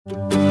We've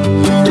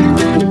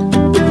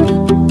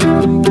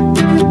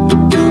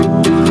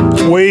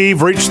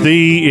reached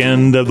the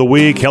end of the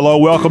week. Hello,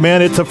 welcome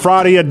in. It's a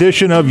Friday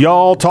edition of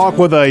Y'all Talk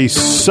with a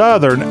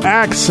Southern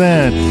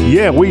Accent.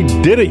 Yeah, we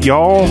did it,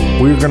 y'all.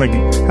 We're going to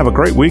have a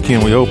great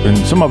weekend, we hope. And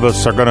some of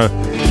us are going to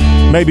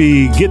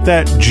maybe get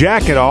that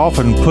jacket off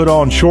and put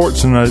on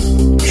shorts and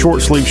a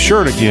short sleeve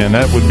shirt again.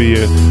 That would be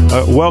a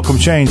welcome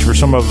change for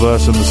some of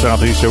us in the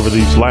Southeast over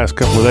these last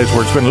couple of days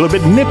where it's been a little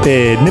bit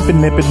nippy.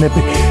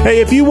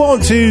 Hey, if you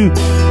want to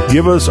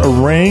give us a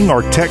ring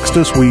or text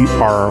us, we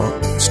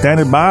are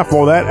standing by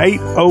for that.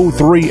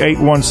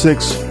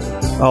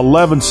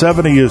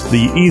 803-816-1170 is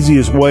the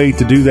easiest way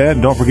to do that.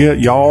 And don't forget,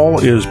 Y'all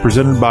is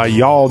presented by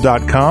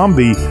y'all.com,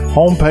 the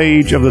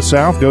homepage of the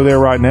South. Go there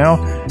right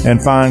now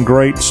and find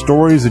great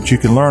stories that you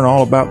can learn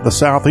all about the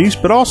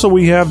Southeast. But also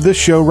we have this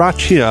show right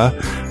here,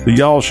 the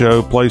Y'all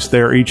Show, placed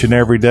there each and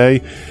every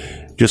day.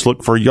 Just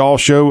look for Y'all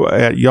Show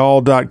at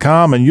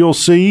y'all.com and you'll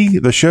see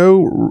the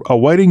show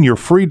awaiting your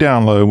free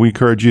download. We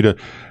encourage you to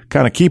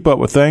kind of keep up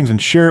with things and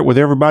share it with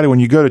everybody. When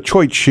you go to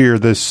Choice Cheer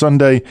this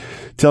Sunday,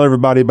 tell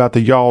everybody about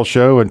the Y'all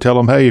Show and tell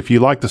them, hey, if you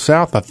like the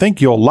South, I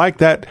think you'll like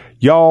that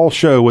Y'all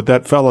Show with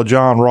that fella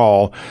John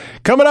Rawl.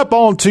 Coming up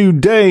on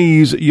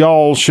today's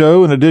Y'all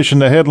Show, in addition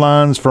to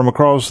headlines from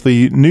across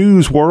the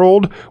news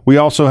world, we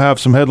also have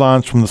some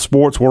headlines from the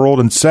sports world.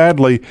 And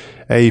sadly,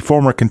 a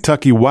former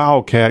Kentucky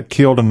Wildcat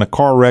killed in a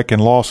car wreck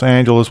in Los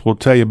Angeles. We'll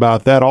tell you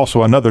about that.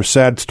 Also, another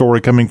sad story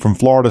coming from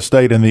Florida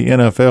State and the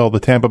NFL, the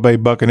Tampa Bay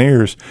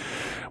Buccaneers.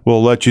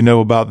 We'll let you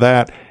know about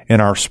that in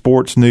our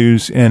sports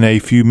news in a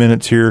few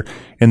minutes here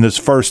in this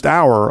first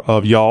hour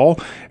of Y'all.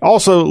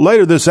 Also,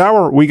 later this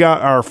hour, we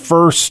got our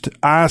first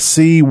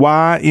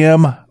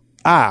ICYMI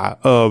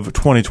of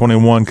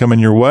 2021 coming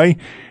your way.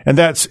 And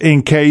that's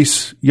in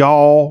case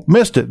y'all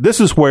missed it.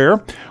 This is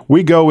where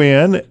we go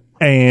in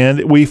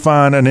and we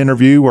find an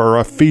interview or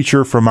a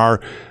feature from our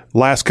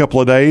last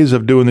couple of days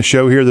of doing the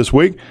show here this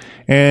week.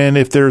 And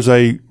if there's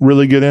a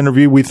really good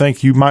interview, we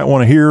think you might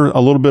want to hear a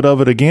little bit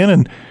of it again.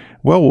 And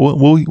well,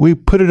 we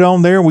put it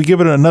on there. We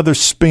give it another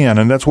spin,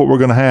 and that's what we're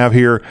going to have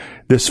here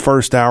this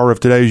first hour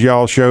of today's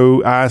Y'all Show,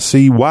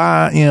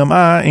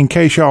 ICYMI. In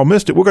case y'all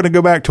missed it, we're going to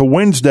go back to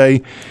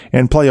Wednesday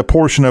and play a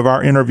portion of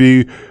our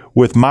interview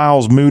with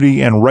Miles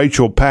Moody and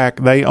Rachel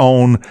Pack. They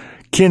own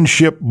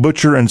Kinship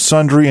Butcher and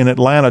Sundry in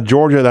Atlanta,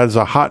 Georgia. That is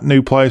a hot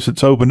new place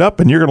that's opened up,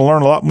 and you're going to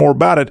learn a lot more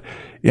about it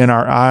in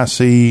our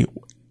ICYMI,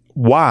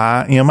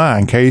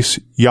 in case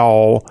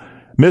y'all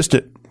missed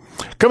it.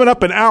 Coming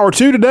up in hour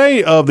 2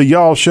 today of the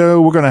Y'all Show,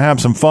 we're going to have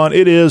some fun.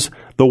 It is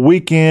the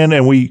weekend,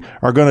 and we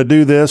are going to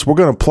do this. We're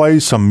going to play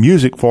some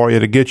music for you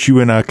to get you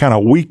in a kind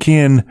of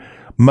weekend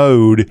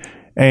mode.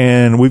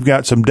 And we've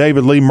got some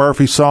David Lee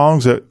Murphy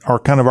songs that are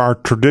kind of our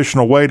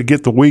traditional way to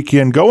get the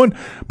weekend going.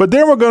 But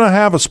then we're going to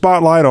have a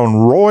spotlight on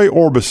Roy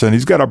Orbison.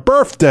 He's got a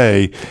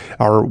birthday,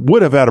 or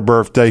would have had a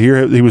birthday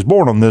here. He was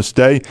born on this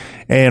day.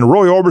 And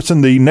Roy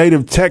Orbison, the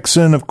native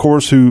Texan, of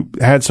course, who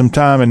had some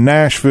time in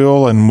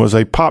Nashville and was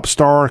a pop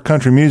star,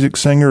 country music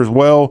singer as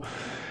well.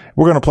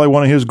 We're going to play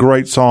one of his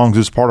great songs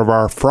as part of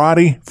our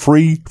Friday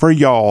Free for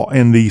Y'all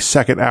in the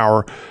second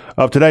hour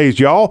of today's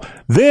Y'all.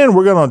 Then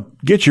we're going to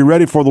get you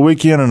ready for the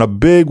weekend in a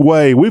big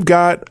way. We've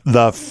got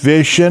the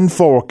fishing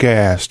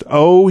forecast.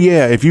 Oh,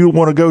 yeah. If you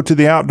want to go to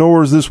the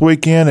outdoors this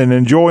weekend and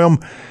enjoy them,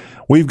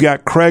 we've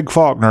got Craig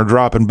Faulkner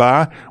dropping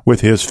by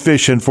with his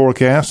fishing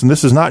forecast. And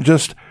this is not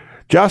just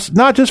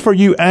for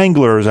you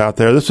anglers out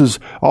there. This is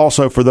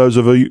also for those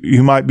of you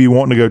who might be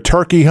wanting to go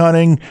turkey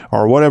hunting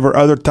or whatever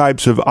other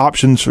types of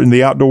options in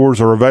the outdoors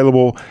are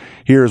available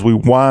here as we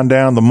wind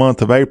down the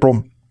month of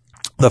April.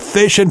 The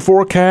fishing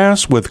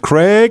forecast with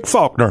Craig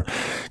Faulkner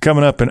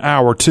coming up in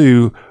hour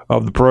 2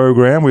 of the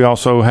program. We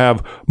also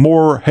have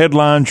more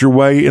headlines your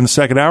way in the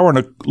second hour and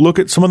a look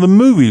at some of the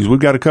movies. We've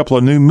got a couple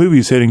of new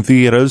movies hitting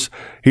theaters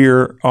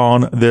here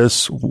on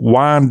this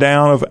wind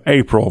down of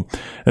April.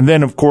 And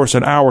then, of course,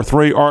 in hour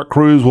 3, Art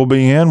Cruz will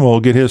be in. We'll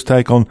get his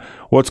take on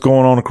what's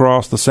going on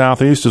across the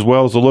Southeast, as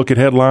well as a look at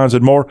headlines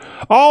and more.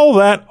 All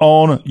that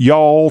on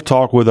Y'all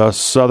Talk with a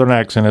Southern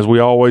Accent. As we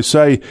always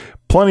say,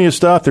 plenty of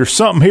stuff. There's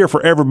something here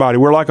for everybody.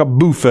 We're like a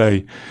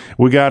buffet.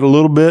 We got a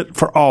little bit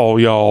for all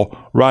y'all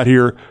right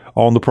here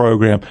on the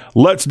program.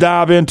 Let's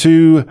dive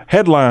into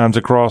headlines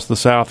across the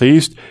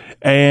Southeast.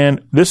 And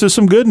this is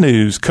some good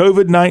news.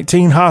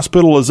 COVID-19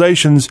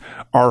 hospitalizations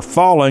are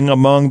falling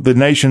among the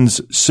nation's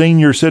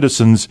senior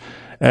citizens,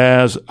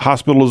 as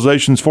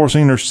hospitalizations for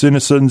senior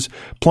citizens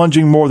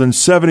plunging more than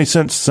 70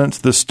 since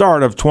the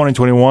start of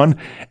 2021,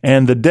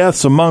 and the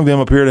deaths among them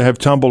appear to have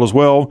tumbled as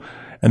well.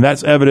 And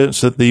that's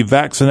evidence that the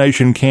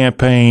vaccination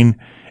campaign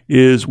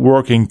is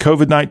working.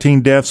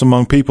 COVID-19 deaths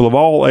among people of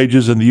all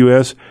ages in the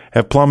U.S.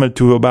 have plummeted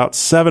to about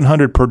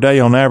 700 per day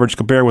on average,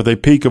 compared with a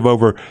peak of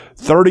over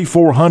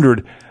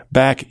 3,400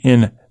 back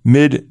in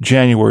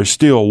mid-January.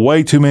 Still,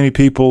 way too many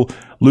people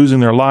losing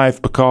their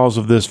life because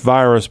of this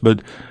virus.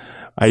 But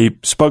a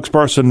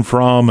spokesperson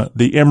from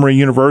the Emory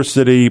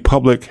University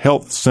Public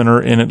Health Center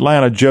in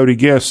Atlanta, Jody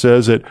Guest,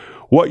 says that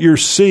what you're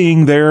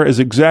seeing there is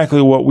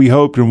exactly what we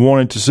hoped and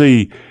wanted to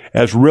see.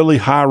 as really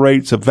high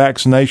rates of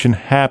vaccination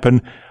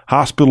happen,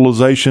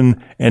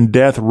 hospitalization and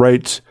death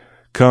rates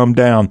come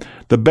down.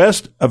 The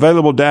best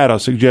available data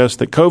suggests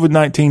that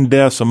COVID-19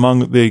 deaths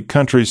among the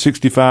country's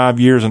 65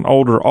 years and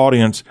older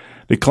audience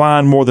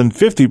declined more than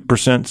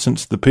 50%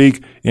 since the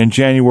peak in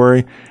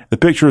January. The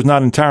picture is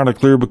not entirely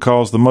clear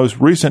because the most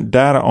recent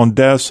data on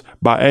deaths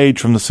by age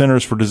from the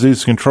Centers for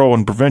Disease Control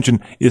and Prevention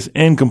is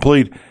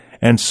incomplete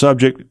and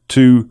subject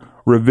to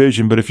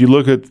revision. But if you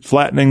look at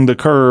flattening the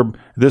curve,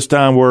 this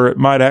time where it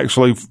might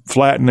actually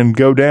flatten and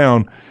go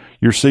down,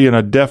 you're seeing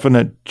a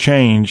definite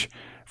change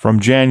from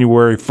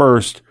January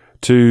 1st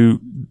to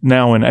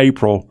now in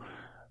April.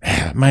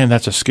 Man,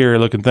 that's a scary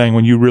looking thing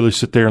when you really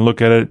sit there and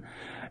look at it,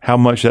 how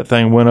much that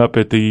thing went up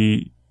at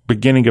the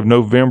beginning of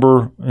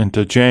November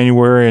into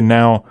January and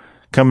now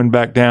coming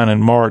back down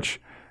in March.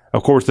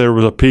 Of course, there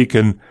was a peak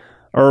in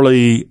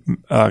early,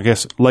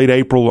 late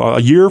April.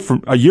 A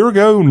year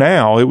ago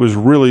now, it was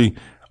really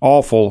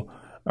awful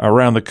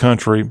around the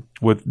country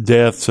with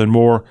deaths and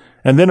more.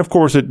 And then, of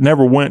course, it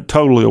never went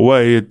totally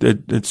away.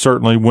 It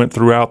certainly went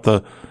throughout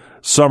the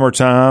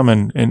summertime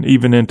and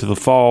even into the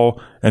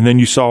fall. And then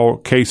you saw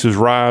cases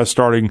rise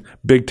starting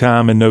big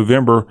time in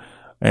November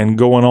and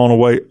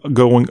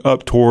going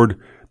up toward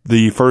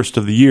the first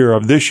of the year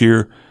of this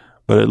year.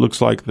 But it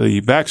looks like the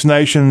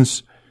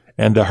vaccinations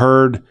and the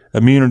herd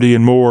immunity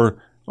and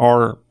more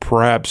are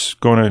perhaps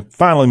going to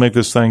finally make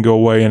this thing go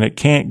away, and it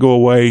can't go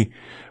away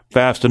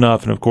fast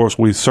enough. And of course,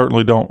 we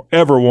certainly don't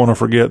ever want to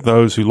forget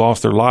those who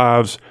lost their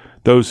lives,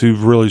 those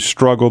who've really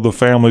struggled, the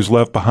families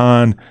left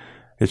behind.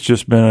 It's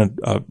just been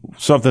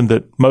something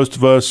that most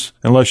of us,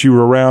 unless you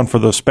were around for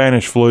the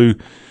Spanish flu,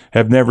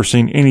 have never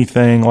seen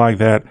anything like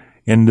that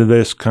in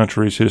this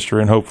country's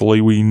history, and hopefully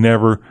we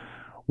never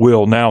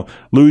will. Now,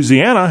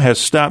 Louisiana has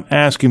stopped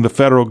asking the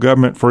federal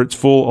government for its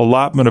full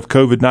allotment of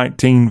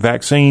COVID-19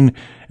 vaccine,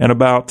 and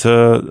about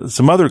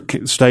some other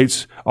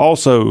states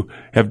also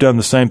have done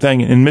the same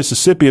thing. In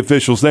Mississippi,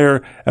 officials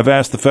there have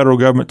asked the federal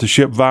government to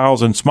ship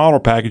vials in smaller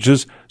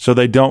packages so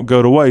they don't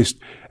go to waste.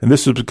 And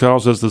this is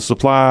because as the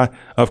supply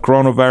of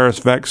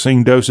coronavirus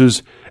vaccine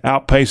doses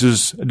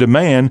outpaces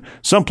demand,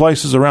 some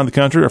places around the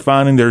country are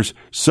finding there's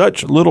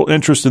such little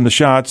interest in the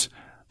shots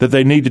that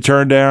they need to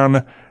turn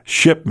down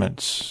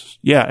shipments.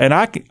 Yeah, and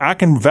I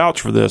can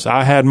vouch for this.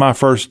 I had my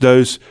first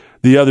dose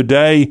the other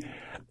day.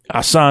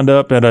 I signed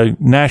up at a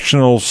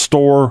national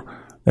store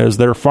as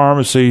their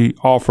pharmacy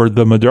offered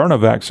the Moderna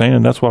vaccine,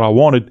 and that's what I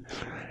wanted.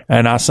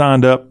 And I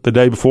signed up the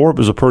day before. It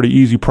was a pretty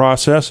easy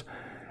process.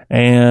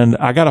 And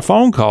I got a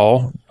phone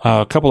call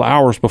a couple of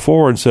hours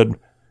before and said,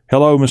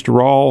 "Hello, Mr.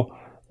 Rawl.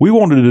 We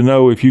wanted to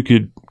know if you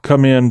could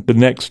come in the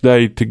next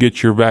day to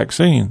get your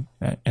vaccine."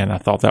 And I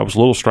thought that was a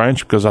little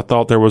strange because I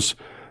thought there was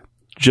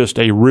just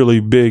a really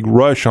big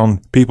rush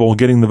on people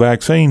getting the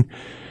vaccine.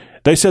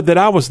 They said that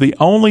I was the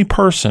only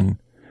person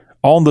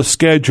on the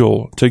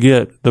schedule to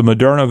get the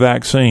Moderna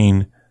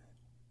vaccine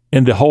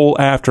in the whole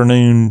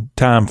afternoon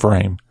time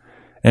frame.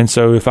 And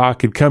so if I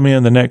could come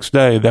in the next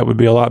day, that would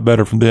be a lot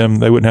better for them.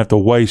 They wouldn't have to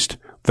waste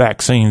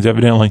vaccines.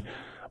 Evidently,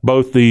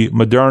 both the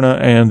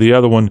Moderna and the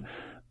other one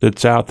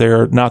that's out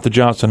there, not the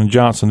Johnson &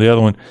 Johnson, the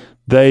other one,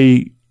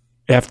 they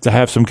have to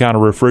have some kind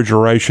of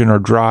refrigeration or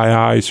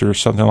dry ice or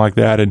something like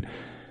that.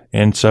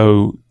 And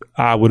so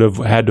I would have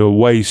had to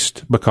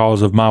waste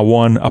because of my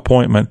one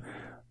appointment.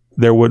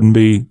 There wouldn't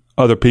be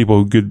other people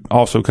who could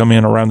also come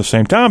in around the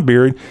same time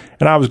period.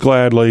 And I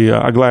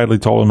gladly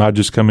told them I'd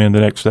just come in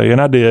the next day.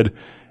 And I did.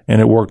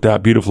 And it worked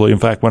out beautifully. In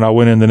fact, when I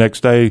went in the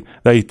next day,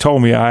 they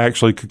told me I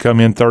actually could come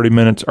in 30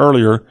 minutes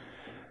earlier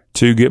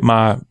to get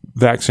my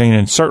vaccine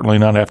and certainly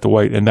not have to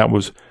wait. And that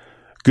was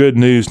good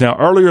news. Now,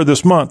 earlier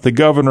this month, the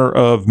governor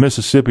of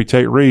Mississippi,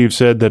 Tate Reeves,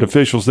 said that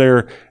officials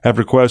there have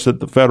requested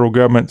the federal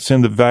government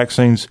send the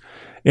vaccines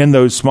in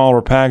those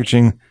smaller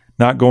packaging,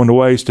 not going to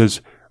waste.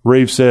 As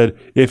Reeves said,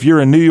 if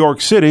you're in New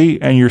York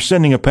City and you're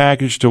sending a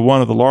package to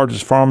one of the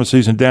largest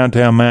pharmacies in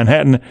downtown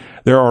Manhattan,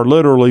 there are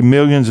literally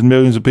millions and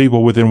millions of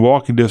people within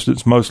walking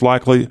distance, most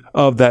likely,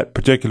 of that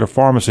particular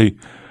pharmacy.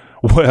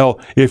 Well,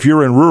 if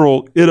you're in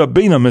rural Itta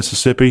Bena,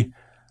 Mississippi,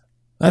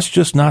 that's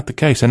just not the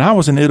case. And I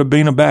was in Itta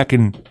Bena back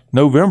in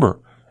November,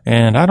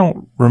 and I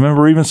don't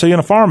remember even seeing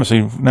a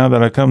pharmacy. Now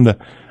that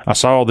I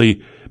saw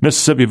the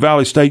Mississippi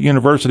Valley State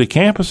University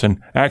campus and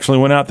actually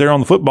went out there on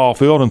the football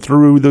field and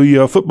threw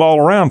the football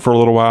around for a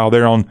little while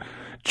there on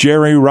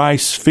Jerry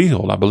Rice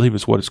Field, I believe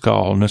is what it's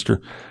called.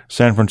 Mr.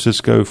 San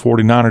Francisco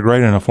 49er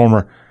great and a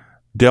former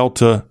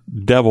Delta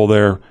Devil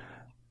there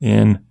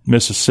in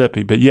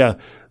Mississippi. But yeah,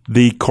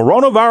 the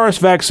coronavirus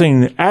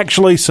vaccine,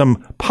 actually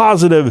some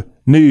positive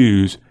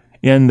news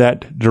in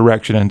that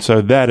direction. And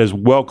so that is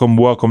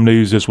welcome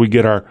news as we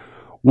get our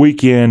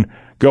weekend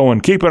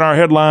going. Keeping our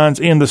headlines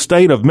in the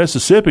state of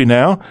Mississippi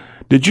now.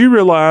 Did you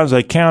realize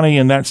a county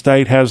in that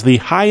state has the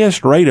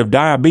highest rate of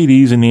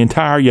diabetes in the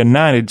entire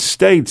United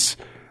States?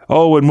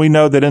 Oh, and we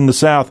know that in the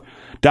South,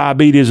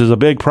 diabetes is a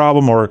big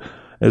problem, or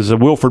as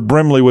Wilford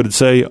Brimley would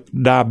say,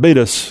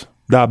 diabetes,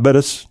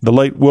 the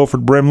late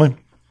Wilford Brimley.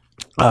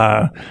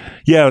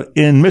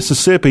 In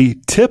Mississippi,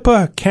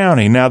 Tippah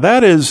County. Now,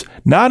 that is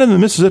not in the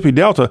Mississippi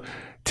Delta.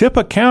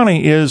 Tippah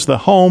County is the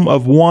home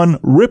of one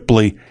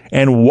Ripley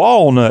and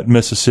Walnut,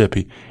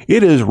 Mississippi.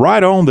 It is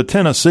right on the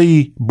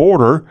Tennessee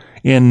border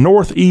in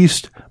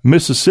northeast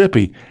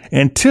Mississippi.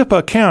 And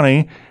Tippah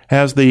County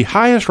has the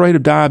highest rate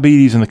of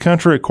diabetes in the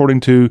country,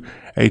 according to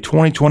a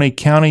 2020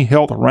 county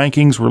health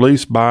rankings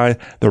released by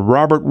the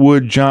Robert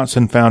Wood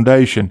Johnson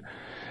Foundation.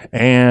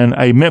 And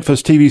a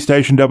Memphis TV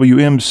station,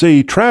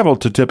 WMC,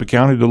 traveled to Tippah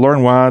County to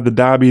learn why the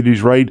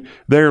diabetes rate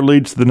there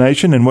leads the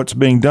nation and what's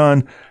being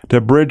done to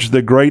bridge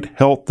the great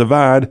health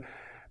divide.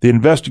 The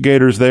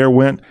investigators there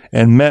went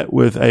and met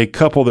with a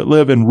couple that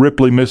live in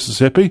Ripley,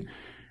 Mississippi,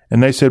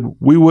 and they said,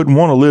 we wouldn't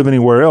want to live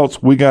anywhere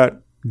else. We got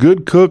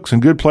good cooks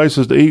and good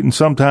places to eat and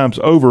sometimes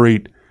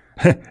overeat.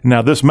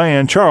 Now, this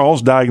man,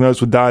 Charles,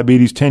 diagnosed with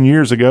diabetes 10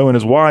 years ago, and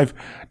his wife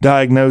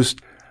diagnosed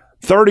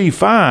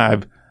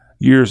 35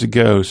 years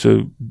ago.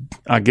 So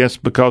I guess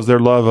because their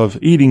love of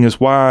eating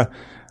is why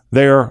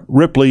they're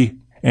Ripley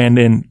and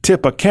in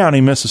Tippah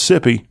County,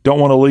 Mississippi, don't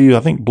want to leave. I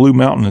think Blue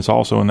Mountain is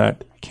also in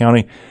that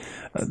county.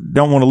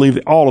 Don't want to leave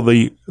all of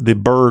the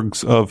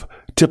burgs of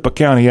Tippah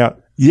County out.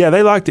 Yeah,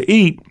 they like to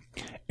eat.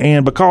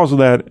 And because of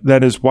that,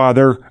 that is why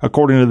they're,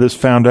 according to this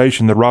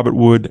foundation, the Robert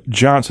Wood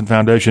Johnson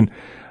Foundation,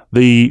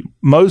 the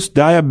most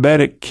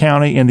diabetic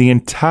county in the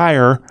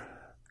entire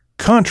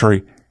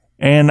country.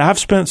 And I've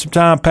spent some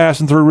time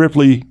passing through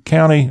Ripley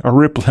County, or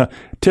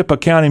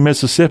Tippah County,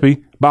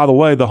 Mississippi, by the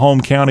way, the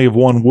home county of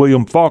one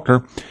William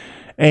Faulkner.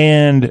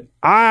 And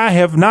I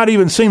have not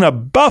even seen a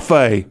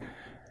buffet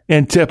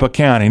in Tippah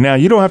County. Now,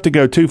 you don't have to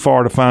go too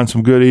far to find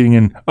some good eating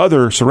in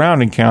other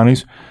surrounding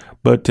counties,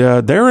 but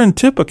they're in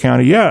Tippah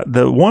County. Yeah,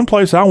 the one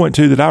place I went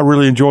to that I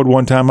really enjoyed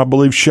one time, I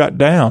believe, shut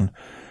down,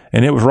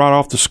 and it was right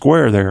off the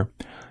square there.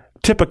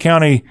 Tippah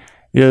County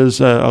is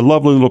a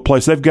lovely little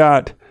place. They've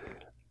got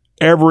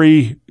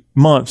every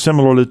month,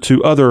 similar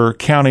to other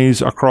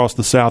counties across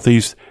the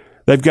Southeast,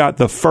 they've got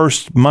the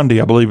first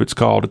Monday, I believe it's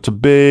called. It's a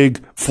big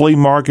flea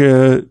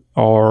market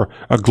or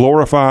a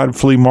glorified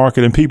flea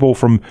market, and people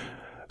from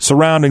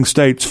surrounding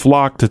states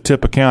flock to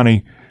Tippah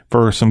County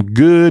for some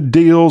good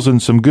deals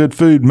and some good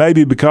food.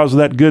 Maybe because of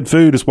that good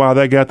food is why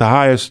they got the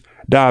highest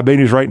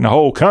diabetes rate in the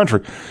whole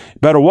country.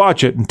 Better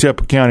watch it in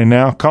Tippah County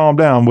now. Calm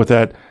down with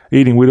that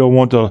eating. We don't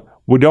want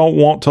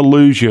to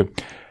lose you.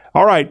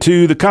 All right,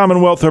 to the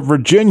Commonwealth of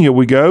Virginia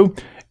we go.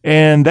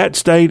 And that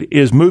state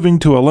is moving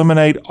to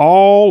eliminate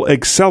all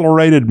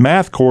accelerated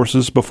math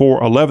courses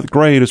before 11th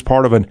grade as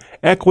part of an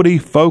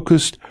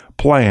equity-focused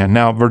plan.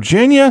 Now,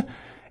 Virginia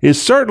is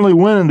certainly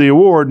winning the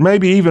award,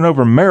 maybe even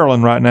over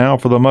Maryland right now,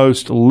 for the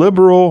most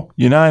liberal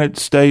United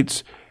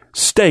States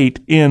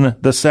state in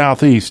the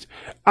Southeast.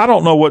 I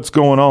don't know what's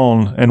going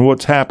on and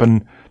what's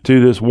happened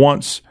to this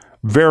once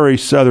very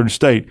southern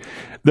state.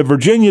 The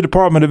Virginia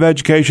Department of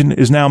Education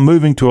is now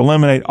moving to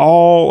eliminate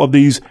all of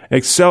these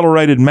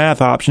accelerated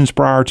math options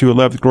prior to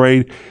 11th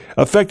grade,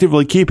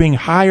 effectively keeping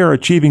higher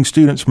achieving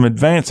students from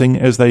advancing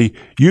as they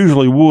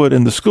usually would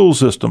in the school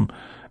system.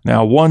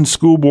 Now, one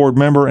school board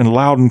member in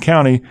Loudoun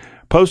County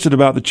posted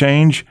about the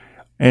change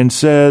and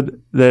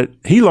said that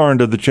he learned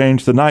of the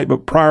change the night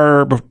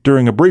prior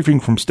during a briefing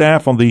from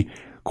staff on the,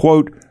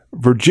 quote,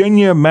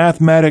 Virginia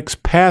Mathematics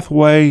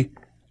Pathway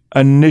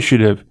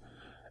Initiative.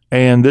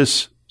 And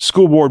this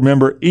school board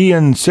member,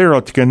 Ian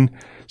Serotkin,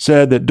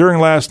 said that during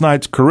last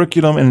night's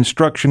Curriculum and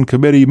Instruction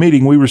Committee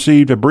meeting, we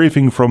received a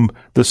briefing from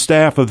the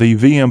staff of the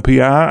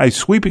VMPI, a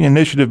sweeping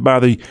initiative by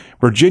the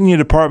Virginia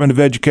Department of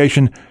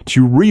Education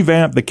to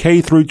revamp the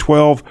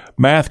K-12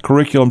 math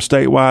curriculum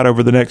statewide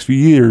over the next few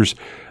years.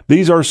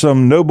 These are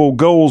some noble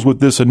goals with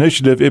this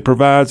initiative. It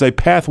provides a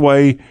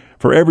pathway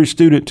for every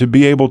student to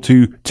be able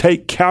to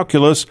take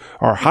calculus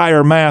or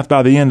higher math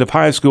by the end of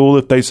high school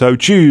if they so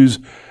choose.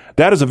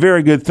 That is a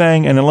very good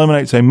thing and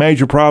eliminates a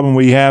major problem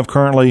we have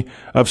currently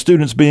of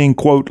students being,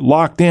 quote,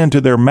 locked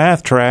into their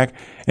math track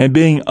and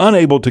being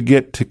unable to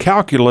get to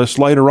calculus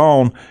later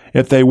on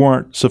if they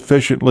weren't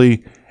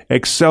sufficiently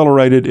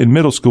accelerated in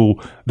middle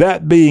school.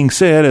 That being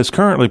said, as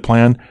currently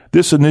planned,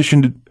 this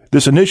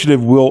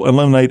initiative will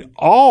eliminate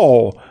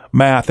all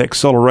math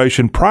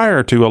acceleration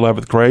prior to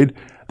 11th grade.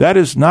 That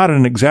is not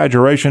an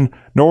exaggeration,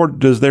 nor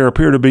does there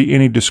appear to be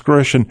any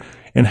discretion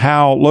in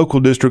how local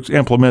districts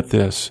implement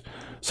this.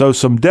 So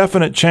some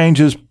definite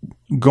changes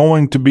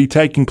going to be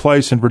taking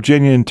place in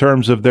Virginia in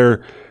terms of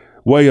their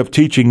way of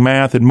teaching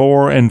math and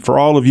more. And for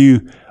all of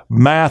you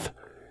math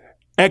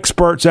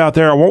experts out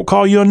there, I won't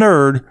call you a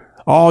nerd,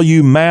 all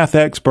you math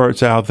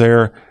experts out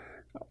there,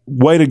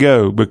 way to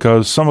go,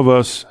 because some of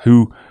us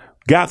who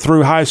got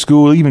through high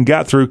school, even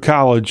got through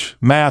college,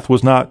 math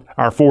was not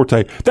our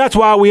forte. That's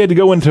why we had to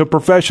go into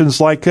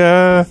professions like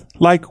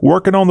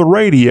working on the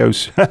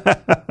radios.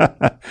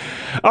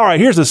 All right,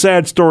 here's a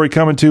sad story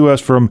coming to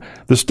us from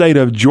the state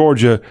of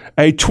Georgia.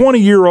 A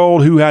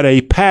 20-year-old who had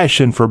a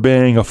passion for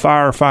being a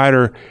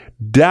firefighter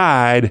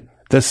died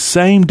the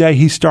same day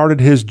he started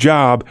his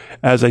job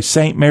as a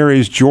St.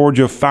 Mary's,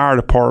 Georgia Fire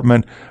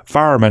Department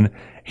fireman.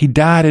 He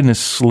died in his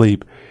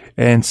sleep.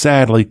 And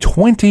sadly,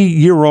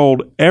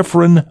 20-year-old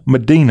Efren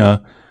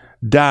Medina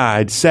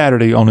died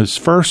Saturday on his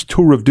first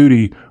tour of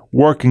duty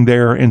working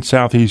there in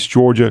southeast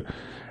Georgia.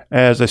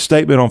 As a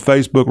statement on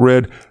Facebook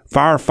read,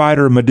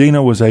 firefighter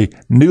Medina was a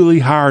newly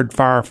hired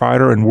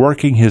firefighter and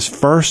working his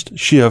first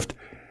shift.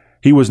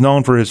 He was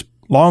known for his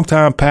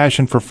longtime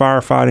passion for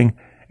firefighting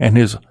and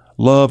his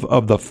love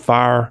of the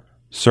fire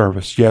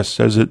service. Yes,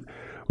 as it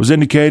was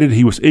indicated,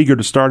 he was eager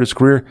to start his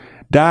career.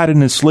 Died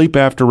in his sleep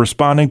after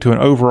responding to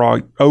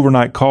an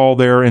overnight call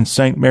there in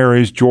St.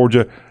 Mary's,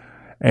 Georgia.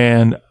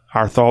 And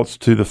our thoughts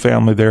to the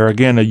family there.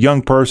 Again, a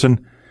young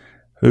person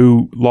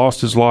who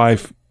lost his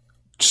life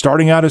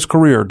starting out his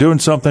career, doing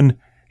something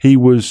he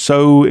was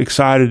so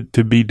excited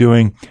to be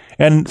doing.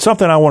 And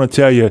something I want to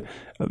tell you,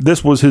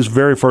 this was his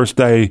very first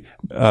day,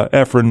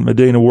 Efren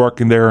Medina,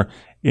 working there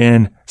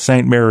in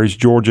St. Mary's,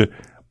 Georgia.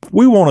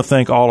 We want to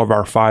thank all of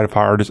our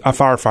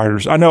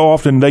firefighters. I know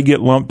often they get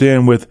lumped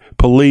in with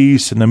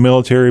police and the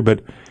military,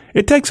 but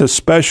it takes a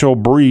special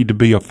breed to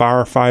be a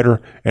firefighter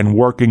and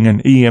working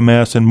in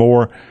EMS and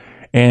more.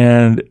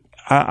 And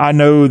I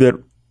know that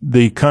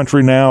the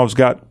country now has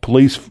got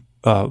police,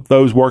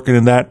 those working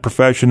in that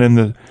profession,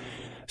 and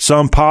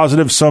some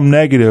positive, some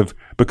negative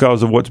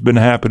because of what's been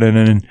happening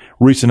in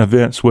recent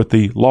events with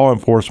the law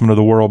enforcement of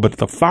the world. But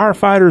the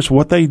firefighters,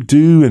 what they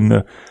do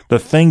and the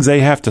things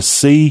they have to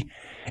see,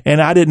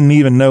 and I didn't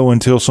even know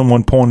until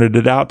someone pointed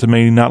it out to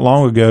me not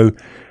long ago,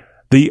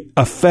 the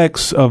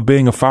effects of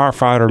being a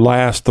firefighter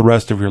last the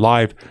rest of your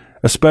life,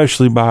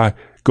 especially by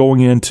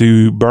going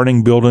into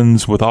burning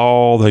buildings with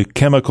all the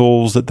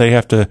chemicals that they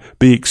have to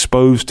be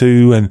exposed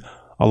to. And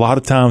a lot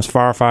of times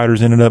firefighters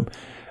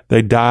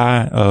they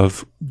die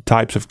of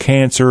types of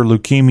cancer,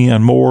 leukemia,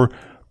 and more,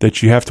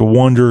 that you have to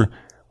wonder,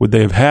 would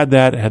they have had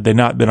that had they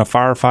not been a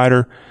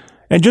firefighter?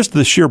 And just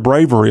the sheer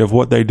bravery of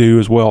what they do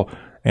as well.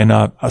 And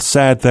a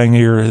sad thing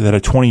here that a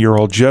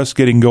 20-year-old just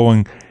getting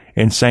going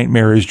in St.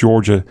 Mary's,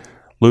 Georgia,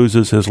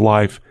 loses his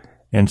life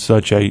in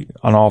such an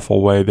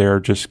awful way there,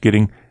 just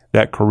getting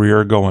that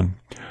career going.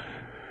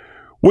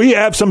 We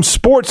have some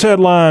sports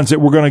headlines that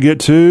we're going to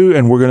get to,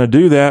 and we're going to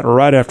do that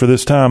right after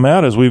this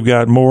timeout, as we've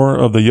got more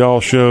of the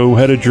Y'all Show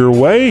headed your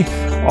way.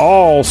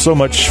 All so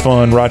much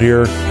fun right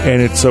here,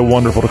 and it's so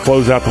wonderful to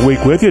close out the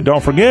week with you.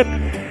 Don't forget,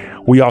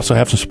 we also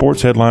have some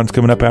sports headlines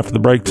coming up after the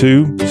break,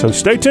 too. So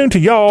stay tuned to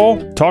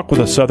Y'all Talk with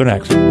a Southern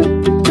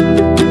Accent.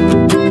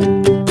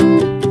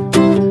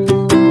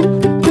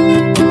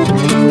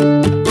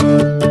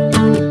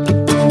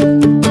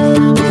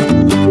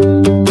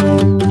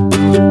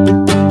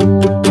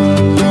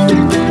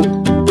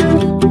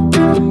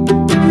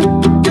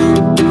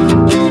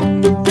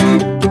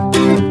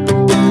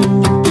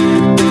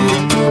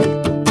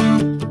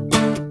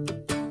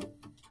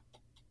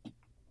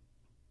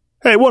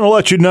 Hey, I want to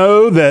let you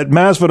know that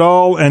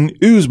Masvidal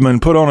and Usman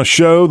put on a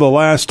show the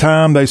last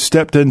time they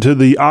stepped into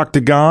the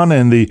octagon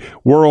in the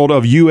world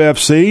of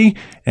UFC,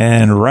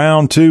 and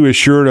round 2 is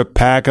sure to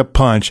pack a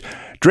punch.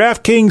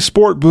 DraftKings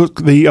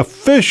Sportsbook, the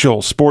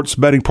official sports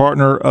betting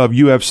partner of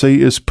UFC,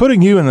 is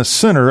putting you in the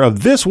center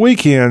of this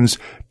weekend's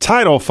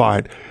title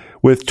fight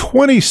with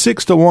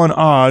 26-1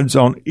 odds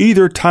on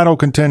either title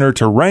contender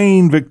to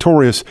reign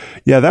victorious.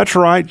 Yeah, that's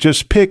right.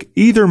 Just pick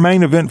either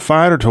main event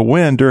fighter to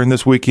win during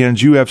this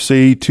weekend's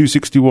UFC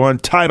 261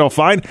 title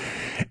fight,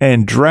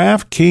 and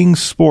DraftKings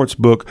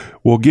Sportsbook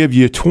will give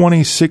you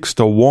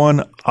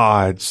 26-1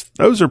 odds.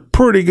 Those are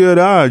pretty good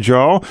odds,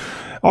 y'all.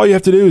 All you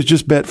have to do is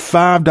just bet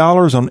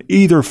 $5 on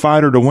either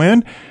fighter to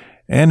win.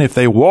 And if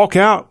they walk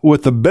out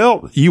with the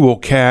belt, you will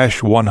cash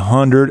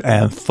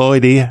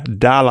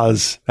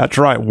 $130. That's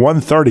right,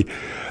 $130.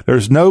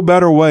 There's no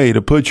better way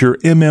to put your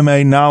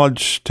MMA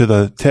knowledge to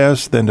the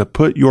test than to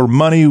put your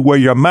money where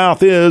your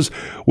mouth is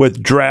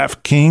with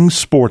DraftKings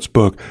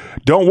Sportsbook.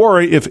 Don't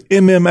worry if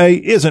MMA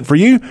isn't for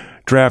you.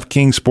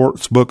 DraftKings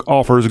Sportsbook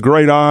offers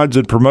great odds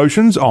and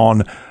promotions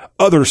on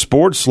other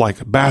sports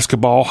like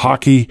basketball,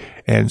 hockey,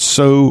 and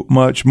so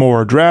much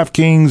more.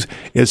 DraftKings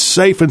is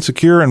safe and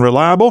secure and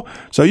reliable,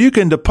 so you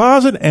can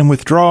deposit and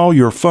withdraw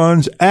your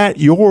funds at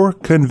your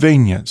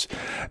convenience.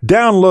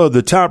 Download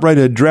the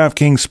top-rated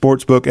DraftKings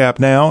Sportsbook app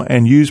now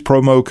and use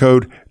promo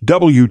code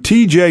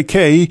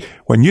WTJK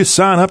when you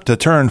sign up to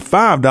turn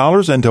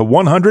 $5 into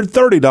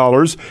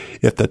 $130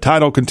 if the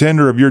title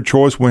contender of your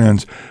choice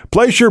wins.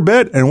 Place your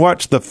bet and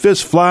watch the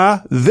fist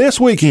fly this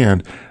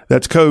weekend.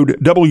 That's code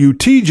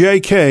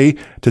WTJK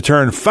to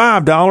turn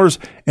 $5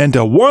 into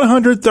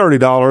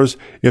 $130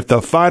 if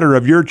the fighter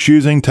of your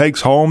choosing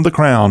takes home the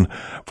crown.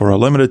 For a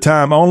limited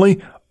time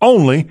only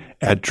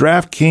at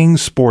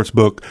DraftKings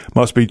Sportsbook.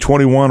 Must be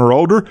 21 or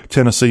older,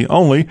 Tennessee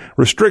only.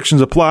 Restrictions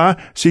apply.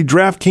 See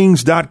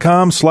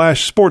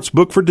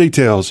DraftKings.com/sportsbook for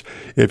details.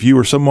 If you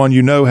or someone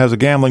you know has a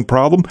gambling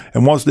problem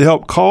and wants to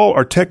help, call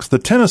or text the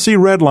Tennessee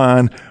Red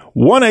Line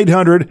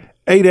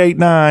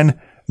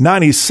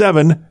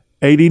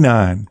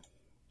 1-800-889-9789.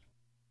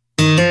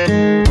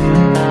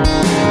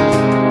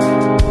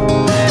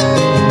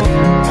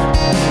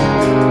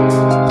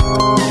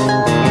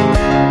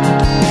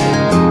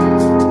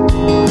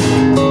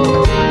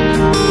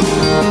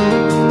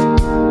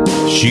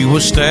 She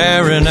was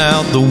staring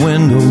out the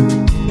window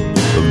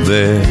of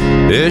their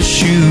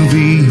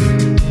SUV,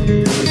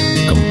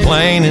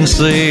 complaining,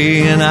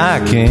 saying, I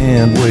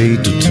can't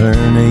wait to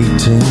turn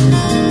 18.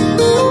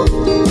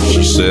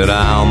 She said,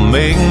 I'll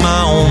make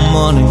my own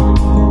money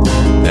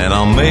and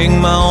I'll make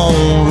my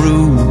own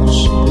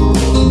rules.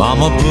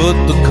 Mama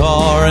put the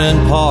car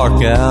in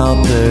park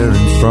out there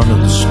in front of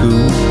the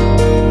school,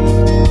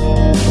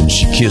 and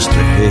she kissed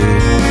her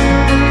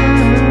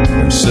head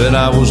and said,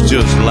 I was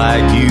just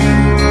like you.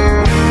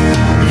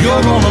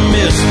 You're gonna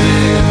miss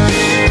this.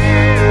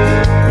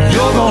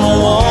 You're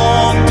gonna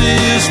want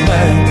this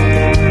back.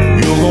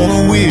 You're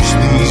gonna wish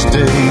these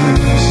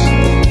days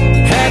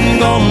hadn't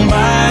gone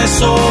by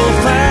so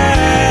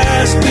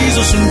fast. These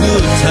are some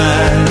good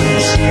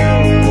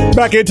times.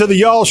 Back into the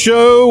Y'all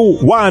Show,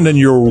 winding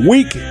your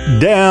week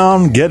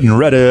down, getting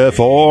ready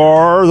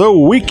for the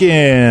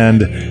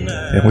weekend.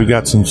 And we've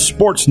got some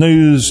sports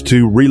news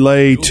to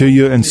relay to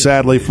you, and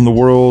sadly from the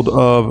world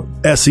of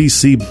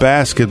SEC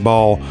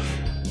basketball.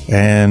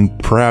 And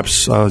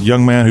perhaps a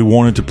young man who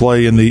wanted to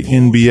play in the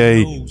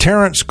NBA,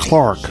 Terrence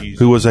Clark,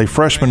 who was a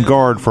freshman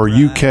guard for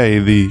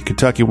UK, the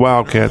Kentucky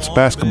Wildcats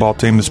basketball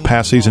team this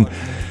past season,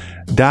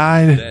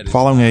 died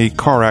following a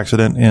car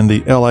accident in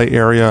the LA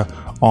area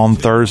on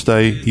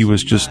Thursday. He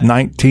was just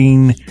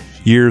 19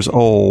 years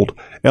old.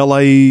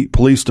 LA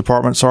Police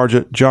Department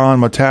Sergeant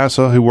John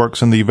Matassa, who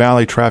works in the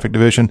Valley Traffic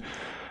Division,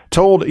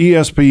 told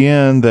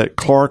ESPN that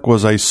Clark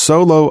was a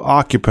solo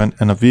occupant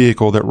in a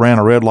vehicle that ran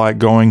a red light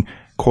going,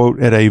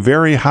 quote, at a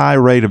very high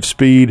rate of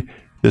speed.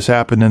 This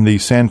happened in the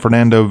San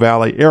Fernando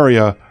Valley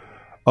area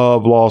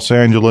of Los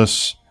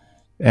Angeles,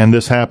 and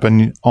this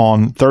happened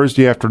on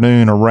Thursday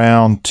afternoon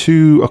around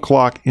 2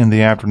 o'clock in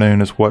the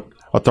afternoon is what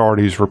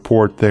authorities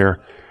report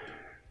there.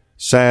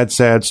 Sad,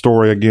 sad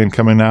story again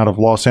coming out of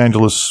Los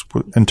Angeles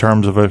in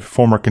terms of a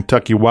former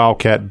Kentucky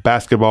Wildcat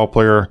basketball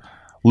player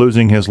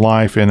losing his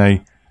life in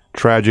a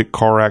tragic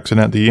car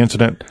accident. The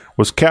incident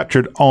was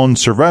captured on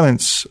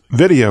surveillance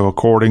video,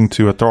 according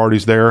to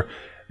authorities there,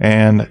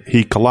 and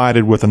he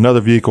collided with another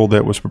vehicle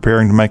that was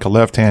preparing to make a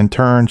left-hand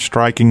turn,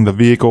 striking the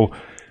vehicle,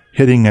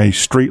 hitting a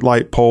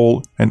streetlight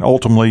pole, and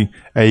ultimately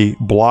a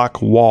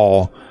block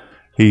wall.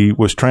 He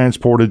was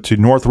transported to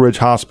Northridge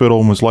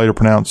Hospital and was later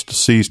pronounced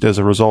deceased as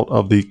a result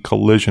of the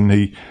collision.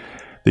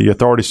 The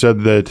authority said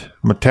that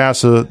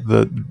Matassa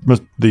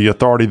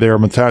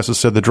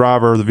said the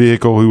driver of the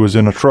vehicle, who was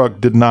in a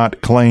truck, did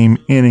not claim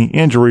any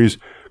injuries.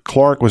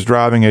 Clark was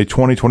driving a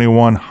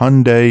 2021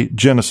 Hyundai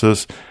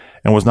Genesis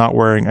and was not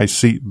wearing a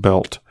seat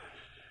belt.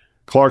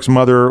 Clark's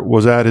mother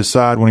was at his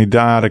side when he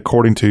died,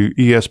 according to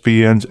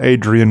ESPN's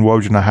Adrian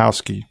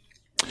Wojnarowski.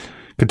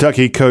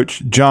 Kentucky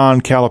coach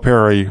John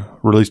Calipari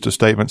released a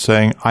statement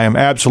saying, I am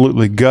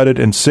absolutely gutted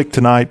and sick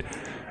tonight.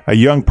 A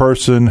young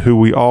person who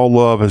we all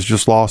love has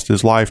just lost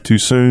his life too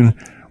soon,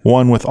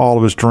 one with all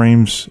of his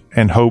dreams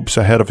and hopes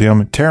ahead of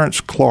him.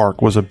 Terrence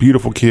Clark was a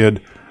beautiful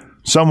kid,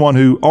 someone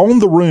who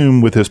owned the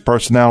room with his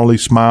personality,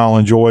 smile,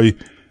 and joy.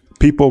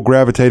 People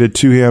gravitated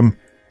to him,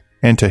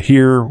 and to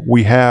hear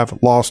we have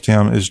lost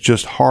him is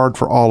just hard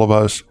for all of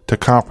us to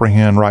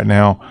comprehend right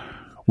now.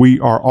 We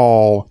are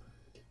all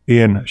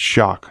in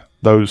shock.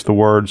 Those the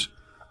words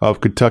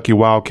of Kentucky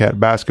Wildcat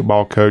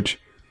basketball coach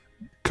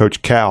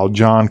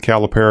John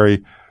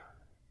Calipari,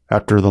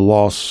 after the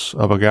loss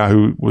of a guy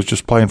who was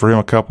just playing for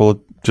him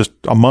just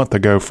a month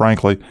ago,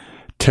 frankly.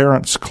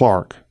 Terrence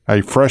Clark,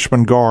 a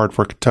freshman guard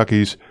for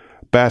Kentucky's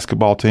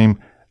basketball team.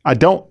 I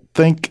don't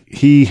think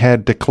he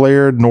had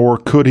declared, nor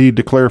could he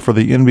declare for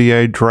the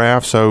NBA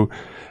draft, so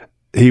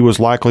he was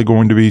likely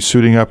going to be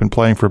suiting up and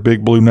playing for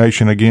Big Blue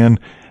Nation again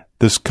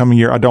this coming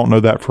year. I don't know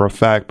that for a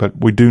fact,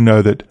 but we do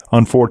know that,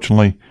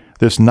 unfortunately,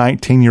 this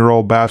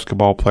 19-year-old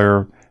basketball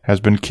player has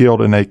been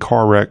killed in a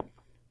car wreck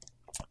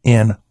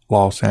in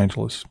Los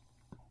Angeles.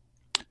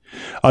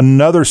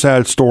 Another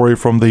sad story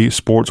from the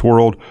sports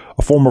world.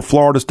 A former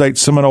Florida State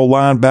Seminole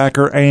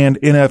linebacker and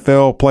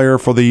NFL player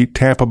for the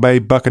Tampa Bay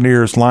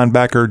Buccaneers,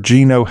 linebacker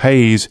Geno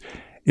Hayes,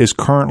 is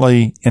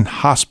currently in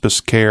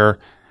hospice care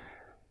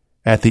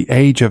at the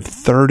age of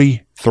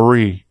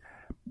 33.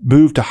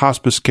 Moved to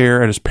hospice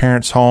care at his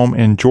parents' home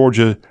in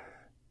Georgia,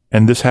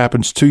 and this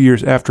happens 2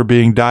 years after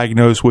being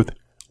diagnosed with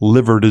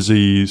liver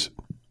disease.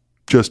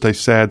 Just a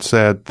sad,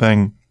 sad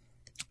thing.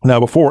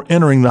 Now, before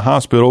entering the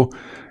hospital,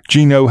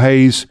 Geno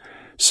Hayes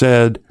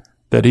said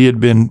that he had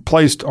been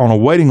placed on a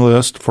waiting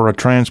list for a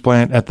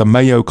transplant at the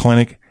Mayo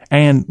Clinic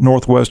and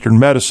Northwestern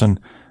Medicine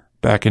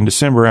back in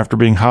December after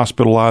being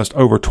hospitalized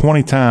over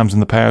 20 times in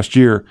the past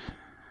year.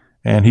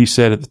 And he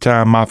said at the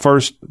time, my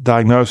first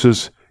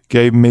diagnosis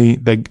they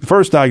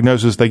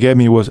gave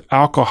me was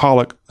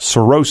alcoholic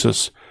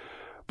cirrhosis.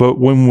 But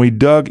when we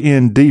dug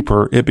in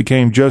deeper, it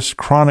became just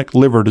chronic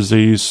liver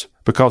disease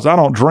because I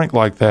don't drink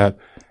like that.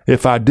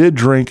 If I did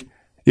drink,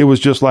 it was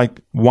just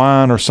like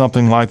wine or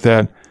something like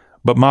that.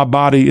 But my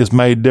body is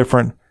made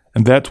different,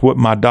 and that's what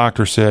my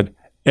doctor said.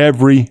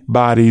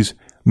 Everybody's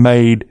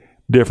made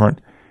different.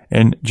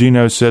 And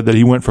Geno said that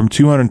he went from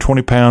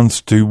 220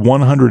 pounds to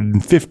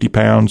 150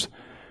 pounds.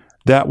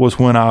 That was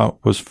when I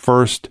was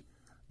first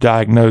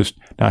diagnosed.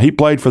 Now, he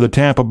played for the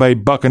Tampa Bay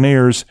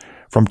Buccaneers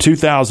from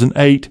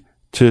 2008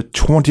 to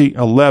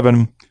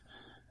 2011,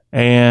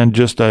 and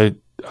just a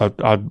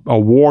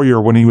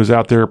warrior when he was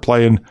out there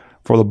playing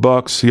for the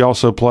Bucs. He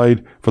also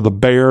played for the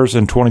Bears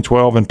in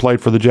 2012 and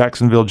played for the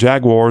Jacksonville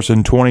Jaguars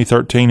in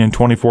 2013 and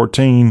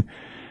 2014,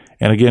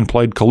 and again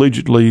played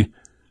collegiately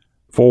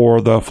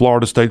for the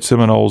Florida State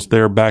Seminoles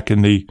there back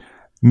in the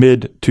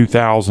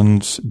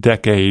mid-2000s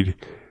decade.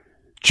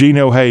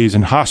 Geno Hayes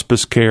in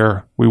hospice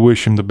care. We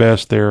wish him the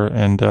best there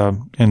and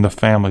in the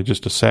family.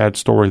 Just a sad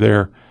story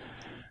there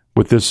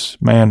with this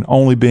man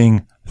only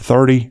being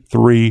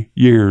 33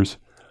 years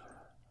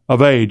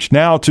of age.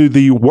 Now to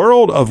the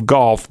world of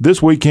golf.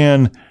 This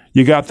weekend,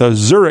 you got the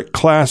Zurich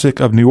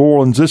Classic of New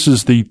Orleans. This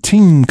is the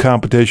team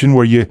competition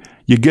where you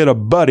get a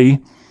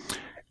buddy,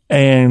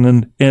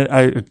 and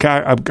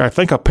I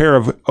think a pair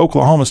of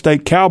Oklahoma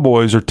State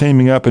Cowboys are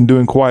teaming up and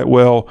doing quite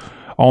well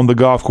on the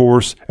golf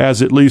course,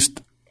 as at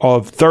least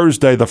of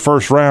Thursday, the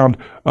first round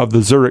of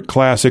the Zurich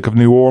Classic of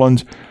New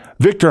Orleans.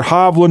 Victor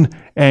Hovland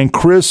and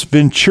Chris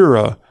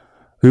Ventura,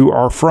 who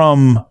are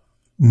from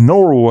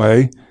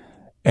Norway,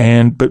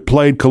 but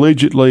played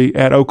collegiately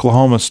at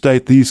Oklahoma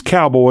State. These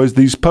Cowboys,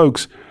 these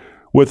Pokes,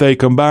 with a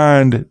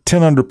combined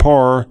 10 under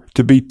par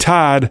to be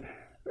tied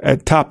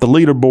at top the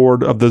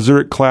leaderboard of the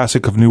Zurich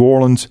Classic of New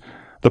Orleans.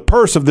 The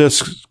purse of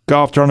this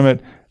golf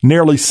tournament,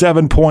 nearly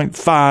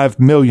 $7.5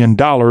 million.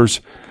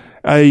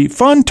 A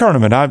fun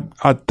tournament.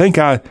 I think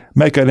I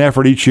make an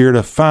effort each year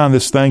to find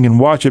this thing and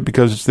watch it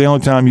because it's the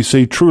only time you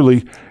see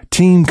truly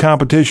team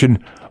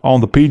competition on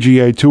the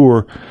PGA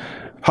Tour.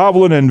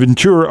 Hovland and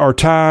Ventura are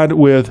tied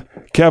with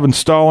Kevin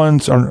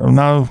Stallings,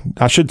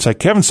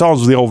 Kevin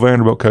Stallings is the old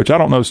Vanderbilt coach. I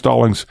don't know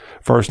Stallings'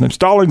 first name.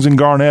 Stallings and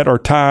Garnett are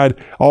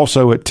tied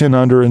also at 10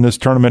 under in this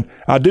tournament.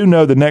 I do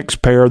know the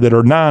next pair that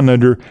are 9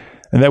 under,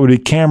 and that would be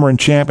Cameron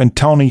Champ and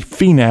Tony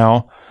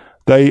Finau.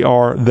 They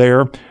are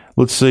there.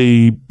 Let's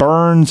see,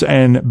 Burns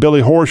and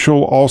Billy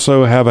Horschel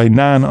also have a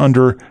 9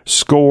 under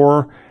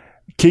score.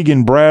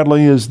 Keegan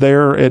Bradley is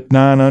there at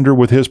 9 under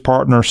with his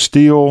partner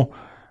Steele,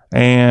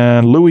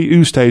 and Louis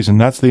Oosthuizen.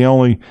 That's the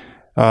only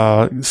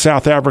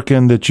South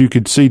African that you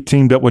could see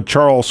teamed up with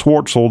Charles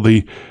Schwartzel,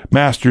 the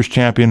Masters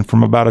champion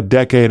from about a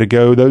decade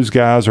ago. Those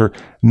guys are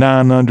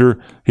 9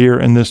 under here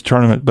in this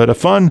tournament. But a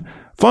fun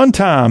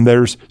time.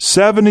 There's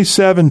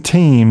 77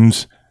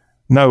 teams.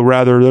 No,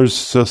 rather,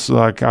 there's just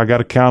I got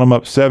to count them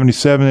up,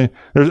 77.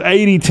 There's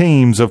 80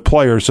 teams of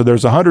players. So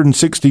there's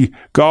 160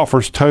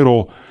 golfers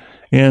total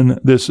in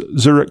this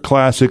Zurich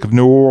Classic of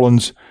New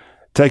Orleans,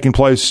 taking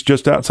place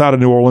just outside of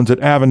New Orleans at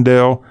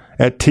Avondale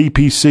at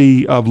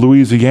TPC of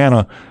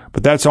Louisiana.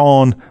 But that's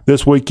on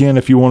this weekend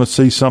if you want to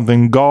see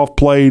something golf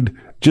played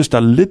just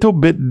a little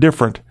bit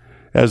different,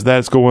 as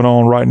that's going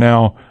on right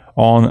now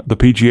on the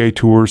PGA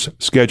Tour's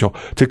schedule.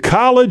 To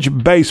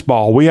college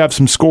baseball, we have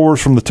some scores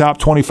from the top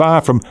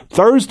 25 from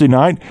Thursday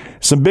night.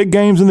 Some big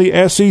games in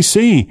the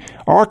SEC.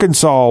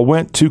 Arkansas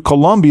went to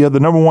Columbia,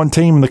 the number 1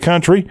 team in the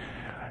country,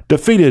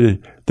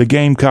 defeated the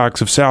Gamecocks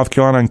of South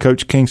Carolina and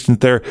Coach Kingston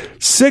there.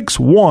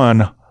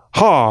 6-1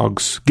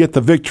 Hogs get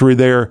the victory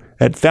there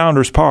at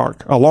Founders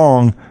Park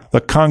along the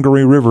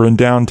Congaree River in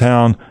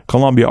downtown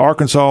Columbia.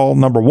 Arkansas,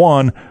 number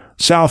 1.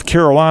 South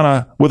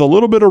Carolina with a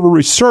little bit of a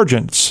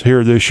resurgence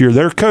here this year.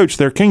 Their coach,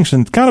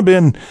 Kingston, kind of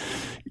been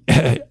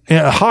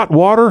in hot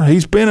water.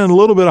 He's been in a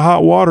little bit of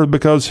hot water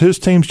because his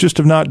teams just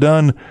have not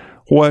done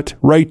what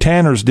Ray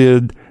Tanner's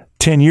did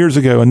 10 years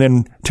ago. And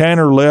then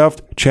Tanner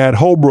left. Chad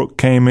Holbrook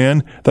came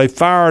in. They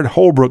fired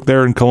Holbrook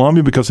there in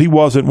Columbia because he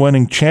wasn't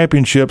winning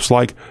championships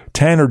like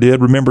Tanner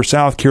did. Remember,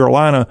 South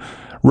Carolina,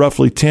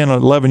 roughly 10,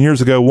 11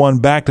 years ago, won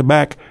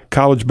back-to-back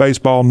college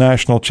baseball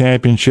national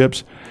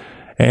championships.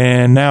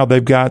 And now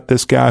they've got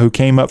this guy who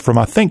came up from,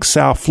 I think,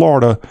 South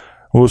Florida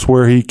was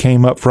where he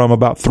came up from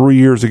about 3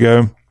 years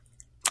ago.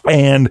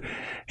 And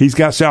he's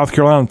got South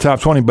Carolina in the top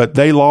 20, but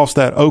they lost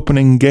that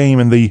opening game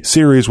in the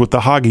series with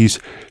the Hoggies.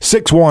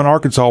 6-1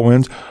 Arkansas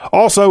wins.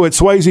 Also at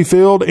Swayze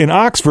Field in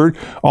Oxford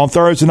on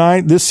Thursday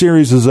night. This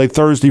series is a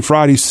Thursday,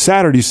 Friday,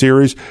 Saturday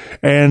series.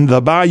 And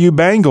the Bayou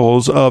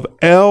Bengals of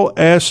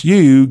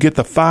LSU get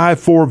the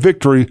 5-4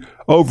 victory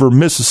over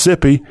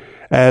Mississippi,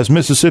 as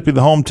Mississippi,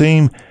 the home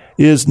team,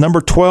 is number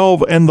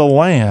 12 in the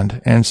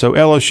land. And so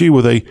LSU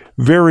with a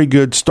very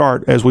good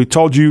start. As we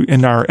told you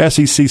in our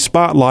SEC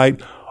Spotlight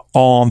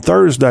on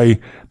Thursday,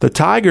 the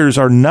Tigers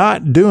are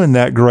not doing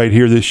that great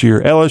here this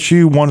year.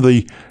 LSU, one of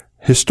the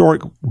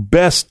historic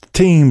best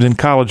teams in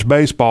college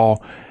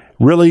baseball,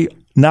 really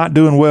not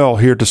doing well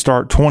here to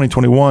start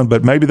 2021,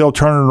 but maybe they'll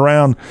turn it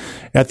around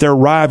at their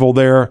rival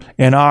there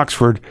in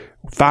Oxford.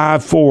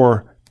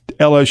 5-4,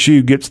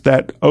 LSU gets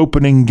that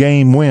opening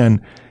game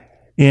win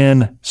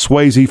in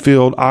Swayze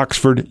Field,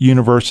 Oxford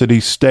University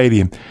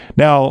Stadium.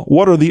 Now,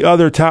 what are the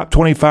other top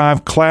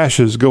 25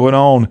 clashes going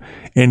on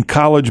in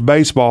college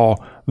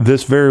baseball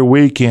this very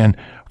weekend?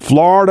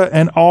 Florida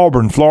and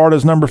Auburn.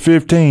 Florida's number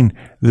 15.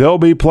 They'll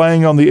be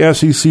playing on the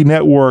SEC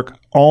Network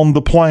on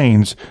the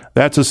Plains.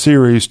 That's a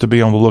series to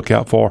be on the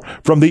lookout for.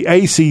 From the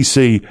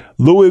ACC,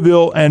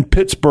 Louisville and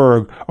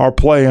Pittsburgh are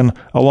playing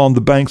along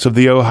the banks of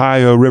the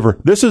Ohio River.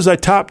 This is a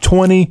top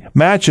 20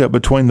 matchup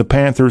between the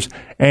Panthers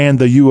and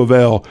the U of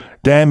L.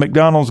 Dan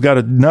McDonald's got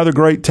another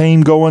great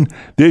team going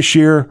this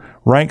year,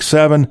 ranked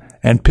 7,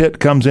 and Pitt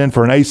comes in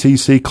for an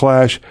ACC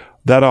clash.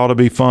 That ought to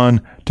be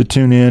fun to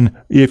tune in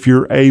if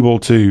you're able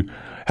to.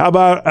 How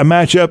about a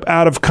matchup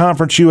out of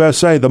Conference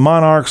USA? The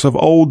Monarchs of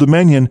Old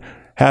Dominion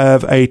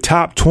have a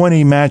top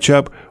 20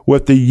 matchup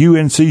with the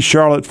UNC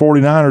Charlotte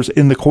 49ers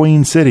in the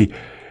Queen City.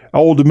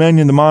 Old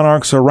Dominion, the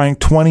Monarchs, are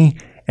ranked 20,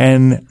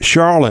 and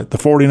Charlotte, the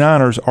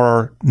 49ers,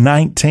 are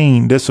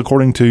 19. This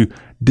according to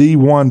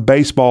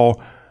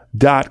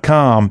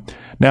D1Baseball.com.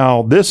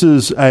 Now, this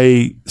is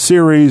a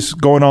series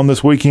going on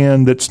this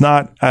weekend that's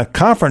not a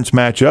conference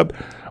matchup,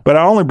 but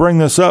I only bring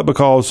this up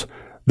because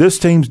this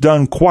team's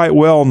done quite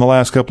well in the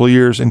last couple of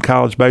years in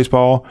college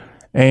baseball,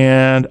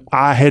 and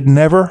I had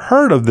never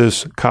heard of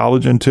this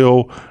college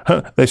until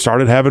they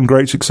started having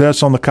great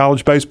success on the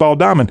college baseball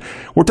diamond.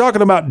 We're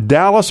talking about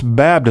Dallas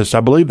Baptist. I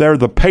believe they're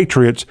the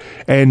Patriots,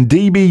 and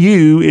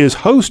DBU is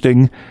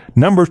hosting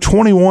number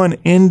 21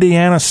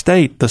 Indiana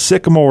State. The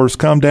Sycamores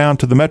come down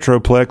to the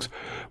Metroplex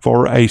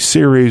for a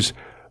series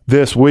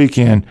this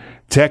weekend.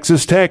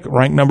 Texas Tech,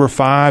 ranked number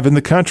 5 in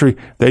the country.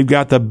 They've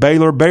got the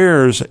Baylor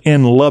Bears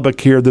in Lubbock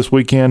here this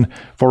weekend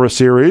for a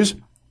series.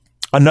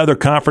 Another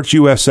Conference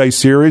USA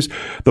series.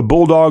 The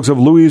Bulldogs of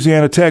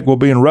Louisiana Tech will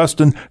be in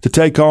Ruston to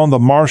take on the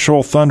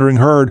Marshall Thundering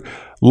Herd.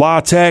 La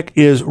Tech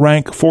is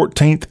ranked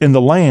 14th in the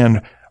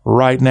land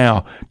right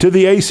now. To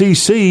the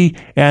ACC,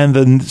 and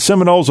the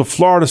Seminoles of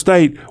Florida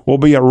State will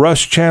be at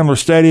Rush Chandler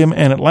Stadium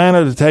in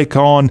Atlanta to take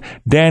on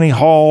Danny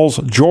Hall's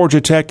Georgia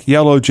Tech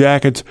Yellow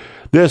Jackets.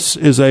 This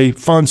is a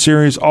fun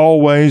series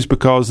always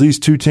because these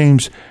two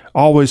teams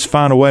always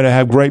find a way to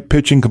have great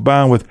pitching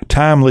combined with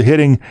timely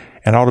hitting,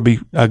 and ought to be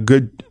a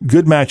good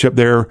matchup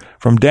there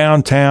from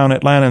downtown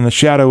Atlanta in the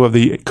shadow of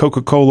the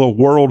Coca-Cola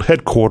World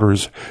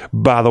headquarters,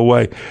 by the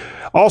way.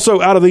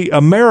 Also, out of the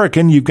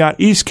American, you've got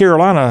East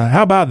Carolina.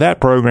 How about that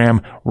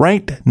program?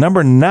 Ranked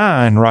number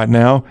 9 right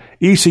now.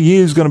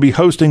 ECU is going to be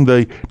hosting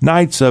the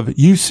Knights of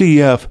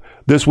UCF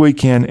this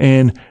weekend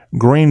in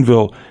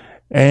Greenville.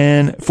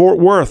 And Fort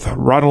Worth,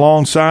 right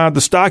alongside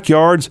the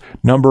Stockyards,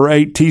 number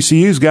 8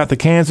 TCU's got the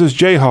Kansas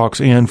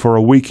Jayhawks in for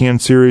a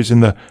weekend series in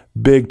the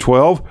Big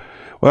 12.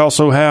 We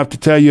also have to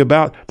tell you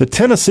about the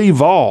Tennessee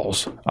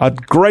Vols, a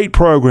great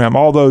program,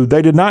 although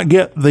they did not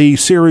get the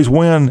series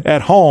win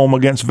at home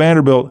against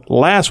Vanderbilt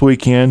last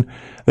weekend.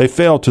 They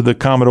fell to the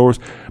Commodores.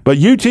 But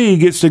UT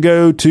gets to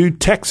go to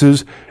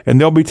Texas, and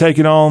they'll be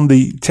taking on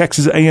the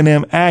Texas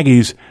A&M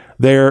Aggies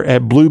there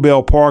at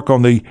Bluebell Park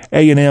on the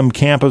A&M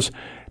campus.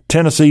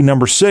 Tennessee,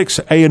 number 6,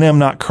 A&M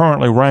not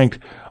currently ranked.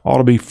 Ought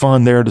to be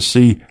fun there to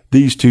see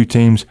these two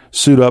teams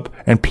suit up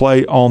and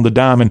play on the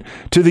diamond.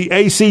 To the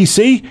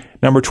ACC,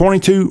 number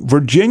 22,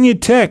 Virginia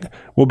Tech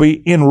will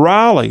be in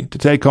Raleigh to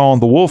take on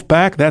the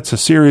Wolfpack. That's a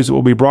series that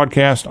will be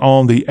broadcast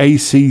on the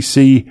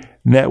ACC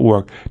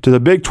network. To the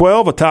Big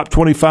 12, a top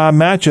 25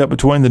 matchup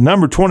between the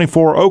number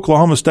 24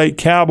 Oklahoma State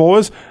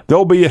Cowboys.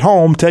 They'll be at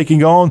home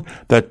taking on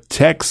the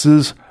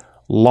Texas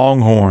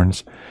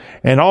Longhorns.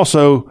 And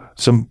also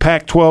some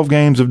Pac-12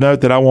 games of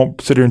note that I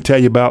won't sit here and tell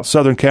you about.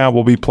 Southern Cal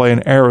will be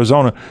playing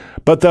Arizona.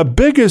 But the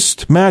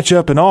biggest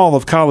matchup in all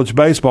of college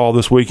baseball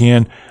this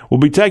weekend will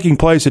be taking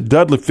place at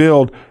Dudley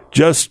Field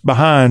just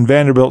behind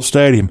Vanderbilt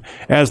Stadium,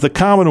 as the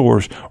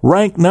Commodores,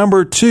 ranked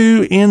number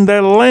 2 in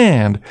the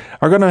land,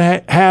 are going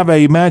to have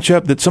a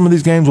matchup that some of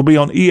these games will be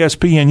on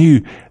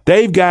ESPNU.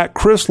 They've got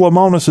Chris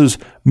Lemonis's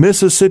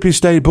Mississippi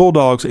State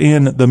Bulldogs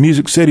in the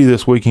Music City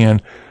this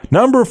weekend.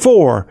 Number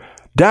 4,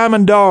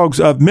 Diamond Dogs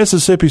of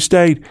Mississippi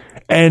State,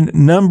 and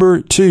number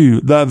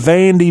 2, the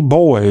Vandy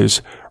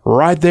Boys,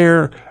 right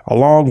there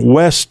along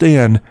West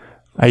End.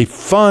 A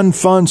fun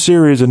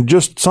series, and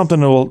just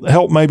something that will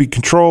help maybe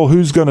control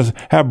who's going to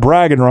have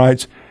bragging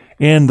rights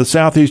in the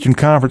Southeastern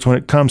Conference when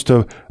it comes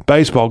to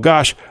baseball.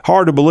 Gosh,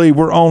 hard to believe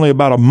we're only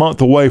about a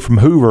month away from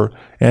Hoover,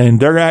 and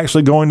they're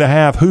actually going to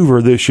have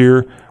Hoover this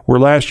year, where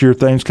last year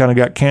things kind of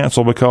got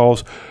canceled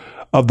because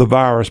of the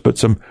virus. But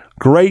some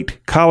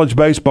great college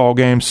baseball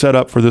games set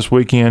up for this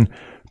weekend.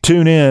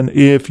 Tune in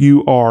if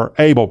you are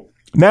able.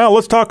 Now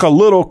let's talk a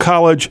little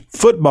college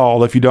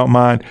football, if you don't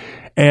mind.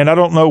 And I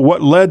don't know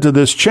what led to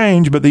this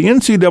change, but the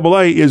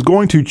NCAA is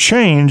going to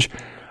change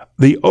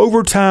the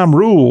overtime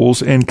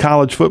rules in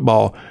college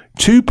football.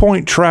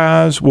 2-point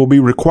tries will be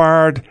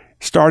required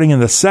starting in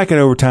the second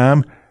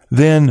overtime,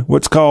 then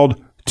what's called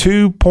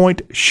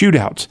 2-point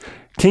shootouts.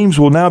 Teams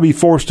will now be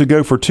forced to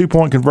go for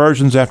 2-point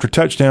conversions after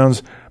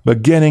touchdowns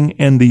beginning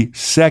in the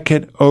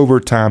second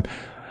overtime.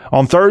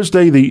 On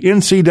Thursday, the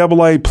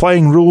NCAA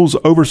Playing Rules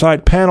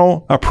Oversight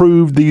Panel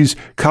approved these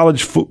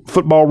college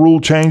football rule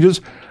changes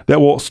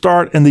that will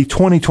start in the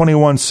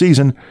 2021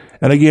 season,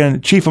 And again,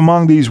 chief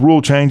among these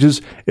rule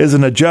changes is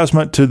an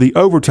adjustment to the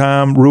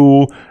overtime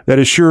rule that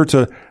is sure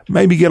to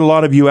maybe get a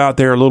lot of you out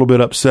there a little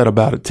bit upset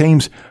about it.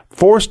 Teams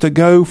forced to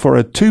go for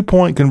a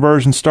 2-point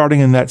conversion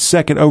starting in that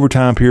second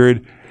overtime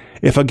period.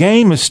 If a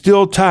game is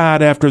still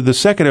tied after the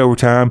second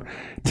overtime,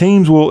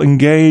 teams will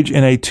engage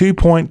in a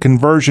 2-point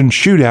conversion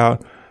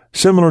shootout,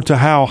 similar to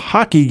how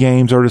hockey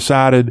games are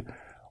decided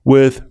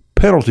with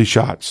penalty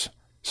shots.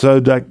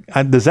 So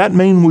does that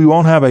mean we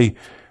won't have a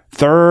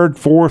third,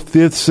 fourth,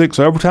 fifth, sixth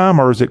overtime,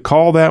 or is it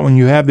called that when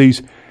you have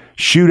these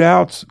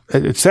shootouts?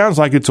 It sounds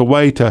like it's a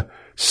way to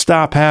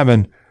stop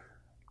having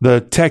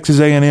the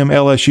Texas A&M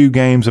LSU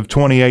games of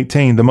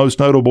 2018, the most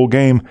notable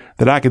game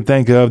that I can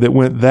think of that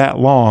went that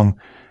long.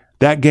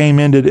 That game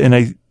ended in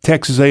a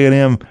Texas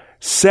A&M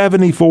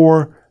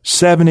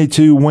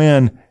 74-72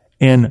 win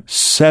in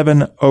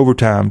 7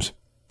 overtimes.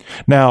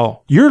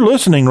 Now, you're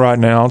listening right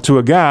now to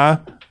a guy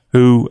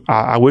who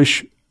I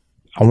wish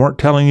I weren't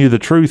telling you the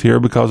truth here,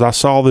 because I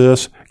saw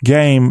this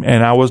game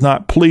and I was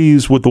not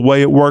pleased with the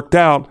way it worked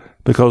out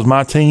because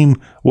my team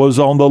was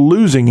on the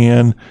losing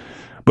end.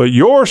 But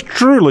yours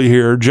truly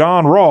here,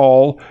 John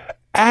Rawl,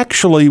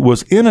 actually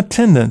was in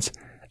attendance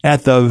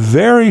at the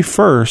very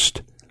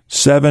first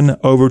 7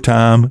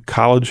 overtime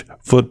college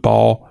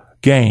football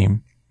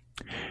game.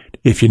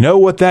 If you know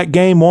what that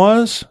game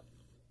was,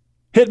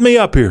 hit me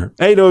up here,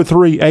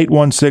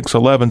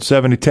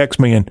 803-816-1170. Text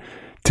me and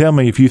tell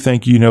me if you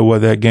think you know what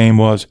that game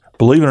was.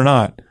 Believe it or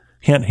not,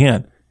 hint,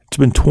 hint, it's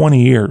been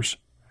 20 years.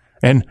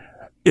 And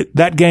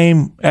that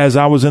game, as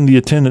I was in the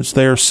attendance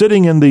there,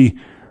 sitting in the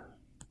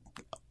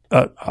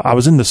I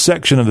was in the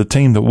section of the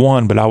team that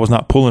won, but I was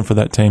not pulling for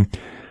that team.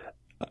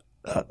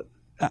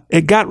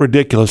 It got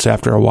ridiculous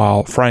after a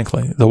while,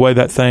 frankly. The way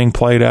that thing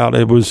played out,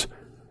 it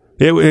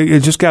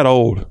just got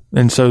old.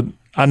 And so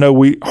I know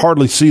we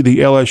hardly see the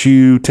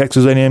LSU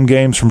Texas A&M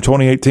games from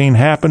 2018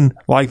 happen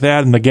like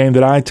that in the game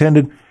that I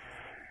attended.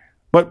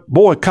 But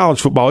boy, college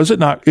football, is it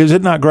not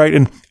great?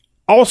 And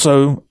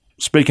also,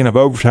 speaking of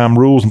overtime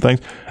rules and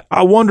things,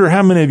 I wonder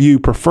how many of you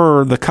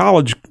prefer the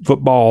college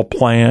football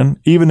plan,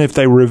 even if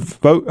they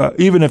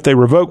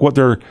revoke what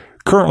they're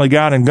currently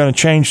got and going to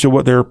change to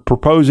what they're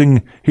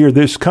proposing here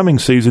this coming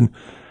season.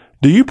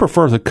 Do you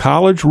prefer the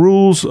college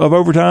rules of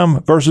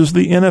overtime versus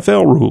the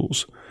NFL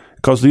rules?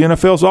 Because the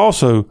NFL is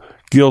also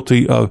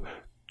guilty of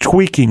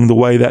tweaking the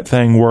way that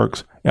thing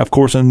works. Of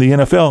course, in the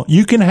NFL,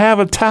 you can have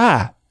a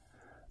tie.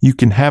 You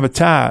can have a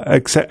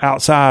tie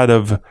outside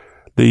of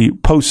the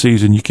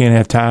postseason. You can't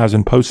have ties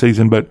in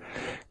postseason, but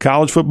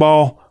college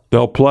football,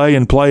 they'll play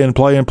and play and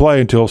play and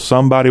play until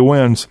somebody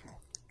wins,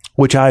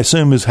 which I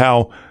assume is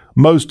how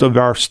most of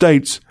our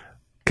states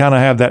kind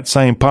of have that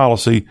same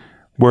policy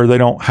where they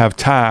don't have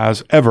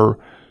ties ever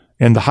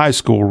in the high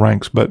school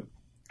ranks, but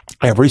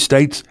every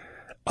state's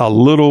a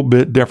little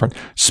bit different.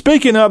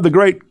 Speaking of the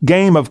great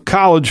game of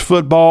college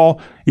football,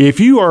 if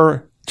you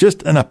are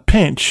just in a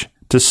pinch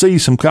to see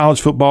some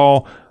college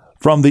football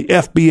from the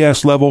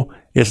FBS level,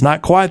 it's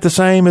not quite the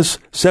same as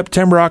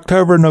September,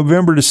 October,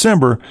 November,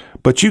 December,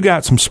 but you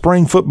got some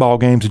spring football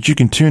games that you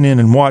can tune in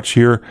and watch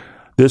here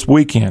this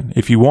weekend.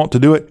 If you want to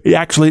do it,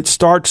 it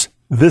starts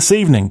this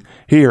evening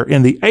here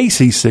in the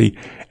ACC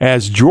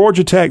as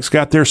Georgia Tech's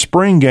got their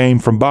spring game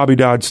from Bobby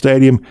Dodd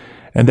Stadium,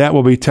 and that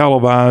will be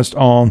televised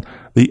on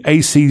the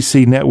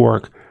ACC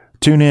network.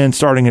 Tune in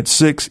starting at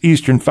 6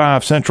 Eastern,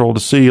 5 Central to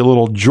see a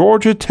little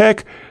Georgia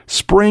Tech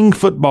spring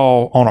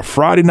football on a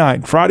Friday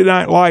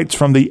night lights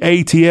from the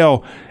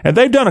ATL. And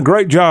they've done a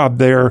great job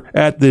there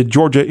at the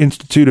Georgia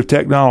Institute of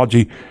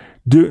Technology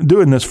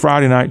doing this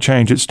Friday night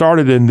change. It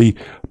started in the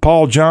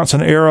Paul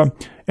Johnson era,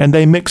 and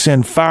they mix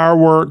in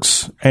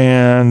fireworks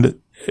and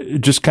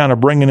just kind of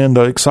bringing in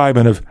the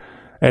excitement of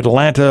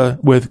Atlanta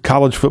with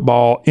college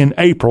football in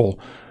April.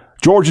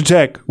 Georgia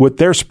Tech with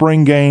their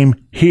spring game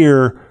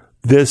here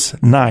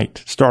this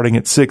night, starting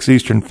at 6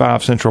 Eastern,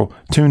 5 Central.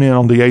 Tune in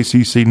on the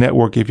ACC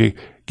network if you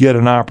get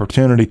an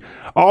opportunity.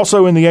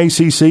 Also in the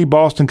ACC,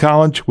 Boston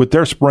College with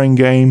their spring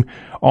game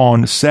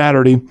on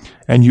Saturday.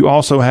 And you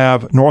also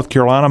have North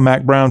Carolina,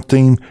 Mack Brown's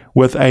team,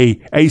 with a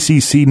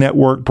ACC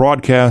network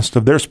broadcast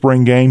of their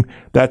spring game.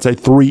 That's a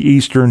 3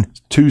 Eastern,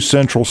 2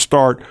 Central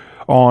start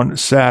on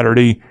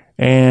Saturday.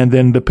 And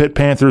then the Pitt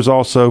Panthers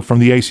also from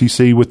the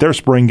ACC with their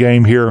spring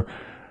game here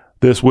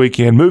this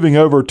weekend. Moving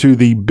over to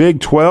the Big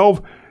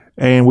 12,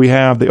 and we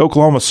have the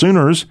Oklahoma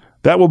Sooners.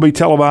 That will be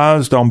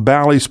televised on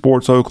Bally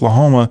Sports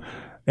Oklahoma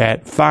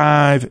at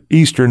 5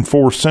 Eastern,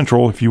 4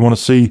 Central. If you want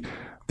to see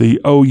the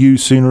OU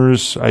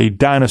Sooners, a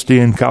dynasty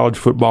in college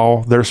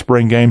football, their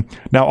spring game.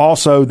 Now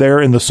also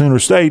there in the Sooner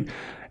State,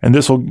 and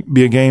this will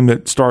be a game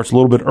that starts a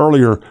little bit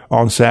earlier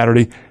on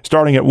Saturday,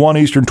 starting at 1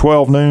 Eastern,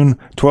 12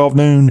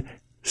 noon,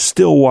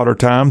 Stillwater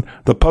time.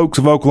 The Pokes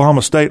of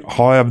Oklahoma State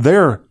have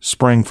their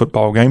spring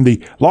football game.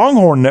 The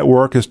Longhorn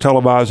Network is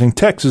televising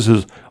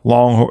Texas's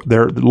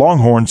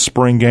Longhorn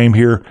spring game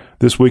here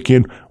this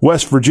weekend.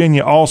 West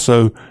Virginia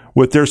also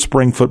with their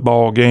spring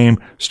football game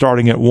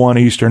starting at 1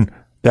 Eastern.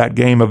 That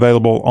game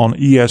available on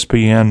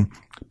ESPN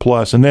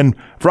Plus. And then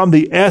from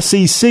the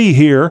SEC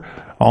here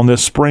on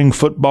this spring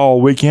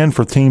football weekend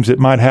for teams that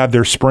might have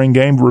their spring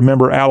game.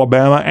 Remember,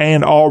 Alabama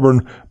and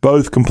Auburn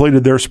both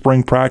completed their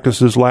spring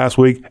practices last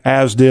week,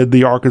 as did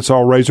the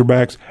Arkansas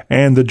Razorbacks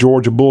and the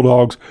Georgia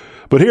Bulldogs.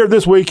 But here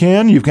this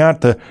weekend, you've got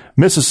the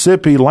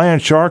Mississippi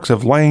Land Sharks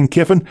of Lane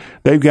Kiffin.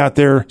 They've got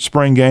their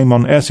spring game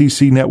on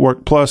SEC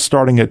Network Plus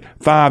starting at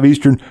 5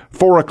 Eastern,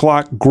 4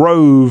 o'clock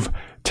Grove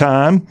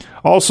time.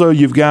 Also,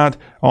 you've got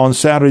on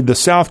Saturday the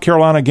South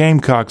Carolina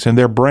Gamecocks and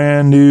their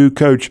brand new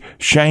coach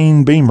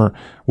Shane Beamer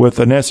with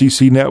an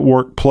SEC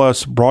Network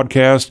Plus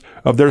broadcast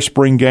of their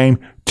spring game,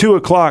 2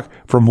 o'clock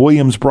from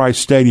Williams-Brice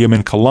Stadium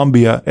in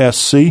Columbia,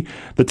 SC.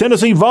 The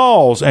Tennessee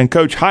Vols and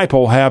Coach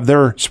Heupel have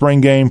their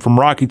spring game from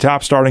Rocky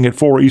Top starting at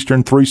 4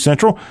 Eastern, 3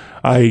 Central,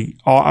 an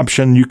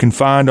option you can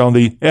find on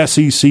the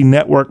SEC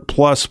Network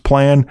Plus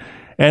plan.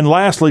 And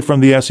lastly, from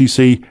the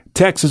SEC,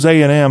 Texas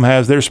A&M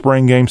has their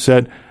spring game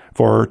set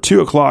for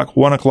 2 o'clock,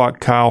 1 o'clock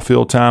Kyle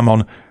Field time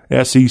on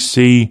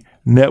SEC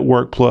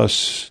Network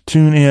Plus.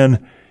 Tune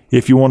in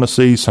if you want to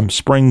see some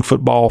spring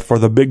football for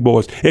the big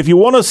boys. If you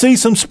want to see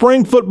some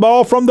spring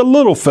football from the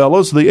little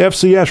fellas, the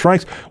FCS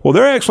ranks, well,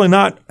 they're actually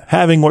not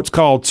having what's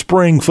called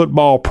spring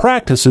football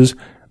practices.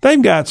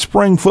 They've got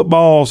spring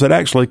footballs that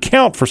actually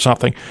count for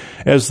something,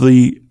 as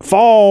the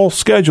fall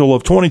schedule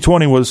of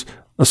 2020 was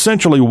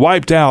essentially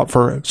wiped out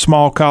for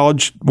small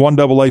college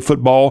 1AA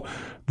football.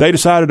 They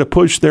decided to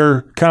push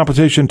their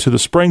competition to the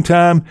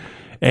springtime,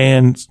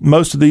 and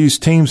most of these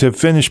teams have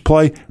finished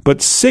play,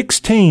 but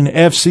 16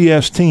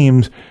 FCS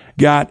teams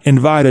got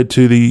invited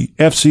to the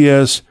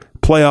FCS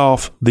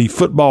playoff, the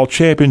football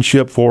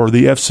championship for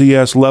the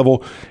FCS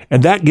level,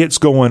 and that gets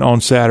going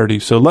on Saturday.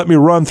 So let me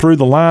run through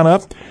the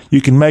lineup.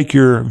 You can make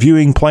your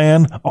viewing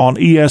plan on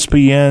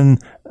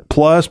ESPN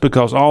Plus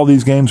because all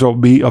these games will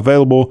be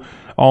available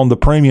on the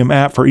premium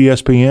app for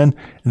ESPN.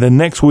 And then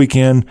next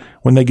weekend,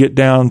 when they get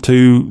down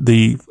to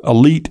the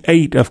Elite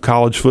Eight of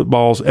college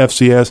football's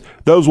FCS,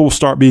 those will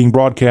start being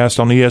broadcast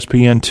on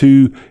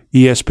ESPN2,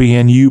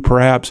 ESPNU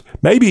perhaps,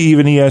 maybe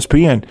even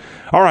ESPN.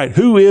 All right,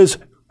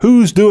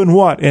 who's doing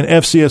what in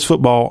FCS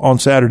football on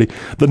Saturday?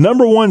 The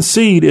number 1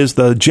 seed is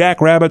the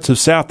Jackrabbits of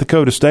South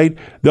Dakota State.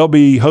 They'll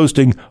be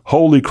hosting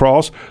Holy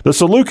Cross. The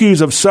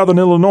Salukis of Southern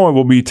Illinois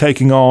will be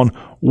taking on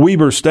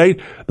Weber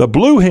State. The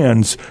Blue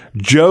Hens,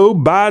 Joe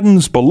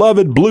Biden's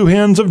beloved Blue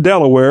Hens of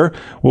Delaware,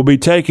 will be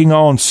taking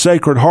on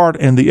Sacred Heart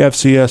in the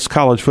FCS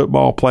college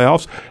football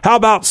playoffs. How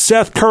about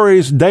Seth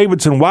Curry's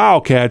Davidson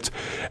Wildcats?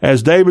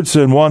 As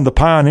Davidson won the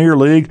Pioneer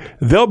League,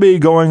 they'll be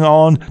going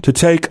on to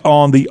take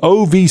on the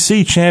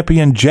OVC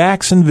champion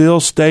Jacksonville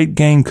State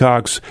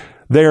Gamecocks.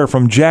 They're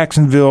from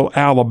Jacksonville,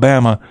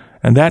 Alabama.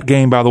 And that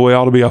game, by the way,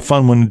 ought to be a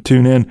fun one to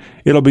tune in.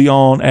 It'll be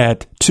on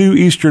at 2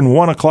 Eastern,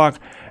 1 o'clock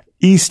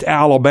East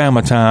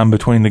Alabama time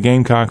between the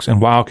Gamecocks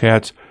and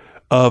Wildcats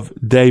of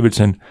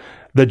Davidson.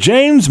 The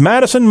James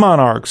Madison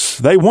Monarchs,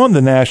 they won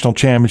the national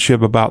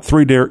championship about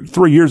 3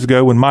 years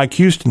ago when Mike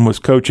Houston was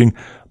coaching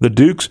the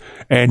Dukes,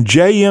 and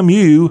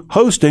JMU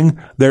hosting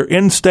their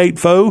in-state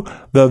foe,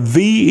 the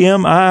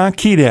VMI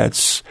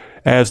Keydets,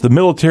 as the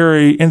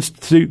Military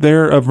Institute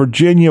there of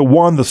Virginia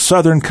won the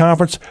Southern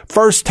Conference.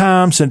 First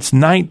time since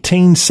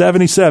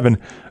 1977,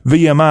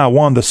 VMI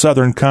won the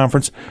Southern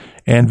Conference.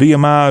 And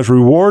VMI's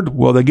reward,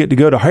 well, they get to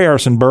go to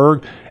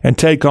Harrisonburg and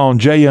take on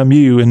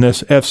JMU in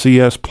this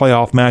FCS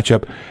playoff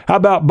matchup. How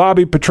about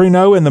Bobby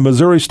Petrino and the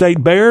Missouri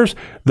State Bears?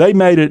 They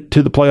made it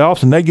to the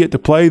playoffs, and they get to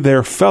play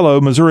their fellow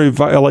Missouri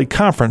Valley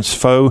Conference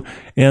foe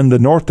in the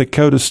North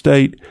Dakota,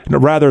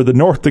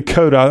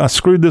 I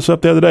screwed this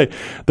up the other day,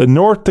 the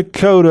North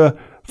Dakota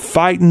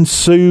Fighting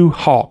Sioux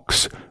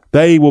Hawks.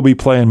 They will be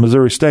playing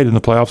Missouri State in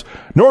the playoffs.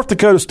 North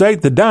Dakota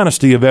State, the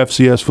dynasty of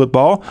FCS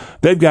football.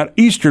 They've got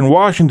Eastern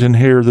Washington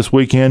here this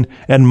weekend,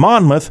 and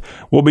Monmouth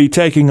will be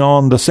taking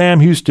on the Sam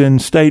Houston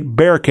State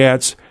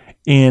Bearcats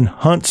in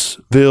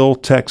Huntsville,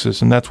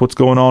 Texas. And that's what's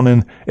going on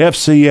in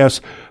FCS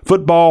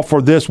football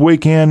for this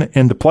weekend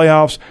in the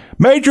playoffs.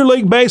 Major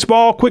League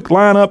Baseball, quick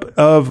lineup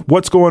of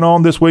what's going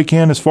on this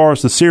weekend as far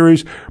as the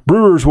series.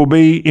 Brewers will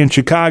be in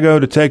Chicago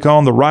to take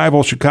on the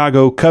rival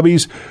Chicago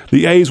Cubbies.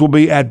 The A's will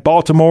be at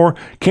Baltimore.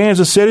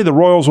 Kansas City, the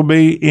Royals will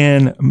be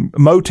in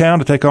Motown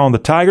to take on the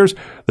Tigers.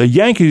 The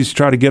Yankees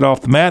try to get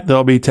off the mat.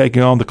 They'll be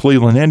taking on the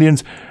Cleveland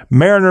Indians.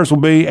 Mariners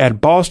will be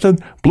at Boston.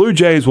 Blue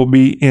Jays will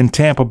be in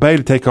Tampa Bay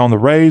to take on the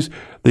Rays.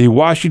 The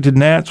Washington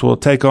Nats will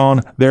take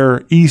on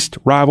their East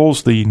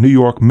rivals, the New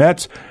York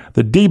Mets.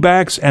 The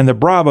D-backs and the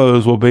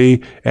Bravos will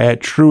be at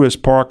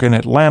Truist Park in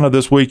Atlanta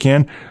this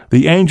weekend.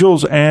 The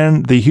Angels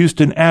and the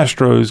Houston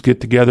Astros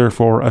get together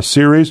for a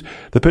series.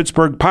 The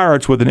Pittsburgh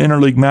Pirates with an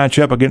interleague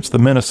matchup against the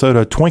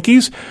Minnesota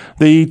Twinkies.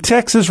 The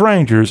Texas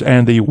Rangers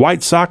and the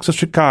White Sox of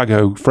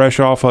Chicago, fresh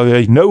off of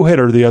a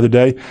no-hitter the other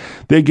day,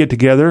 they get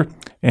together.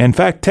 In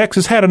fact,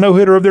 Texas had a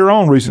no-hitter of their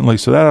own recently,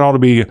 so that ought to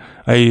be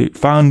a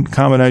fine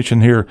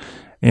combination here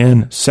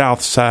in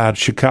Southside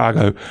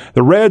Chicago.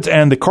 The Reds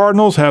and the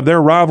Cardinals have their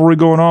rivalry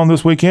going on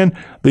this weekend.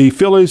 The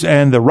Phillies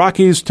and the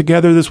Rockies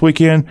together this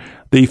weekend.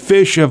 The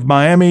Fish of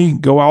Miami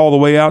go all the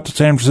way out to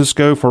San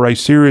Francisco for a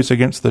series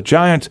against the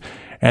Giants.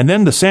 And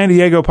then the San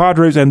Diego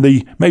Padres and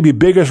the maybe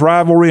biggest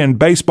rivalry in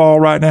baseball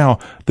right now,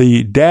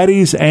 the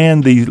Daddies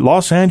and the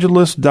Los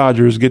Angeles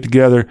Dodgers get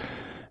together.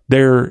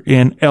 They're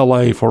in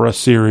L.A. for a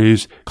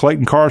series.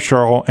 Clayton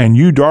Kershaw and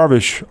Yu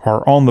Darvish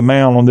are on the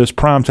mound on this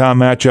primetime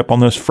matchup on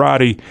this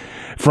Friday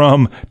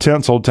from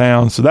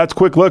Tinseltown. So that's a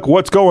quick look at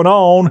what's going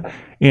on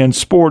in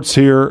sports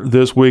here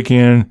this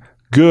weekend.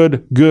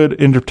 Good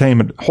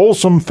entertainment,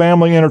 wholesome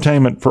family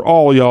entertainment for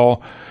all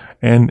y'all.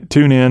 And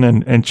tune in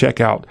and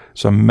check out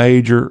some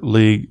Major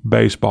League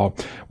Baseball.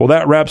 Well,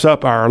 that wraps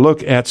up our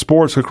look at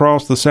sports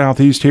across the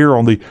Southeast here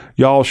on the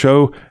Y'all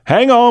Show.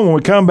 Hang on, when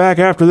we come back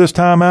after this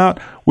timeout,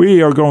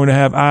 we are going to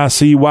have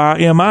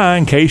ICYMI,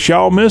 in case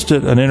y'all missed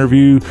it,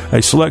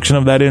 a selection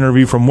of that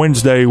interview from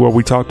Wednesday where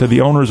we talked to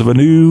the owners of a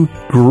new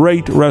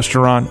great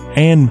restaurant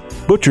and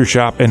butcher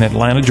shop in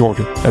Atlanta,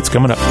 Georgia. That's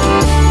coming up.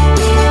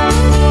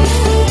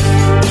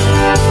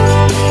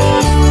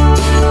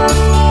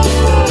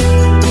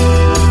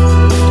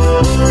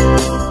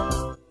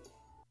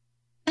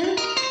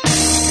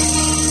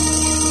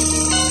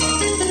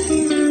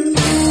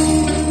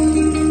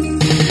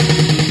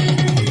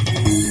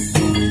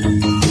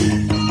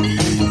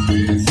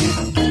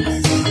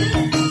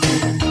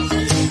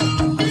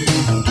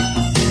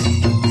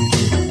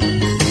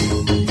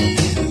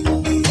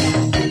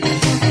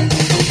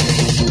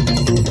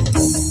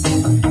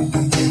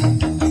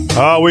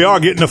 We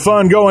are getting the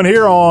fun going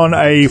here on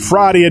a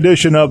Friday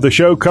edition of the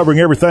show covering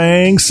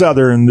everything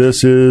Southern.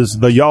 This is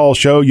the Y'all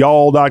Show.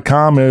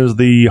 Y'all.com is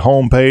the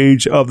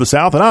homepage of the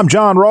South. And I'm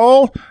John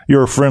Rawl,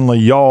 your friendly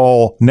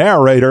Y'all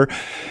narrator.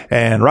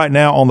 And right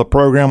now on the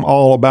program,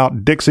 all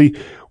about Dixie,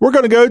 we're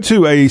going to go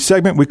to a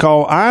segment we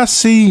call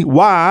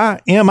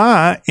ICYMI,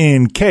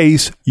 in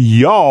case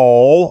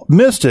y'all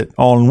missed it.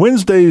 On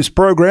Wednesday's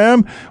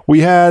program,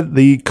 we had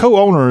the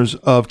co-owners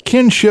of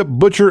Kinship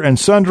Butcher and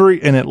Sundry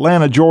in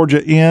Atlanta,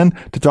 Georgia, in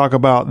to talk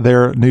about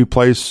their new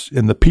place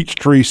in the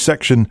Peachtree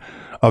section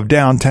of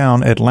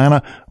downtown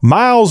Atlanta.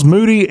 Miles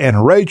Moody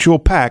and Rachel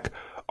Pack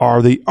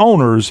are the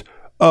owners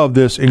of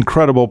this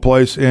incredible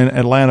place in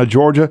Atlanta,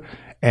 Georgia.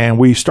 And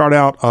we start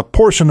out a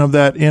portion of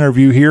that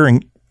interview here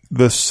in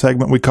this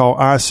segment we call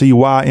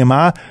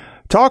ICYMI,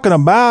 talking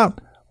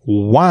about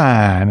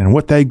wine and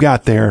what they've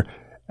got there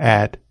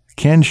at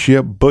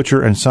Kinship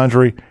Butcher and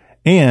Sundry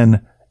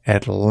in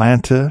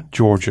Atlanta,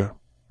 Georgia.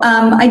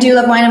 I do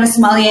love wine. I'm a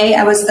sommelier.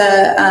 I was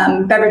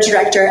the beverage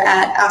director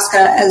at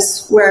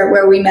Asca,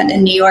 where we met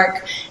in New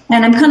York.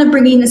 And I'm kind of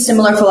bringing a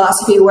similar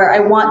philosophy where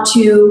I want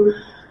to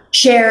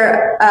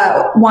share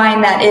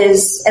wine that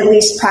is at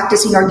least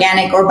practicing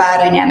organic or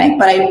biodynamic,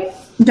 but I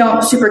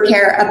don't super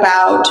care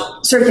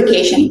about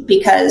certification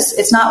because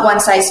it's not one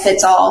size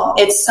fits all.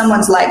 It's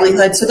someone's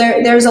livelihood. So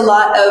there's a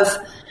lot of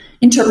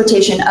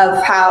interpretation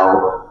of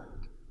how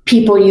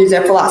people use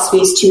their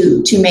philosophies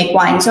to make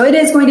wine. So it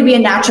is going to be a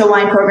natural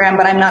wine program,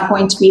 but I'm not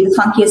going to be the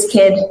funkiest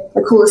kid,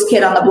 the coolest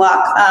kid on the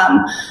block.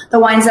 The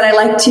wines that I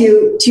like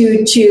to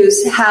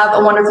choose have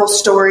a wonderful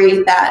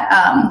story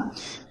that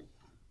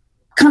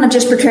kind of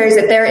just portrays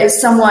that there is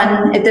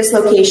someone at this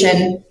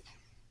location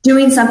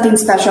doing something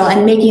special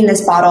and making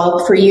this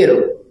bottle for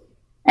you.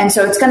 And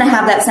so it's going to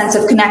have that sense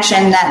of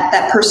connection,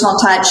 that personal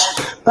touch,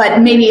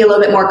 but maybe a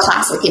little bit more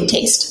classic in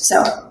taste.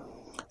 So.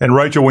 And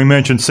Rachel, we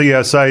mentioned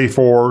CSA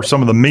for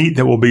some of the meat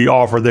that will be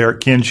offered there at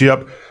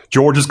Kinship.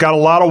 Georgia's got a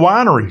lot of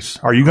wineries.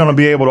 Are you going to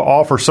be able to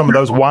offer some of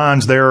those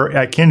wines there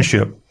at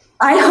Kinship?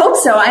 I hope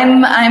so.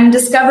 I'm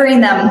discovering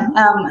them, and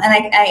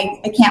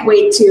I can't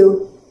wait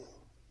to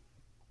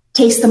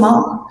taste them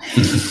all.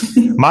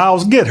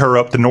 Miles, get her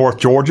up to North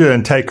Georgia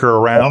and take her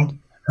around.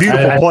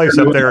 Beautiful place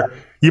up there.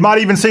 You might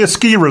even see a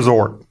ski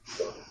resort.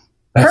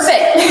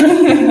 Perfect.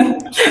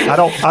 I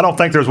don't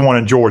think there's one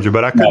in Georgia,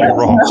 but I could be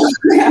wrong.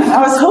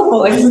 I was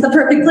hopeful. This is the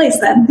perfect place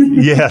then.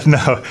 Yeah,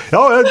 no.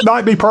 Oh, it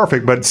might be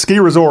perfect, but ski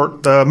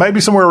resort,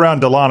 maybe somewhere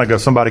around Dahlonega,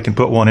 somebody can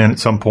put one in at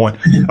some point.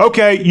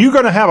 Okay, you're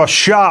going to have a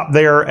shop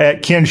there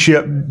at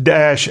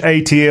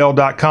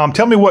kinship-atl.com.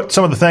 Tell me what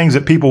some of the things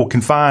that people can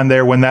find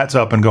there when that's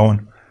up and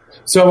going.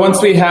 So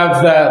once we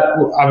have that,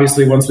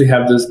 obviously, once we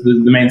have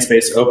the main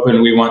space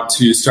open, we want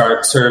to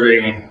start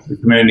serving the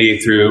community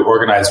through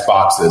organized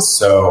boxes.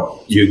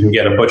 So you can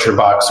get a butcher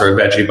box or a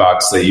veggie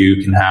box that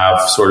you can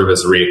have sort of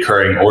as a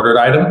recurring ordered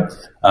item.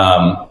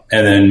 And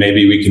then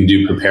maybe we can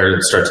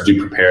start to do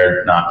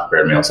prepared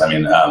meals.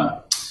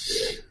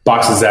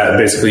 Boxes that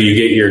basically you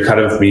get your cut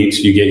of meat,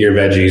 you get your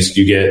veggies,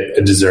 you get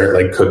a dessert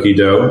like cookie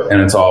dough,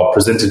 and it's all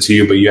presented to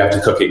you, but you have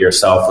to cook it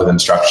yourself with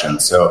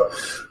instructions. So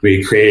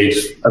we create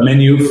a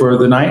menu for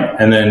the night,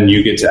 and then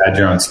you get to add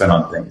your own spin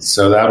on things.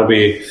 So that'll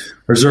be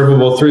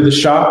reservable through the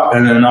shop,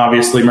 and then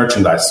obviously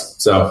merchandise.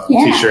 So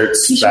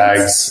t-shirts,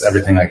 bags,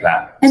 everything like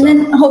that. And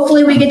then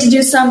hopefully we get to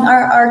do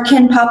our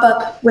kin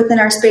pop-up within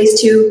our space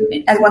too,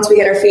 as once we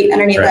get our feet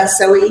underneath us.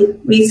 So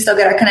we still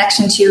get our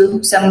connection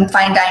to some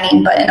fine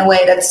dining, but in a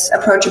way that's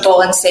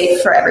approachable and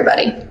safe for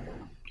everybody.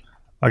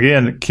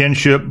 Again,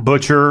 Kinship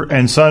Butcher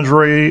and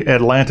Sundry,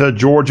 Atlanta,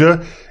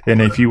 Georgia.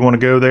 And if you want to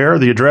go there,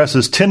 the address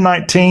is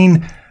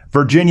 1019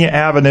 Virginia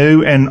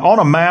Avenue. And on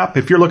a map,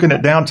 if you're looking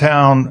at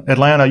downtown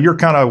Atlanta, you're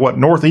kind of,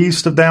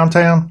 northeast of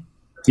downtown?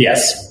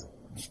 Yes.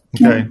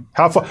 Okay.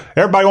 How far?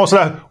 Everybody wants to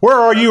know, where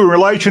are you in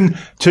relation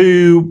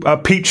to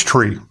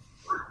Peachtree?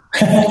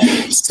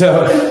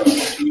 So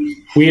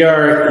we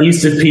are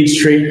east of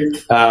Peachtree.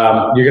 You're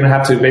going to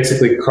have to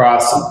basically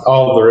cross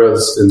all of the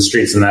roads and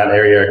streets in that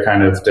area are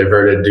kind of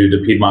diverted due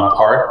to Piedmont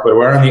Park, but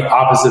we're on the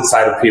opposite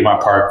side of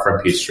Piedmont Park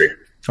from Peachtree.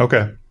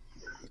 Okay.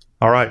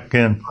 All right.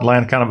 Again,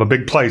 Atlanta, kind of a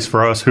big place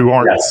for us who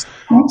aren't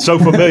so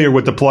familiar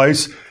with the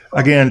place.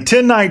 Again,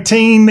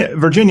 1019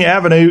 Virginia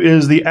Avenue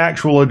is the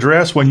actual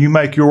address when you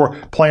make your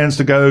plans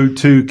to go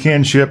to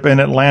Kinship in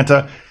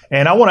Atlanta.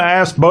 And I want to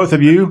ask both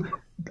of you,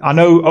 I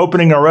know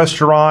opening a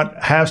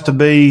restaurant has to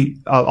be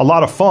a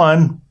lot of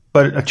fun,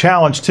 but a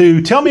challenge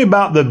too. Tell me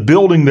about the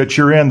building that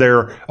you're in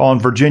there on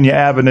Virginia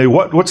Avenue.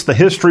 What's the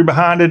history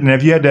behind it? And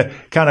have you had to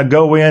kind of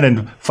go in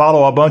and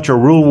follow a bunch of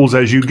rules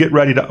as you get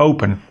ready to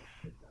open?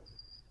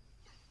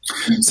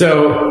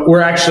 So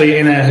we're actually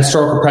in a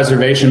historical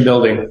preservation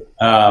building.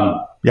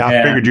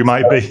 I figured you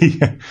might be.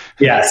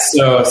 Yes.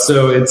 So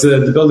it's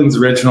the building's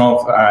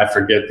original. I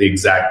forget the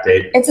exact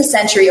date. It's a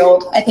century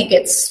old. I think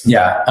it's.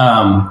 Yeah.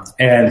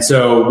 And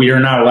so we are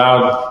not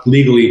allowed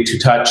legally to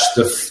touch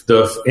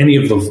any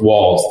of the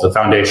walls, the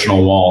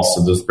foundational walls,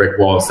 so those brick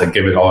walls that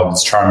give it all of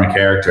its charm and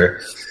character,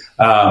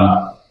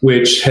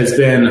 which has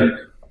been,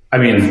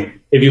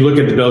 if you look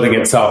at the building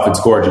itself, it's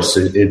gorgeous.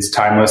 It's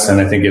timeless. And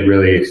I think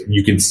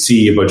you can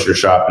see a butcher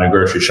shop and a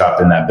grocery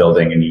shop in that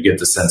building, and you get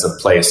the sense of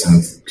place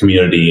and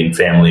community and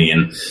family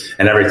and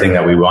everything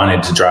that we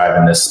wanted to drive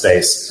in this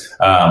space.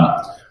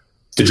 The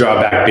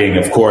drawback being,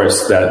 of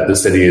course, that the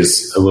city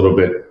is a little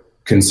bit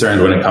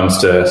concerned when it comes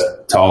to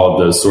all of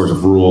those sorts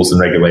of rules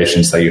and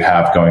regulations that you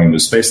have going into a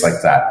space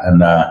like that.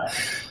 And,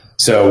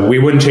 so we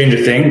wouldn't change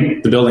a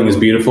thing. The building is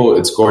beautiful.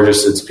 It's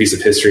gorgeous. It's a piece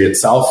of history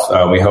itself.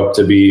 We hope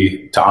to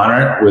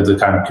honor it with the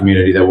kind of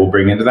community that we'll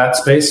bring into that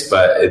space.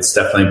 But it's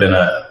definitely been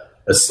a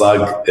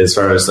slug as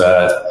far as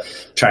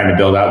trying to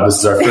build out. This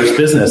is our first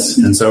business.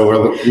 And so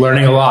we're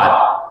learning a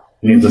lot.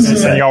 Needless to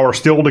say. And y'all are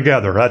still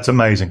together. That's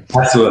amazing.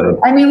 Absolutely.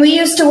 We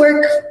used to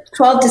work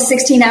 12 to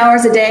 16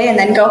 hours a day and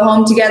then go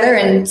home together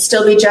and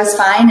still be just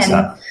fine.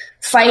 And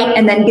fight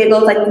and then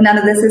giggle like none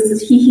of this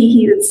is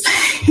he.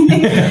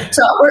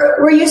 So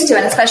we're used to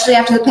it, especially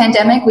after the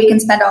pandemic. We can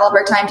spend all of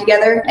our time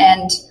together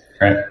and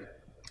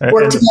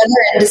work together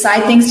and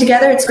decide things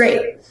together. It's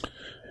great.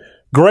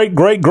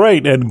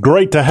 Great, and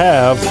great to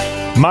have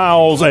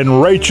Miles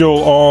and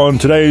Rachel on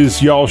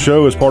today's Y'all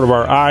Show as part of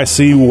our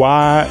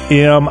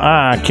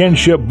ICYMI,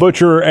 Kinship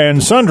Butcher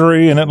and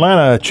Sundry in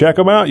Atlanta. Check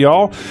them out,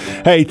 y'all.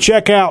 Hey,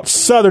 check out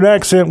Southern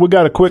Accent. We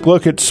got a quick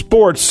look at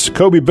sports.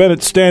 Kobe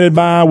Bennett standing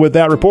by with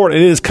that report.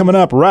 It is coming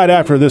up right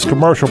after this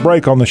commercial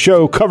break on the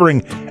show,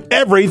 covering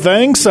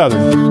everything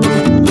Southern.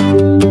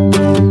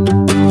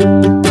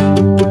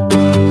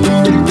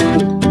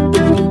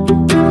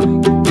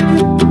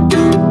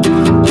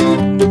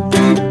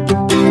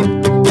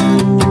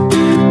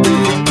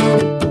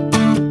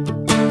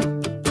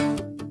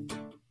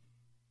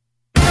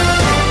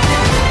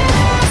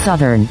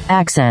 Southern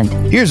Accent.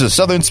 Here's a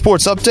Southern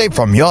Sports Update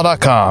from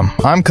y'all.com.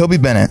 I'm Kobe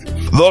Bennett.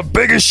 The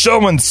biggest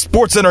show in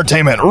sports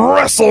entertainment,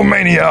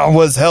 WrestleMania,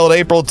 was held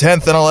April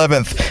 10th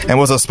and 11th and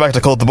was a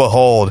spectacle to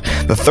behold.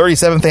 The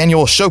 37th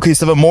annual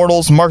Showcase of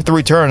Immortals marked the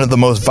return of the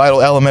most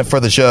vital element for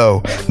the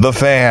show, the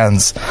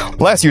fans.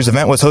 Last year's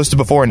event was hosted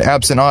before an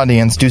absent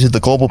audience due to the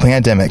global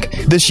pandemic.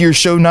 This year's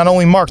show not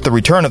only marked the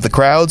return of the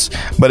crowds,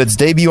 but its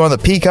debut on the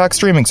Peacock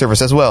streaming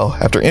service as well,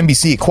 after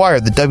NBC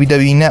acquired the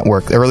WWE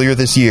Network earlier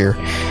this year.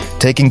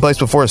 Taking place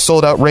before a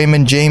sold-out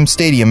Raymond James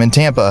Stadium in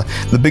Tampa,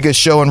 the biggest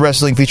show in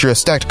wrestling featured a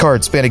stacked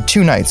card spanning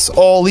 2 nights,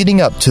 all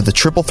leading up to the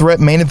triple threat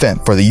main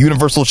event for the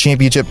Universal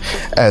Championship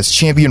as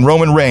champion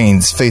Roman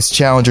Reigns faced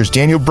challengers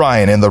Daniel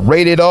Bryan and the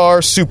rated R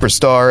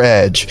superstar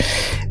Edge.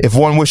 If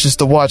one wishes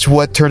to watch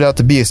what turned out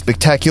to be a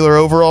spectacular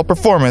overall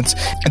performance,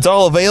 it's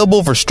all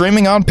available for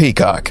streaming on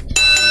Peacock.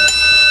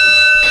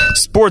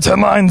 Sports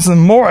headlines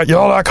and more at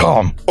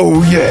y'all.com.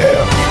 Oh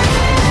yeah!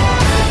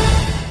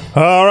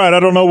 All right, I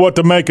don't know what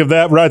to make of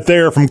that right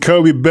there from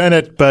Kobe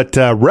Bennett, but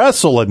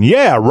wrestling.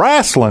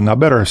 I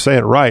better say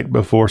it right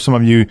before some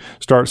of you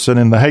start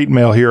sending the hate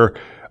mail here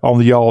on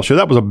the Y'all Show.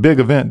 That was a big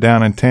event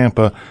down in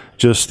Tampa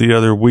just the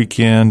other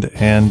weekend,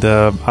 and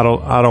I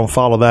don't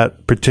follow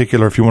that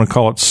particular, if you want to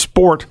call it,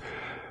 sport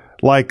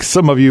like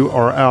some of you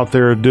are out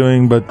there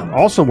doing, but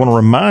also want to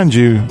remind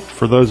you,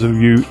 for those of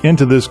you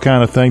into this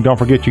kind of thing, don't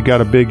forget you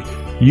got a big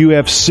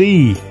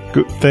UFC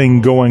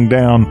thing going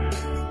down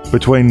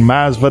between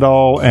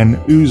Masvidal and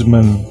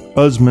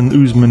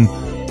Usman.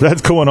 That's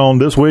going on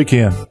this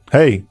weekend.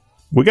 Hey,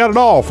 we got it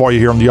all for you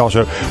here on the Y'all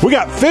Show. We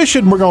got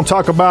fishing we're going to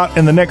talk about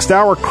in the next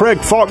hour. Craig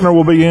Faulkner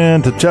will be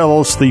in to tell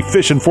us the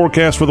fishing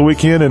forecast for the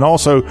weekend, and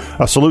also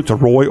a salute to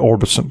Roy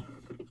Orbison.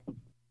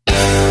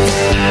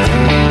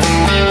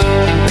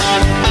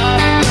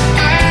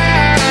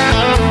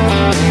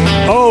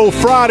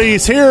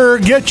 Everybody's here.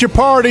 Get your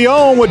party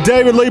on with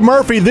David Lee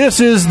Murphy. This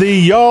is the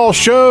Y'all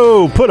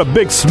Show. Put a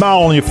big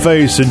smile on your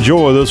face.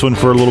 Enjoy this one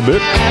for a little bit.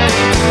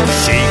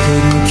 She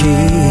couldn't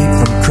keep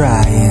from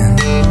crying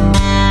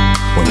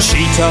when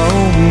she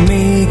told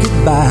me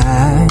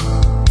goodbye.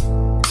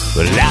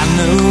 Well, I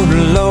knew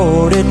the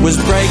Lord, it was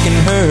breaking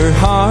her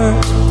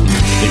heart,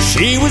 that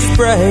she was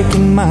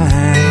breaking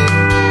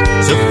mine.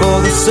 So for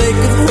the sake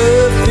of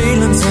her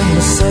feelings and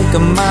the sake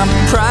of my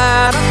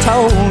pride, I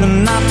told her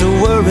not to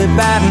worry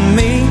about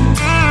me.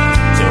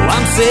 So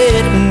I'm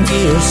sitting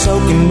here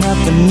soaking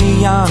up the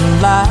neon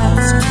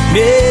lights,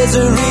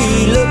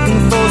 misery,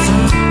 looking for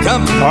some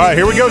company. All right,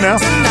 here we go now.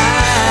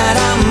 Tonight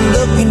I'm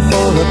looking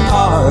for a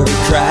party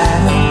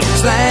crowd,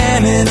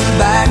 slamming them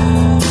back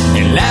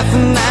and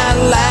laughing out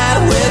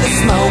loud with the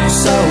smoke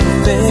so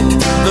thick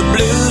the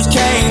blues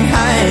can't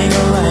hang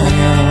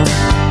around.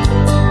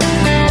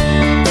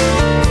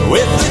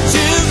 With the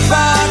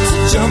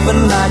jukebox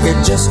jumping like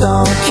I just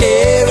don't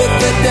care. If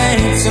they're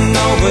dancing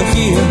over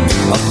here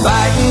or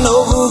fighting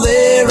over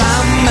there,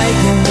 I'm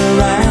making the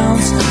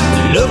rounds,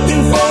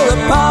 looking for a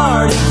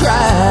party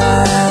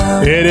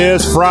crowd. It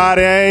is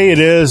Friday. It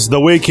is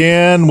the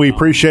weekend. We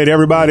appreciate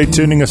everybody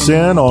tuning us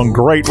in on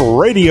great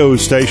radio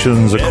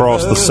stations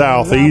across the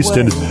Southeast.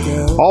 And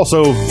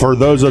also for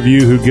those of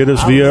you who get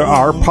us via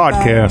our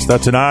podcast,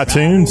 that's in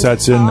iTunes,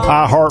 that's in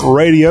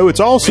iHeartRadio. It's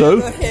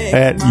also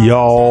at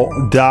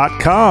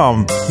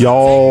y'all.com,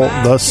 Y'all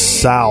the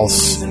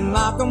South's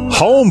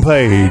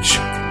homepage,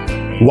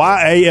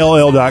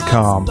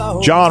 YALL.com.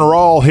 John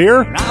Rawl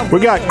here. We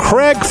got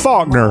Craig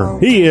Faulkner.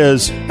 He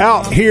is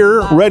out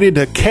here ready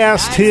to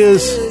cast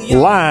his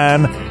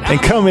line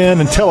and come in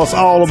and tell us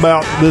all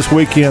about this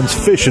weekend's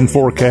fishing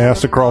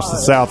forecast across the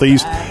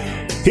Southeast.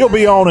 He'll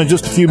be on in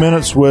just a few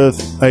minutes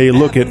with a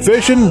look at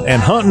fishing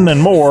and hunting and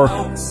more,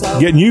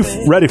 getting you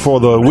ready for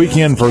the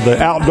weekend for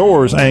the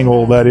outdoors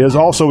angle, that is.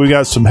 Also, we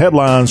got some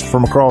headlines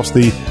from across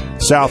the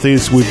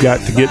Southeast we've got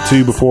to get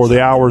to before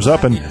the hour's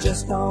up. And,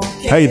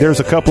 hey, there's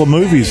a couple of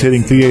movies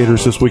hitting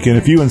theaters this weekend.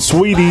 If you and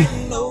Sweetie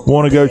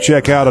want to go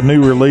check out a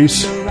new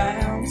release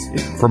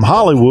from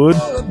Hollywood,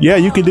 yeah,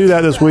 you can do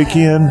that this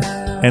weekend.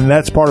 And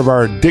that's part of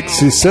our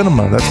Dixie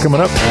Cinema. That's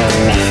coming up.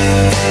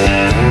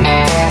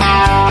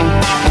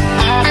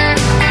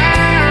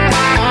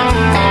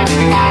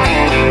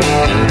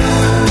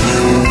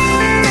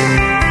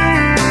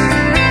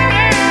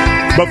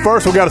 But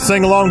first, we got to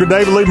sing along to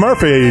David Lee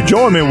Murphy.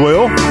 Join me,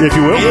 Will, if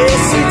you will.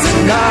 Yes,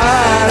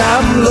 tonight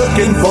I'm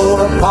looking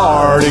for a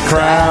party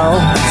crowd,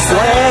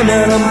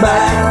 slamming them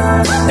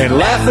back and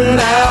laughing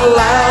out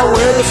loud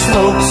with the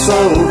smoke so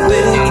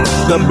thick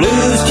the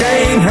blues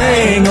can't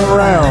hang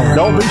around.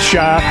 Don't be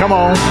shy. Come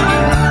on.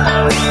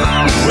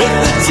 With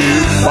the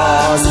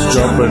jukebox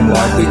jumping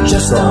like they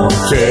just don't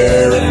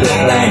care. If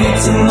they're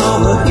dancing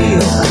over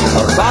here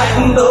or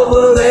fighting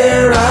over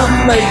there,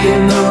 I'm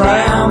making the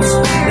rounds,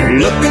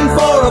 looking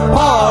for a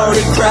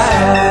party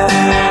crowd.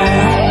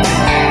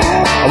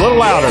 A little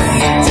louder.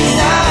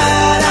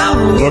 Tonight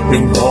I'm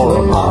looking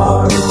for a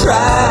party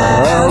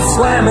crowd,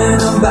 slamming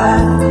them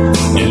back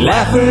and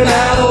laughing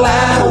out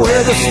loud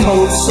with the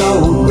smoke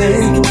so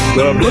thick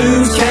the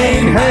blues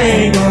can't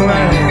hang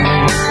around.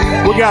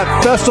 We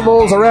got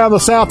festivals around the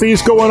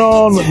Southeast going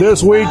on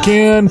this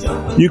weekend.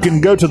 You can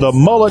go to the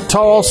Mullet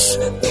Toss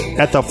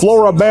at the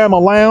Floribama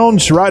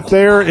Lounge right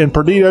there in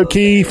Perdido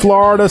Key,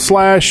 Florida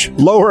 /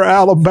 Lower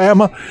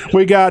Alabama.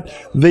 We got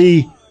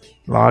the,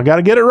 I got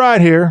to get it right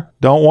here.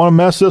 Don't want to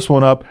mess this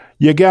one up.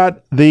 You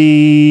got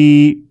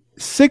the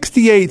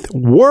 68th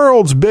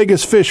World's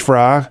Biggest Fish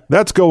Fry.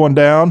 That's going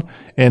down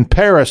in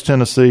Paris,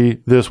 Tennessee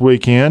this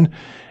weekend.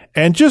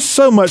 And just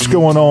so much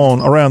going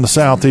on around the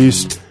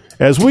Southeast.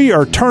 As we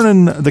are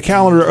turning the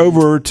calendar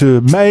over to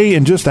May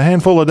in just a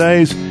handful of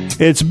days,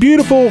 it's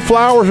beautiful.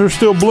 Flowers are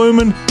still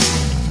blooming.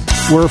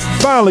 We're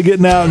finally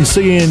getting out and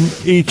seeing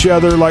each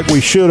other like we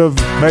should have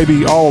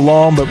maybe all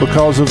along, but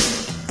because of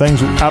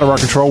things out of our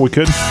control, we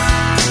couldn't.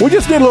 We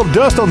just need a little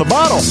dust on the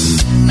bottle.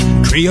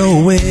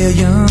 Creole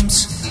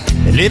Williams,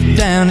 they lived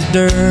down a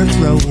dirt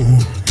road.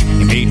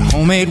 He made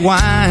homemade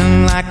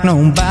wine like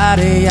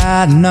nobody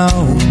I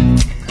know.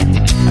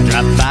 I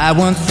dropped by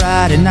one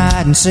Friday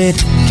night and said,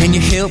 can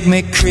you help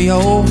me,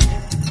 Creole?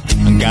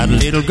 I got a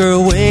little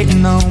girl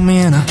waiting on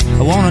me and I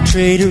want to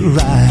treat her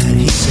right.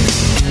 He said,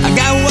 I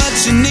got what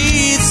you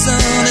need,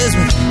 son, as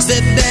we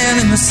stepped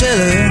down in the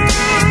cellar.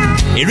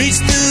 He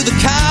reached through the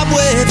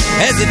cobweb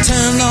as he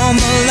turned on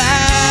the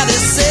light. He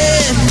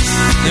said,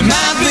 there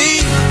might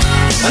be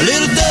a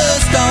little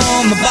dust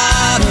on the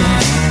bottom,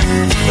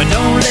 but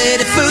don't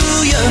let it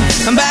fool you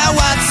about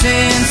what's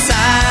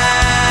inside.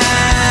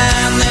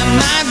 There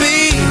might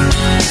be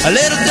a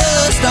little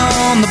dust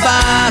on the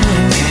bottom,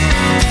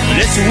 but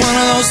it's one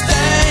of those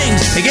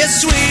things that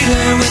gets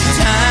sweeter with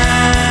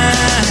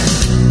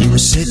time. You were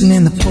sitting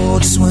in the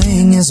porch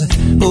swing as I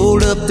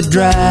pulled up the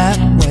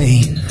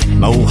driveway.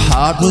 My old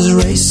heart was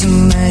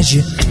racing as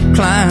you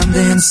climbed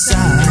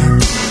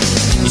inside.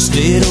 You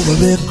stayed over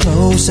real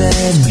close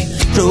as we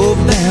drove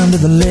down to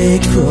the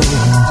lake road.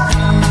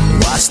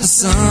 watch the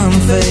sun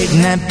fade in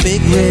that big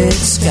red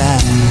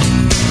sky.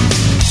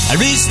 I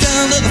reached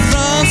under the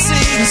front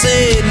seat and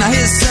said, now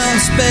here's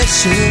something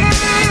special.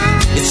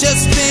 It's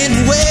just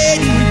been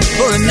waiting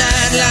for a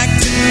night like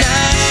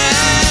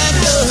tonight.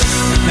 Look,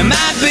 there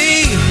might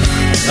be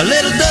a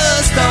little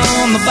dust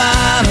on the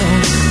bottle,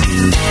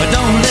 but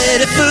don't let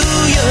it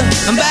fool you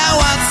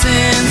about what's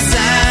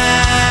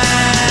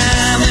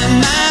inside. There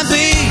might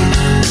be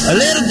a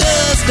little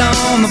dust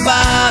on the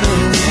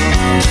bottle,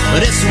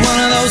 but it's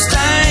one of those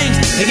things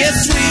that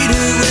gets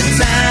sweeter with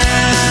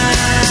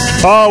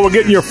time. Oh, we're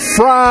getting your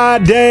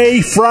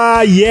Friday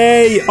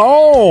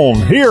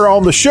on here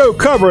on the show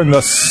covering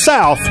the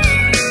South.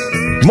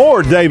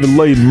 More David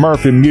Lee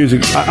Murphy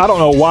music. I don't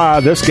know why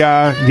this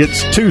guy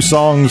gets two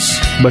songs,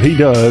 but he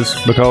does,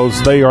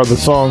 because they are the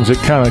songs that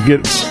kind of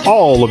get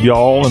all of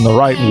y'all in the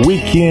right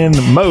weekend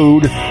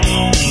mode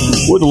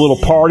with a little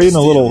party and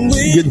a little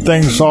getting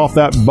things off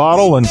that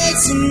bottle and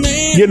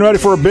getting ready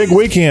for a big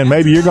weekend.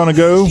 Maybe you're going to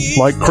go,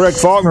 like Craig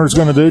Faulkner is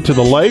going to do, to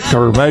the lake,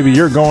 or maybe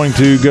you're going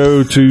to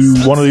go to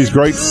one of these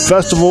great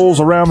festivals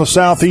around the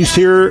Southeast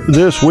here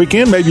this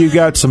weekend. Maybe you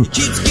got some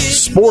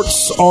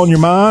sports on your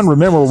mind.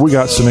 Remember, we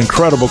got some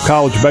incredible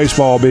college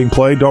baseball being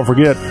played. Don't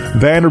forget,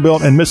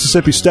 Vanderbilt and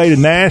Mississippi State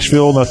in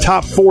Nashville in the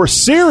top 4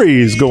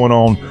 series going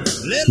on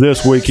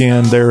this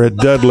weekend there at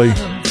Dudley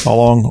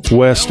along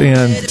West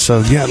End. So,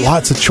 yeah,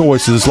 lots of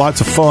choices,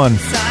 lots of fun.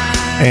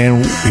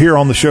 And here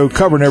on the show,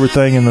 covering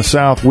everything in the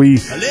South, we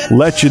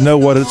let you know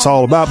what it's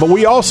all about. But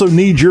we also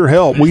need your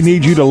help. We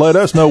need you to let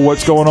us know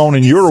what's going on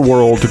in your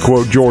world, to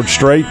quote George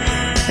Strait.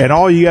 And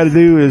all you got to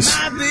do is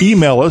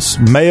email us,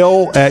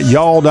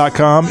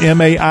 mail@y'all.com,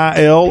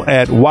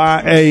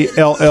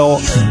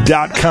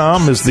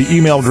 mail@yall.com is the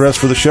email address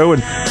for the show.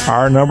 And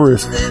our number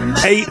is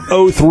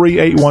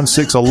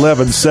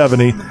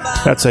 803-816-1170.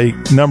 That's a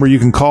number you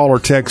can call or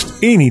text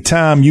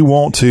anytime you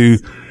want to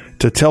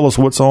tell us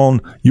what's on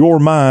your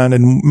mind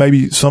and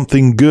maybe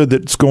something good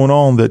that's going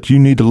on that you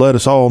need to let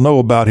us all know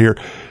about here.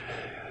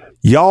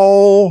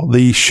 Y'all,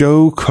 the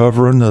show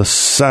covering the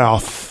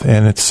South,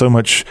 and it's so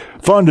much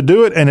fun to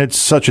do it, and it's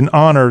such an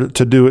honor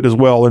to do it as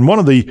well. And one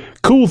of the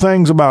cool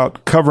things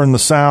about covering the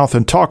South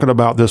and talking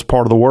about this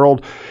part of the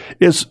world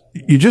is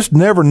you just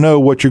never know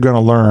what you're going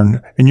to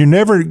learn, and you're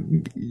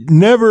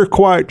never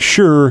quite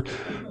sure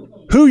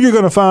who you're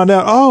going to find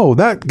out. Oh,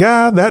 that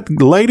guy, that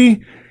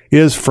lady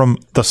is from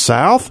the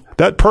South.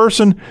 That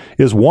person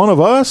is one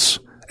of us.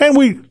 And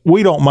we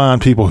don't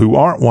mind people who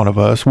aren't one of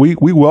us. We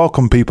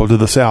welcome people to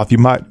the South. You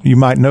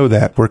might know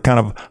that. We're kind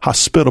of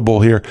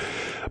hospitable here.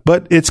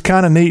 But it's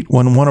kind of neat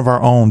when one of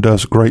our own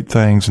does great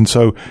things. And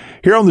so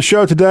here on the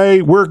show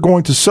today, we're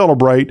going to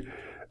celebrate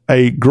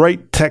a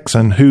great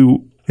Texan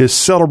who is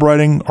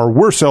celebrating, or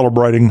we're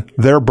celebrating,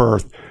 their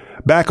birth.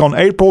 Back on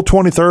April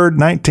 23rd,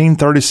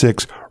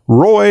 1936,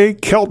 Roy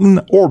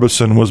Kelton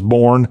Orbison was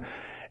born.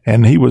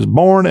 And he was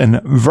born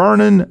in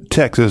Vernon,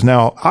 Texas.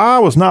 Now, I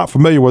was not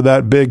familiar with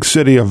that big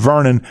city of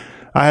Vernon.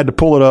 I had to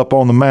pull it up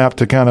on the map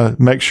to kind of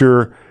make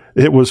sure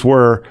it was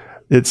where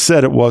it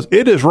said it was.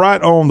 It is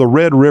right on the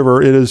Red River.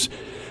 It is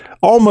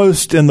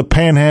almost in the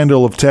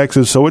panhandle of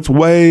Texas. So it's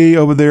way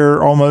over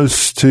there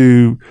almost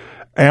to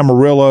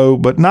Amarillo,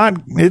 but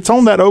not, it's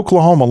on that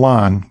Oklahoma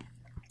line.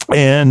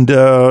 And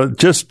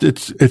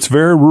it's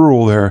very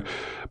rural there.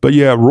 But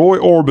yeah, Roy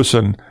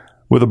Orbison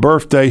with a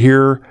birthday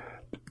here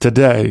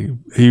today.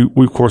 We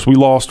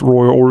lost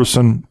Roy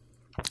Orbison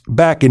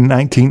back in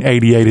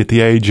 1988 at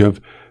the age of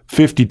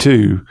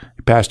 52.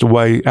 He passed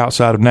away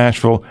outside of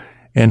Nashville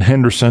in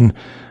Henderson.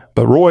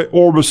 But Roy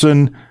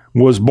Orbison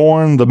was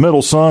born the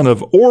middle son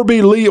of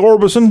Orbie Lee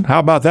Orbison. How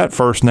about that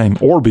first name?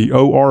 Orbie,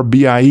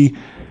 O-R-B-I-E.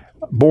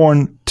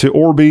 Born to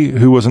Orbie,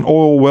 who was an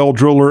oil well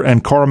driller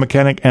and car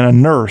mechanic and a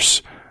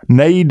nurse.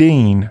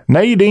 Nadine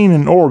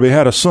and Orbie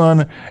had a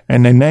son,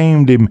 and they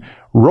named him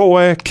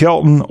Roy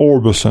Kelton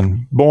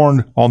Orbison,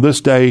 born on this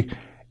day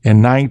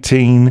in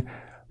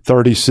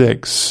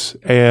 1936.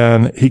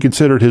 And he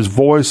considered his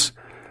voice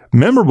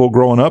memorable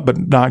growing up,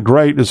 but not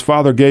great. His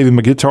father gave him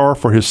a guitar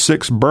for his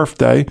 6th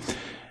birthday.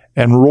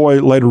 And Roy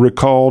later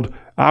recalled,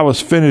 I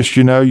was finished,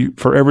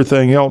 for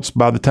everything else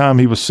by the time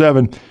he was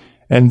 7.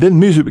 And then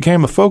music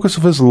became a focus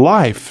of his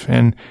life.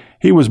 And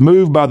he was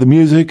moved by the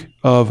music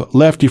of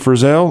Lefty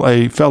Frizzell,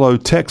 a fellow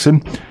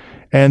Texan.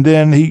 And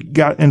then he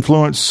got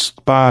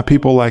influenced by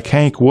people like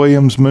Hank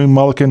Williams, Moon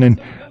Mullican,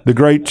 and the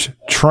great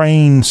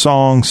train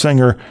song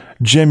singer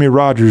Jimmy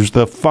Rogers,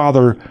 the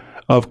father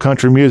of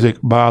country music,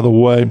 by the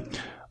way.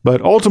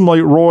 But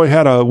ultimately, Roy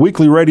had a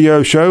weekly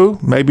radio show,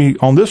 maybe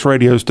on this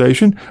radio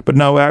station, but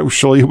no,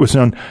 actually it was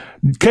on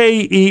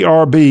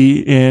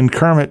KERB in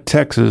Kermit,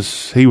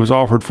 Texas. He was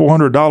offered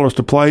 $400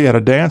 to play at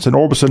a dance, and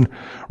Orbison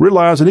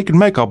realized that he could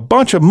make a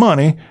bunch of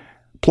money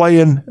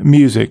playing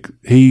music.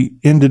 He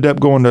ended up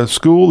going to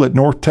school at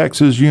North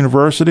Texas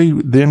University,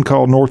 then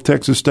called North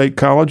Texas State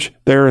College,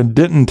 there in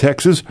Denton,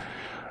 Texas,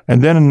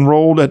 and then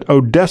enrolled at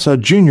Odessa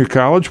Junior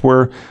College,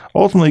 where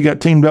ultimately he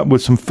got teamed up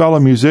with some fellow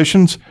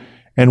musicians.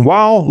 And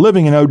while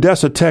living in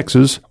Odessa,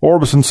 Texas,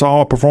 Orbison saw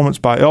a performance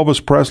by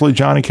Elvis Presley,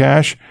 Johnny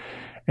Cash,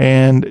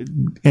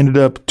 and ended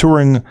up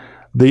touring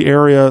the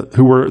area,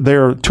 who were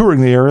there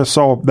touring the area,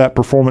 saw that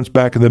performance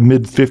back in the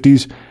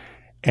mid-50s,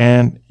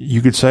 and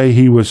you could say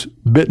he was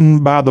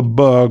bitten by the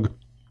bug.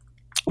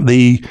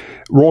 The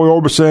Roy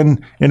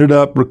Orbison ended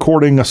up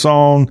recording a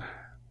song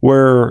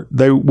where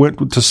they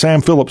went to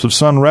Sam Phillips of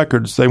Sun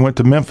Records. They went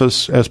to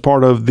Memphis as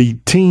part of the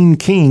Teen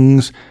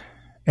Kings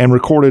and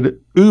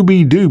recorded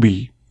Ooby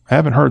Dooby. I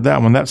haven't heard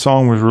that one. That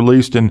song was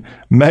released in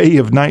May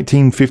of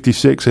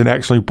 1956 and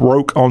actually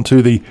broke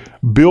onto the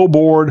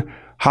Billboard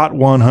Hot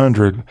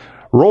 100.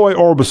 Roy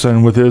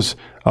Orbison with his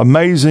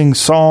amazing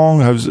song,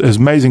 his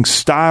amazing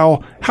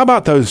style. How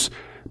about those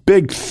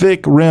big,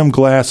 thick rim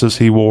glasses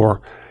he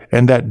wore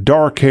and that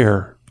dark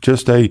hair?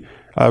 Just a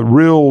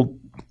real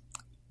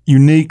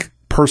unique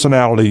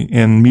personality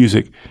in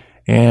music.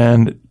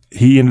 And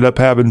he ended up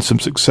having some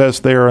success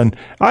there. And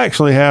I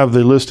actually have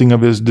the listing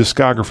of his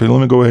discography.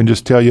 Let me go ahead and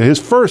just tell you. His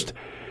first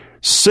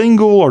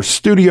single or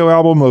studio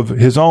album of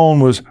his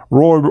own was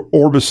Roy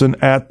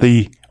Orbison at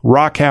the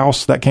Rock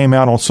House. That came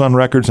out on Sun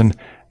Records in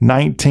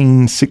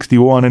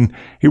 1961. And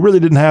he really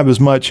didn't have as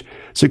much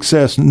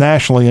success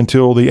nationally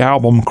until the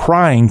album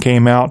Crying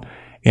came out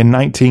in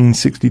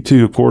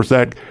 1962. Of course,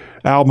 that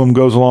album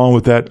goes along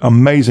with that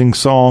amazing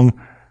song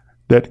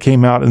that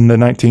came out in the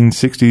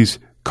 1960s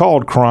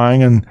called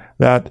Crying, and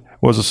that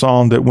was a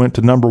song that went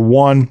to number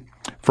one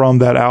from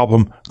that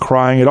album,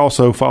 Crying. It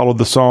also followed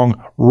the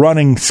song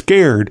Running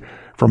Scared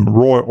from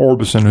Roy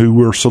Orbison, who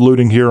we're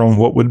saluting here on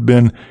what would have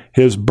been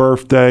his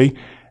birthday.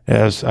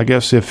 As I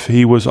guess if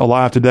he was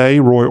alive today,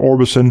 Roy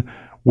Orbison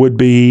would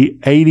be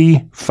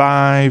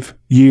 85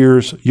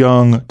 years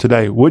young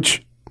today,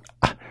 which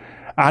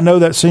I know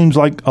that seems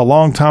like a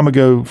long time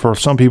ago for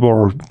some people,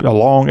 or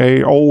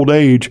old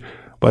age,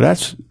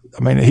 but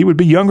he would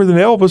be younger than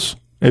Elvis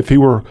if he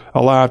were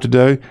alive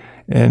today.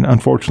 And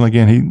unfortunately,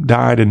 again, he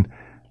died in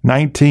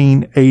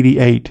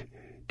 1988,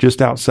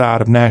 just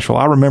outside of Nashville.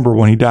 I remember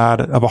when he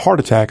died of a heart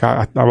attack.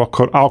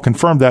 I'll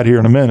confirm that here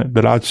in a minute,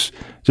 but I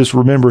just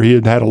remember he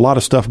had a lot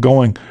of stuff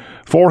going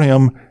for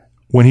him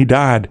when he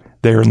died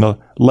there in the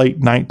late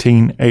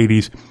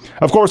 1980s.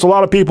 Of course, a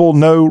lot of people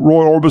know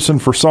Roy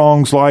Orbison for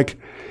songs like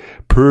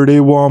Pretty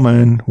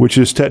Woman, which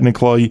is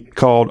technically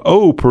called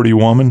Oh, Pretty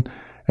Woman,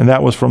 and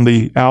that was from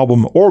the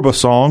album Orba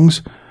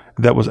Songs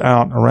that was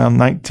out around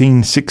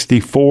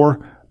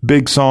 1964.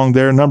 Big song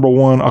there, number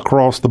one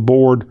across the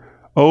board.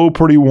 Oh,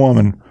 Pretty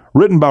Woman,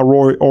 written by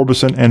Roy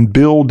Orbison and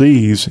Bill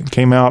Dees,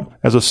 came out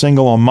as a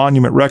single on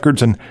Monument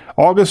Records in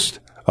August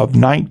of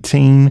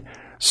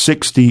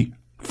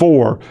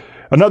 1964.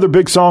 Another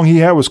big song he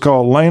had was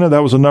called Lena.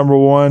 That was a number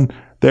one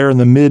there in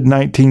the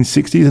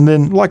mid-1960s. And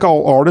then, like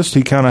all artists,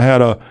 he kind of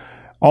had a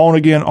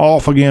on-again,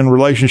 off-again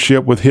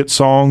relationship with hit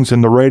songs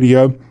and the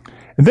radio.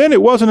 And then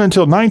it wasn't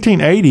until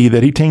 1980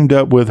 that he teamed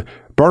up with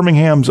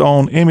Birmingham's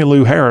own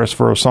Emmylou Harris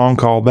for a song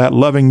called That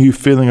Loving You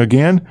Feeling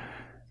Again.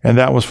 And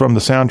that was from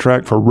the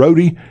soundtrack for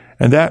Roadie.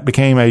 And that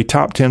became a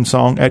top 10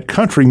 song at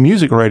country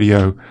music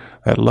radio,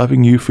 That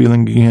Loving You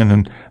Feeling Again.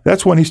 And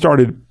that's when he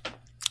started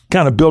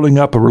kind of building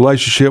up a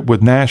relationship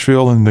with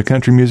Nashville and the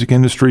country music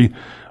industry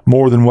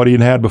more than what he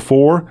had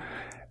before.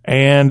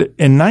 And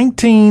in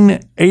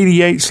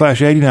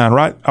 1988/89,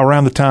 right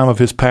around the time of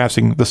his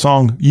passing, the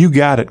song You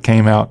Got It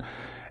came out.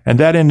 And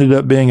that ended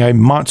up being a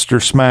monster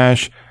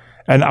smash.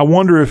 And I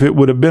wonder if it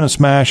would have been a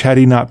smash had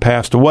he not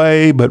passed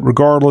away. But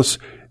regardless,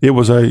 it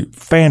was a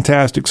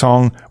fantastic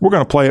song. We're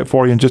going to play it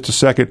for you in just a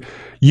second.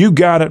 You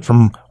Got It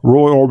from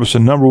Roy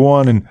Orbison, number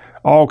one in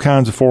all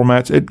kinds of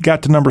formats. It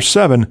got to number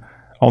 7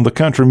 on the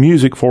country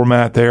music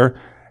format there.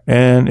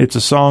 And it's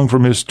a song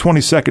from his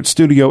 22nd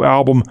studio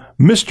album,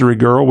 Mystery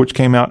Girl, which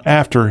came out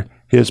after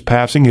his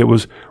passing. It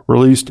was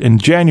released in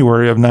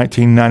January of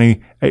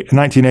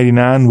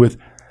 1989 with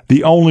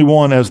The Only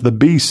One as the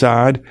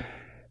B-side.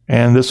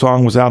 And this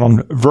song was out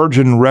on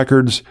Virgin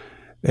Records,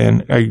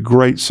 and a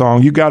great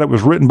song. You Got It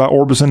was written by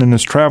Orbison and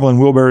his Traveling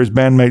Wilburys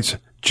bandmates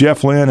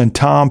Jeff Lynne and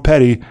Tom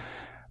Petty.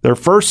 Their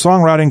first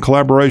songwriting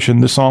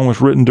collaboration. This song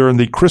was written during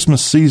the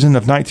Christmas season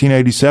of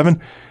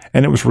 1987,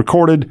 and it was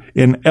recorded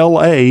in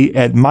L.A.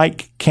 at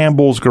Mike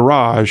Campbell's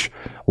garage.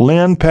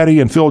 Lynne, Petty,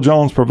 and Phil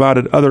Jones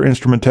provided other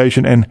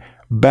instrumentation and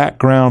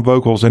background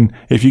vocals. And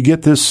if you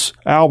get this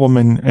album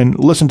and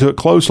listen to it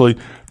closely,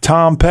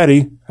 Tom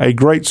Petty, a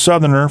great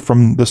Southerner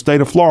from the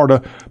state of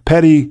Florida,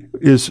 Petty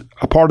is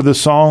a part of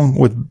this song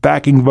with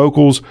backing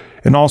vocals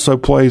and also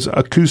plays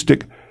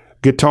acoustic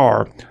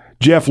guitar.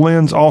 Jeff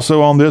Lynne's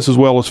also on this, as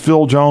well as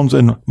Phil Jones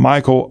and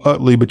Michael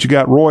Utley. But you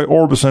got Roy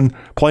Orbison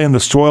playing the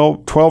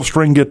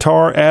 12-string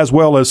guitar as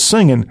well as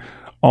singing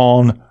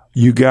on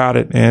You Got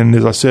It. And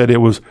as I said,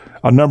 it was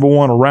a number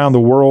one around the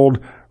world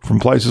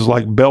from places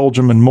like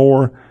Belgium and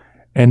more.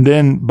 And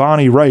then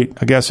Bonnie Raitt,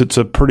 I guess it's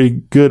a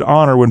pretty good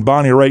honor when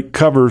Bonnie Raitt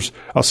covers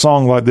a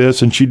song like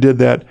this, and she did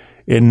that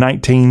in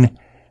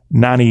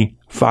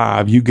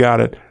 1995. You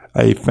Got It,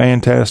 a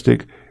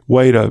fantastic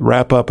way to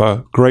wrap up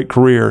a great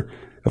career.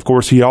 Of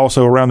course, he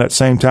also, around that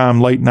same time,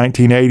 late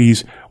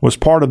 1980s, was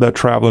part of that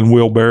Traveling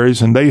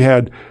Wilburys, and they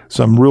had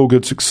some real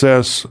good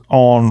success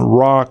on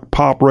rock,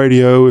 pop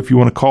radio, if you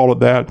want to call it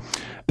that,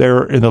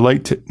 there in the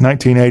late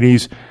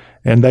 1980s,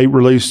 and they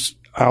released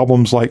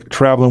albums like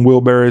Traveling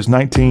Wilburys,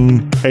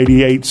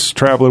 1988's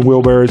Traveling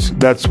Wilburys.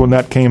 That's when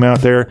that came out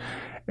there,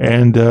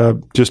 and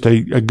just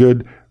a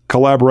good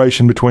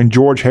collaboration between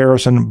George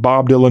Harrison,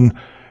 Bob Dylan,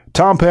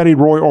 Tom Petty,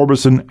 Roy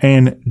Orbison,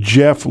 and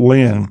Jeff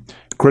Lynne.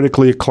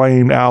 Critically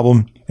acclaimed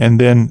album. And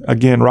then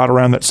again, right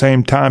around that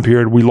same time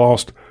period, we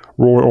lost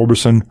Roy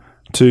Orbison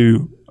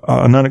to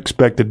an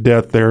unexpected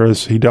death there,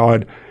 as he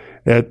died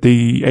at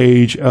the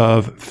age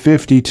of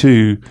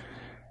 52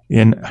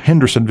 in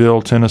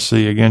Hendersonville,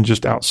 Tennessee. Again,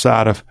 just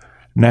outside of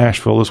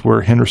Nashville is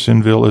where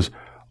Hendersonville is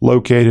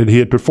located. He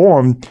had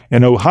performed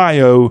in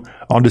Ohio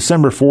on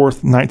December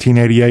 4th,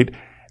 1988,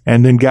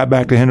 and then got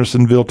back to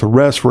Hendersonville to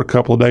rest for a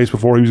couple of days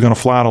before he was going to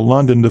fly to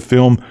London to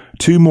film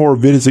 2 more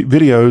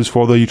videos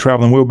for the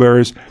Traveling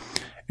Wilburys.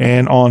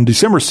 And on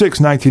December 6,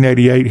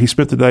 1988, he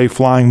spent the day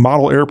flying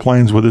model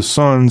airplanes with his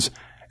sons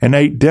and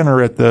ate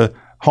dinner at the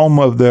home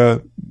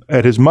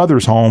at his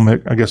mother's home.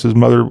 I guess his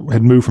mother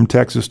had moved from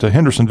Texas to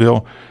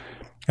Hendersonville.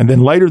 And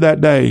then later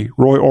that day,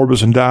 Roy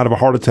Orbison died of a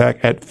heart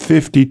attack at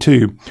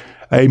 52.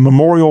 A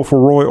memorial for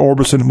Roy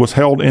Orbison was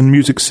held in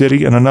Music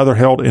City and another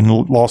held in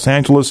Los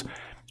Angeles.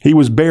 He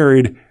was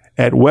buried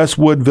at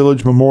Westwood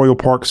Village Memorial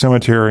Park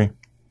Cemetery,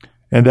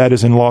 and that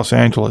is in Los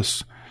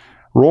Angeles.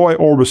 Roy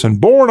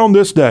Orbison, born on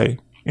this day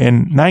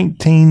in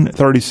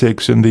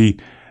 1936 in the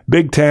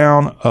big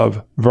town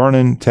of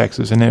Vernon,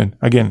 Texas. And then,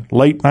 again,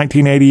 late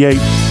 1988,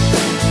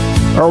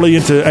 early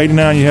into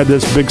 89, you had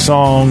this big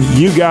song,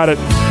 You Got It.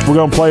 We're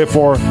going to play it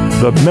for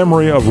the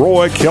memory of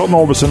Roy Kelton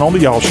Orbison on the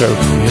Y'all Show.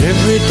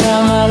 Every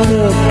time I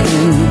look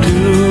into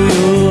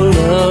your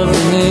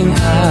loving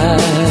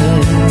eyes,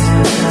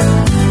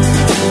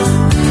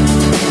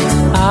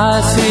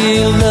 I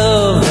see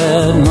love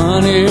that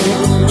money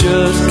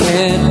just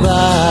can't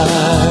buy.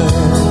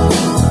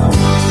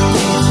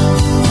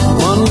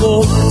 One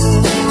look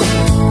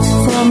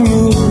from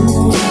you,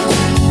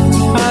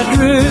 I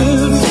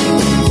drift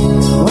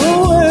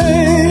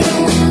away.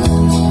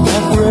 I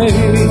pray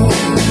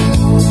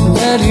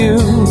that you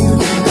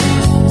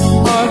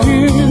are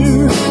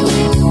here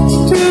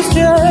to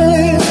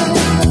stay.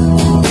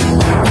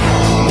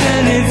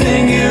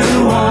 Anything you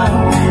want,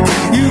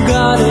 you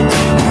got it.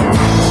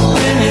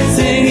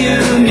 Anything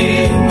you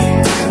need,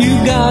 you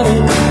got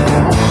it.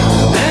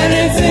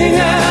 Anything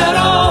at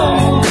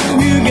all,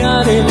 you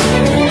got it,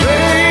 baby.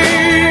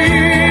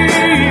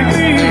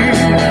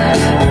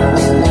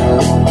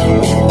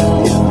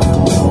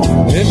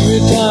 Every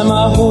time I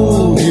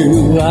hold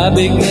you, I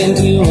begin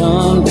to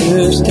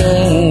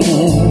understand.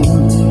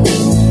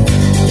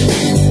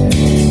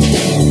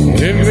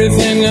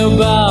 Everything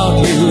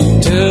about you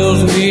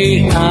tells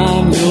me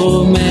I'm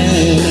your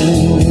man.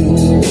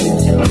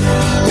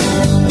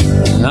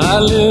 I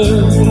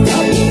live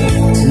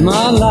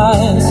my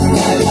life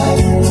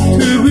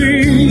to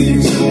be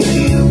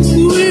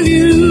with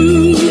you.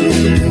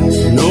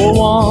 No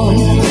one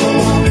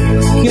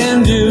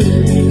can do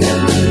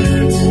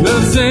the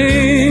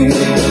thing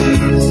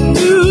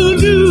you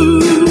do.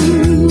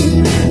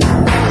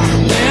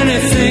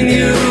 Anything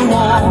you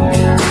want,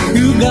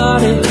 you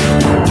got it.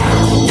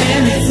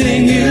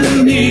 Anything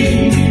you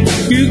need,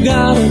 you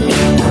got it.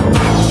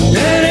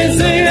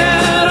 Anything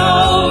at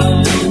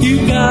all,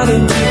 you got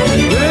it.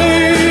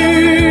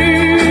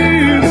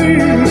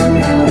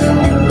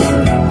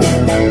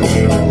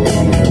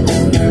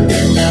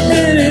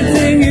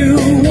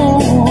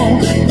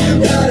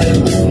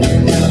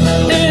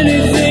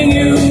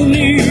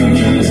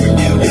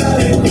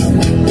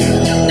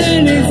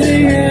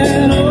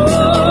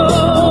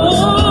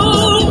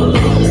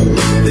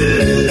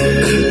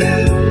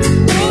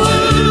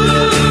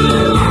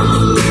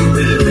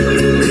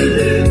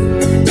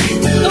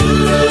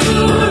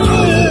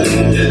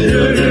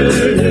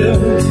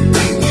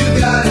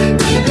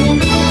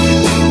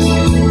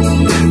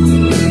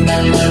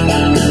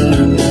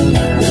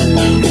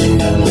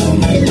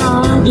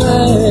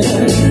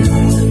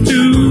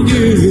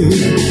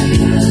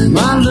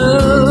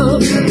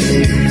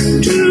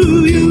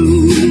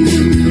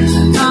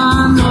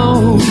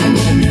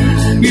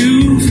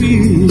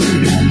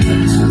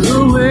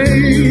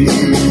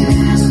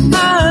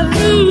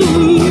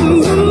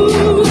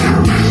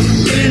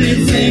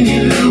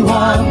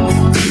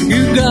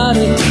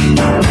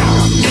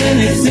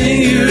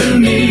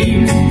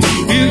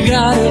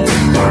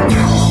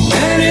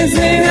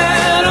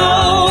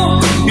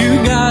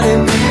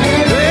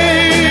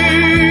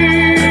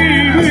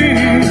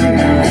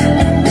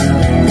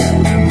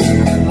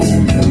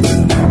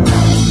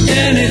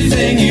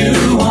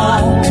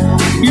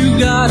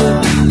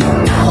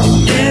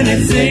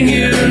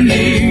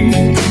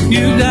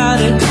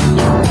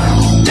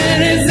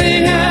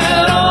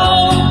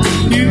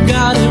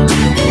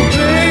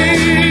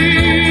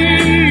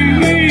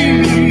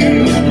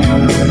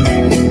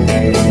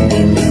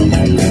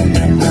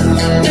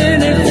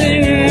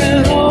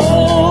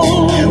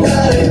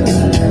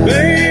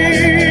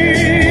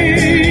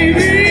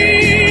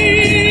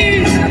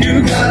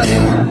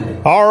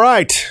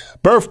 right.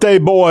 Birthday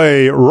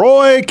boy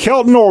Roy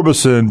Kelton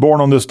Orbison,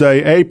 born on this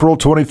day, April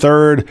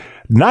 23rd,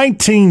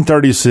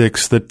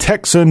 1936. The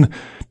Texan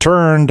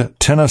turned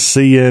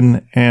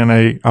Tennessean and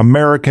a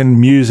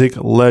American music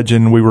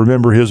legend. We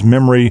remember his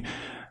memory,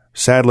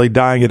 sadly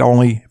dying at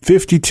only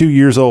 52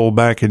 years old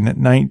back in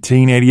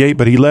 1988,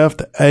 but he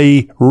left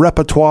a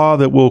repertoire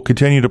that will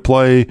continue to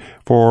play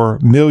for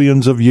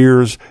millions of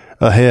years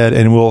ahead,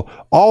 and we'll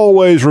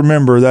always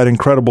remember that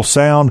incredible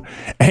sound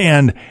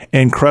and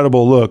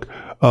incredible look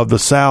of the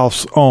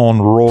South's own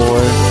Roy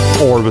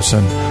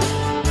Orbison.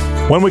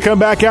 When we come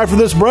back after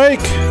this break,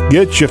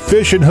 get your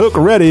fishing hook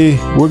ready.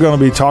 We're going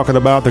to be talking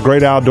about the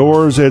great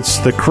outdoors. It's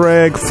the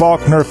Craig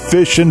Faulkner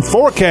Fishing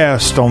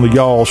Forecast on the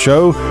Y'all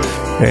Show,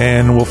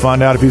 and we'll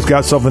find out if he's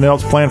got something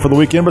else planned for the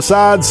weekend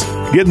besides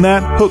getting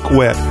that hook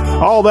wet.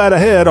 All that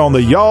ahead on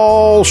the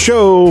Y'all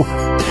Show.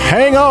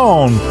 Hang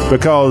on,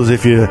 because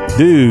if you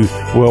do,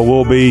 well,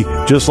 we'll be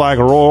just like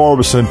Roy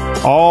Orbison,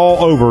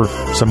 all over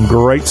some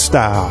great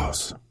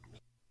styles.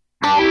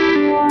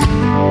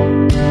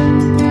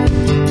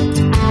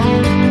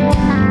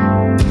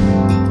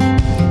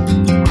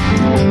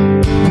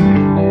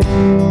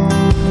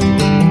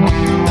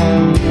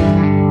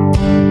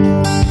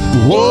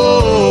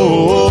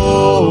 Whoa,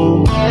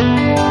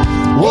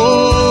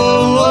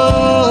 whoa,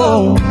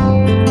 whoa.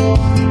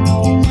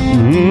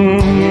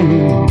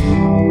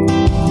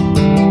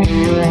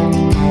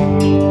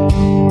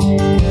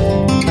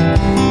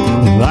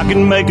 If I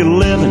can make a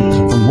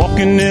living from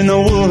walking in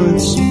the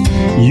woods,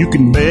 you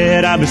can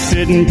bet I'd be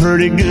sitting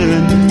pretty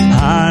good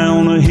high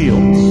on a hill,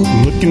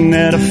 looking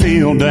at a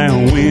field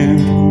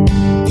downwind.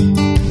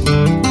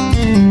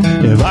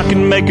 If I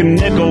can make a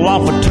nickel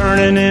off of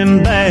turning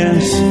in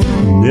bass,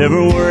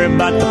 never worry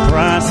about the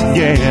price of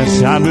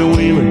gas, I'll be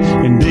wheeling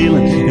and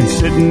dealing and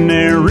sitting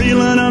there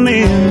reeling them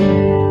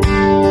in.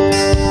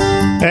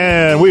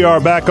 And we are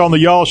back on the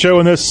Y'all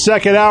Show in this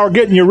second hour,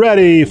 getting you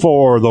ready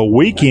for the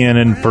weekend.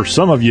 And for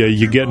some of you,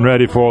 you're getting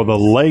ready for the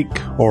lake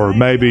or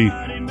maybe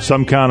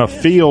some kind of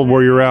field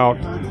where you're out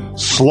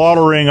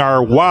slaughtering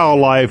our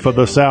wildlife of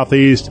the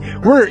Southeast.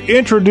 We're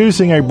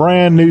introducing a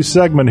brand new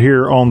segment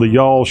here on the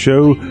Y'all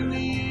Show,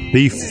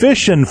 the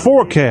Fishing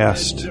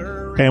Forecast.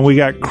 And we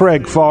got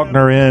Craig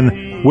Faulkner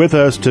in with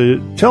us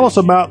to tell us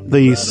about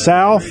the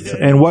South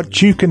and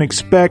what you can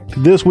expect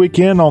this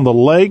weekend on the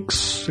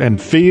lakes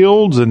and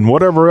fields and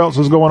whatever else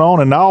is going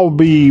on. And I'll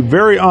be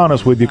very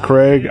honest with you,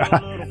 Craig.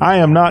 I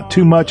am not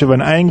too much of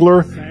an angler,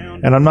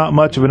 and I'm not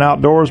much of an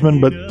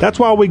outdoorsman, but that's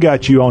why we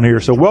got you on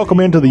here. So welcome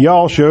into the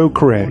Y'all Show,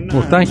 Craig.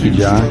 Well, thank you,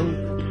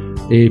 John.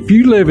 If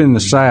you live in the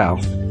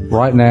South,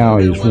 right now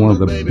is one of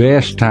the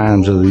best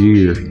times of the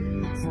year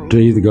to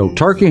either go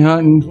turkey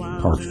hunting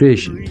or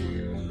fishing.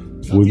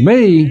 With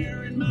me,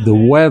 the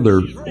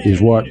weather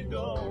is what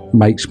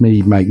makes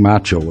me make my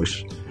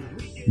choice.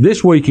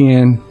 This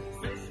weekend,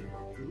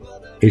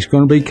 it's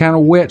going to be kind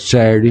of wet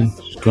Saturday.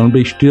 It's going to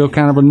be still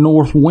kind of a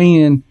north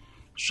wind,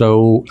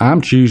 so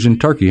I'm choosing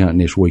turkey hunting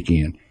this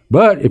weekend.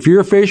 But if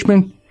you're a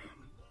fisherman,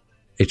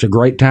 it's a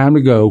great time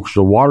to go because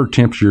the water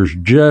temperature is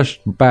just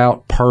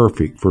about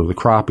perfect for the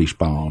crappie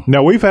spawn.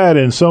 Now, we've had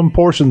in some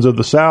portions of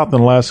the South in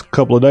the last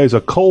couple of days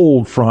a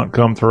cold front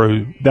come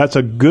through. That's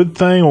a good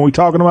thing when we're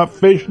talking about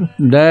fishing?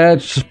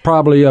 That's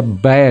probably a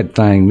bad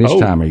thing this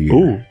time of year.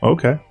 Ooh,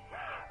 okay.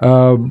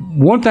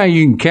 One thing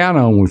you can count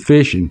on with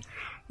fishing,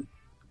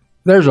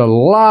 there's a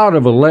lot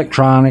of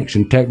electronics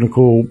and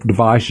technical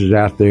devices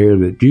out there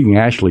that you can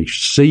actually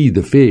see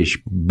the fish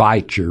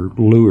bite your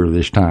lure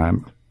this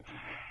time.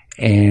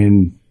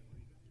 And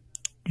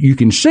you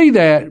can see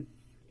that,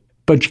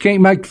 but you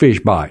can't make the fish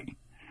bite.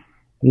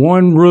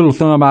 One rule of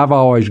thumb I've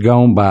always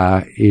gone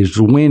by is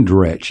the wind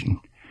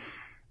direction.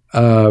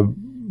 The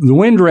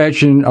wind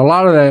direction, a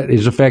lot of that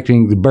is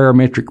affecting the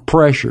barometric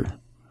pressure.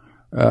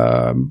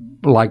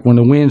 Like when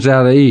the wind's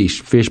out of the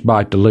east, fish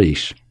bite the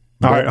least.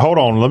 All right, hold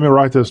on. Let me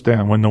write this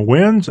down. When the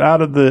wind's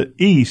out of the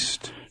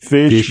east,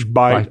 fish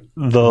bite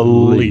the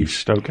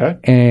least. Okay.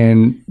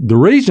 And the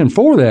reason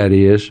for that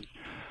is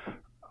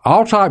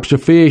all types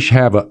of fish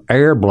have an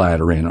air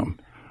bladder in them.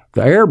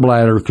 The air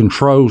bladder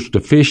controls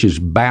the fish's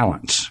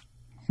balance.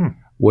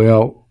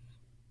 Well,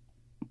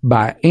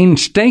 by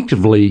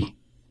instinctively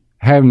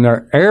having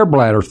their air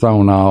bladder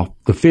thrown off,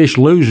 the fish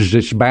loses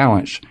its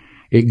balance.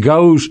 It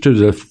goes to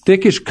the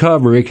thickest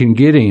cover it can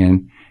get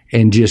in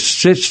and just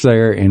sits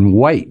there and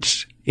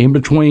waits in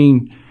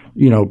between,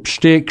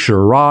 sticks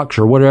or rocks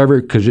or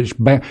whatever, because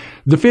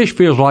the fish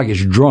feels like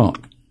it's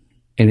drunk.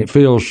 And it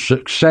feels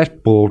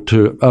susceptible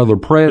to other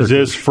predators.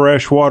 Is this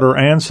freshwater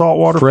and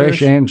saltwater fish?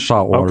 Fresh and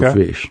saltwater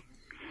fish.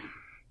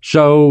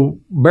 So,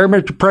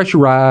 barometric pressure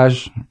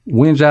rise,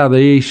 winds out of the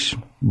east,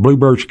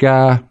 bluebird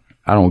sky,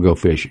 I don't go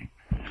fishing.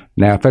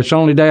 Now, if that's the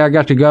only day I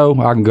got to go,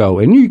 I can go.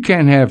 And you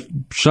can have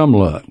some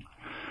luck.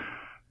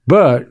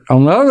 But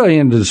on the other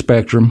end of the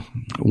spectrum,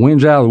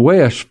 winds out of the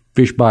west,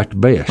 fish bite the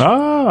best.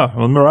 Let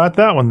me write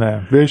that one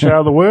down. Fish out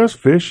of the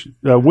west,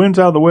 winds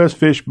out of the west,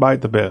 fish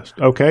bite the best.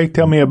 Okay,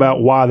 tell me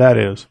about why that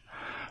is.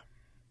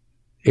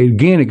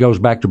 Again, it goes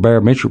back to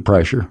barometric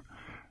pressure.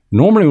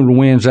 Normally when the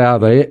wind's out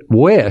of the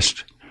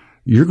west,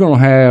 you're going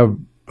to have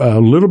a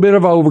little bit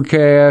of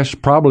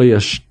overcast, probably a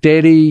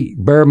steady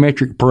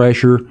barometric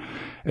pressure.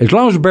 As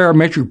long as the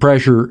barometric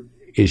pressure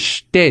is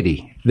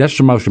steady, that's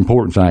the most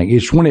important thing.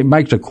 It's when it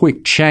makes a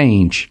quick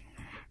change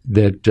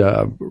that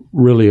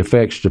really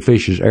affects the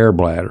fish's air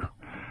bladder.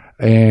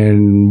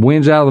 And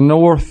winds out of the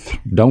north,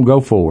 don't go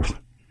forth.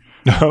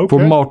 Okay. For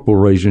multiple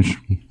reasons.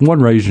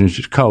 One reason is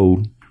it's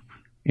cold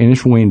and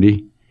it's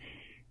windy.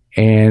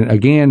 And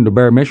again, the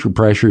barometric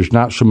pressure is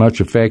not so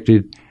much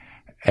affected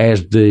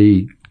as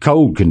the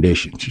cold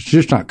conditions. It's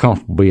just not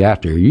comfortable to be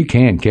out there. You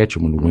can catch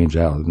them when the wind's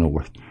out of the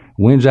north.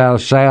 Winds out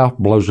of the south,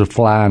 blows a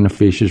fly in the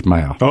fish's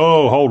mouth.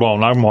 Oh, hold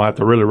on. I'm going to have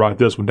to really write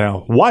this one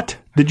down. What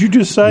did you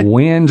just say?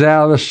 Winds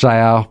out of the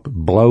south,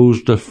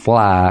 blows the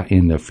fly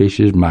in the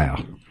fish's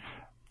mouth.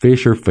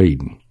 Fish are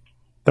feeding.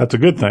 That's a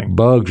good thing.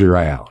 Bugs are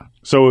out.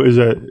 So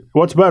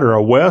what's better,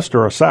 a west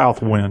or a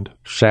south wind?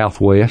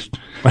 Southwest.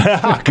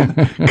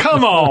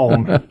 Come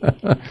on.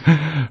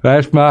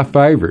 That's my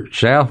favorite,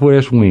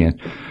 southwest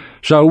wind.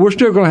 So we're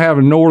still going to have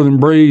a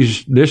northern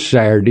breeze this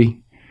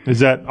Saturday. Is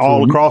that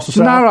all across the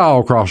south? Not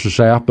all across the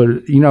south, but,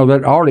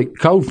 that Arctic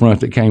cold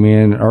front that came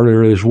in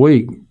earlier this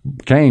week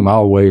came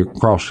all the way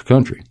across the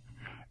country.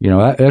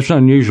 That's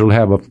unusual to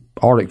have an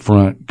Arctic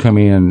front come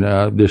in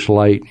this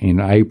late in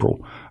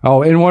April.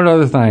 Oh, and one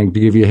other thing to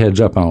give you a heads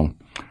up on.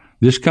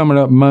 This coming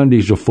up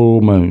Monday's a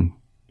full moon.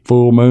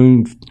 Full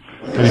moon.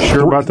 Are you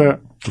sure about that?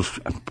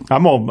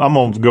 I'm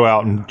gonna go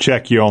out and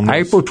check you on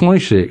this. April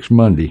 26th,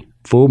 Monday,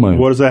 full moon.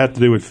 What does that have to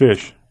do with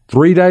fish?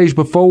 3 days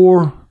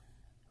before,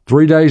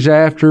 3 days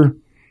after,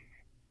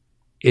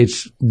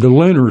 it's the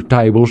lunar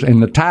tables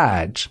and the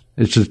tides.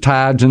 It's the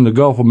tides in the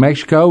Gulf of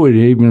Mexico. It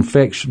even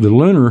affects the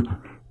lunar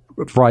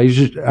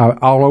phases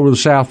all over the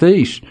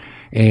southeast.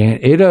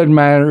 And it doesn't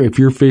matter if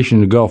you're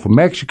fishing the Gulf of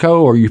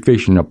Mexico or you're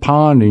fishing a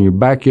pond in your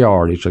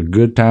backyard. It's a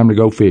good time to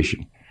go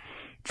fishing.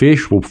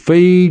 Fish will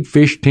feed.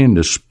 Fish tend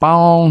to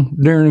spawn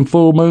during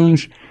full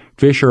moons.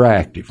 Fish are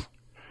active.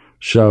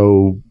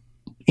 So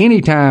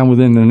anytime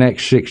within the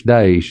next 6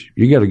 days,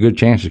 you got a good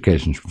chance of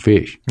catching some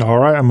fish. All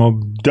right. I'm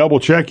going to double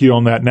check you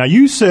on that. Now,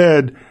 you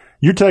said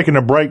you're taking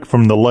a break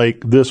from the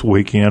lake this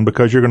weekend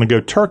because you're going to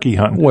go turkey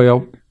hunting.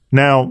 Well,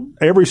 now,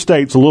 every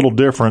state's a little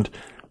different.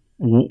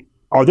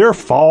 Are there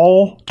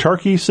fall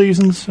turkey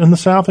seasons in the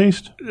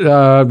Southeast?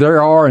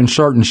 There are in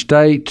certain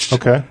states.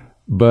 Okay.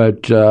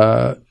 But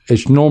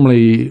it's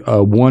normally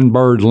a one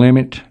bird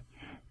limit.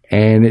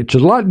 And it's a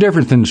lot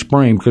different than the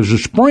spring because the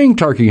spring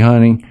turkey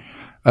hunting,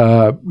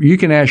 you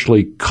can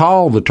actually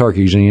call the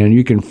turkeys in.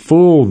 You can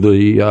fool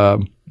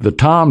the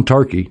tom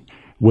turkey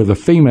with a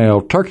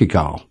female turkey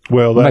call.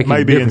 Well, that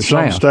may be in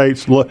some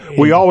states.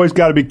 We always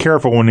got to be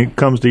careful when it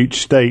comes to each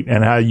state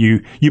and how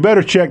you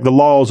better check the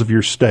laws of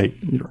your state.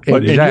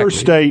 But in your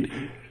state,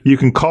 you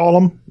can call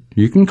them.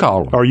 You can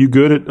call them. Are you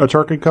good at a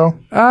turkey call?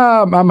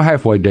 I'm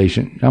halfway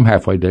decent. I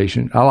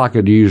like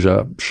to use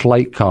a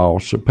slate call.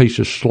 It's a piece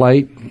of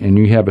slate, and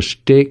you have a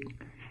stick,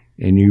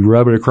 and you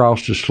rub it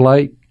across the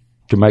slate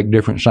to make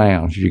different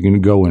sounds. You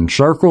can go in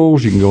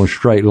circles. You can go in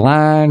straight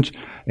lines,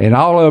 and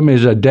all of them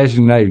is a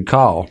designated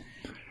call.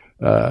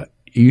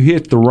 You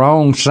hit the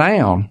wrong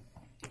sound,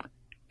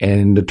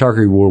 and the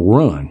turkey will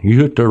run. You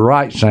hit the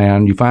right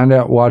sound, you find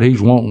out what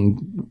he's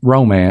wanting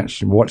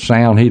romance and what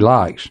sound he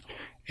likes,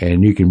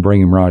 and you can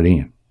bring him right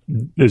in.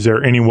 Is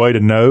there any way to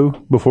know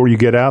before you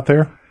get out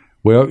there?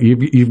 Well,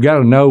 you've got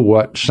to know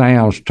what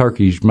sounds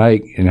turkeys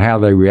make and how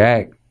they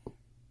react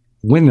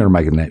when they're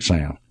making that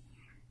sound.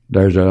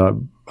 There's a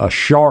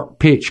sharp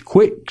pitch,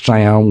 quick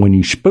sound when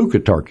you spook a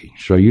turkey,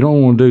 so you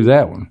don't want to do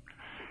that one.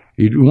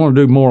 You want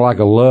to do more like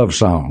a love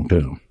song to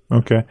them.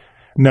 Okay.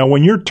 Now,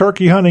 when you're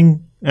turkey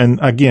hunting, and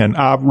again,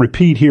 I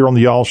repeat here on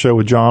the Y'all Show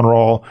with John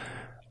Rawl,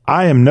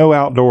 I am no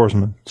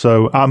outdoorsman.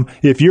 So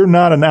if you're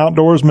not an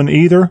outdoorsman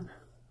either,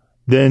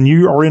 then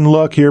you are in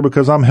luck here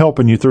because I'm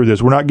helping you through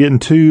this. We're not getting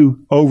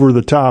too over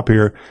the top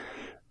here.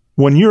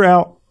 When you're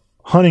out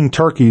hunting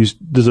turkeys,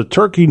 does a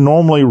turkey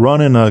normally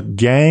run in a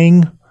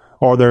gang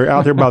or they're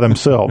out there by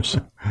themselves?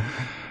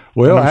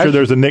 Well, I'm sure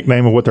there's a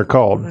nickname of what they're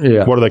called.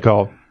 Yeah. What are they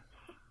called?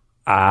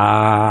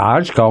 I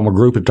just call them a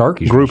group of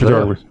turkeys. Group of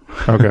turkeys.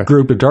 Okay.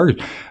 Group of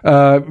turkeys.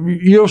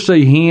 You'll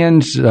see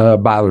hens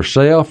by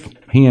themselves,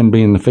 hen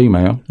being the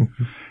female.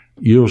 Mm-hmm.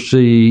 You'll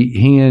see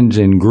hens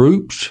in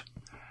groups.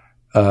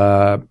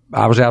 I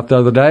was out the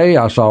other day.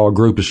 I saw a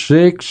group of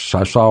 6.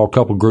 I saw a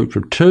couple groups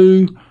of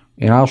 2,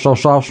 and I also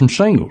saw some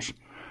singles.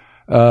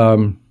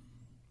 Now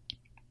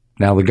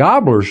the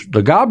gobblers,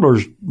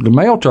 the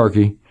male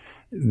turkey,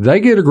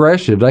 they get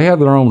aggressive. They have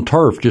their own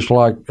turf, just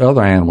like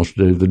other animals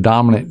do. The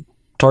dominant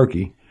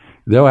turkey,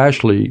 they'll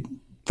actually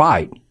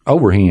fight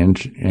over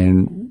hens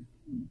and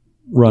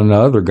run the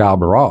other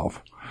gobbler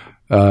off.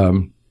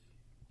 Can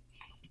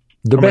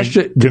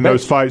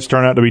those fights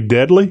turn out to be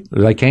deadly?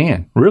 They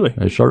can. Really?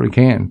 They certainly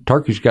can.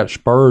 Turkey's got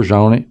spurs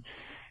on it,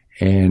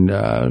 and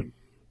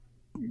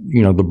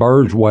the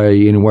birds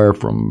weigh anywhere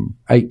from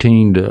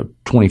 18 to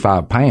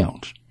 25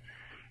 pounds.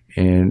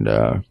 And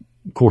of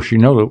course,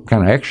 the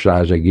kind of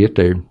exercise they get.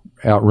 They're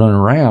out running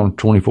around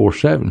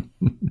 24/7.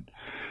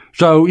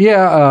 So,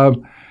 yeah,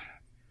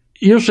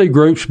 you'll see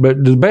groups,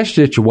 but the best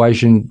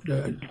situation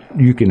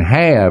you can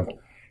have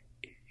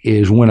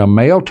is when a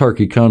male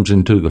turkey comes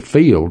into the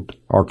field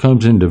or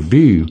comes into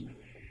view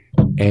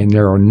and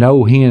there are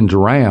no hens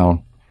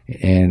around,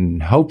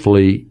 and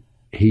hopefully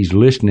he's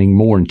listening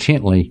more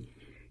intently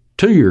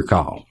to your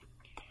call.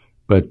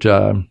 But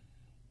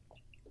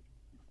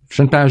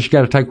sometimes you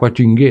got to take what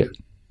you can get.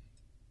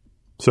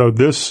 So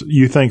this,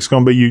 you think, is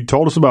going to be, you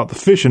told us about the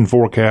fishing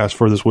forecast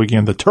for this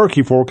weekend, the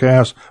turkey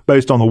forecast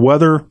based on the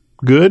weather,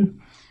 good?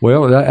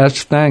 Well,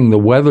 that's the thing. The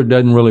weather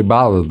doesn't really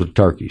bother the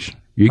turkeys.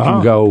 You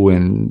can go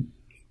and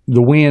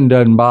the wind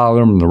doesn't bother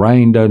them, the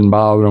rain doesn't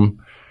bother them.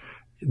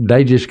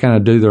 They just kind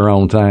of do their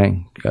own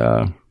thing.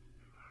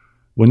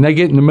 When they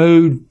get in the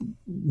mood,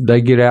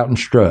 they get out and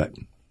strut.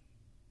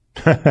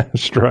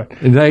 Strut.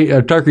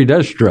 A turkey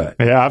does strut.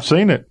 Yeah, I've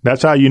seen it.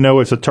 That's how you know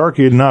it's a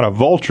turkey and not a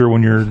vulture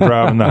when you're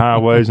driving the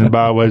highways and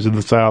byways of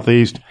the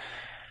Southeast.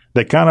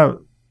 They kind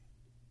of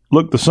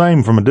look the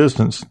same from a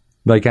distance.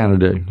 They kind of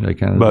do.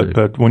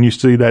 But when you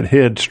see that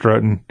head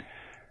strutting,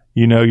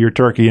 you know your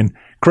turkey. And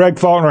Craig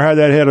Faulkner had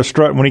that head of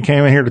strut when he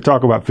came in here to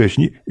talk about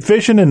fishing.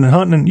 Fishing and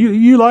hunting,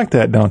 you like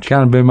that, don't you?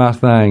 Kind of been my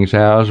thing. It's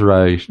how I was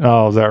raised.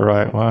 Oh, is that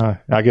right? Well,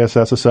 I guess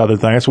that's a Southern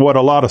thing. That's what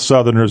a lot of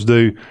Southerners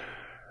do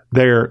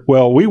there.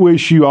 Well, we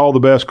wish you all the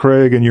best,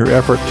 Craig, in your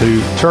effort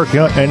to turkey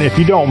hunt. And if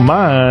you don't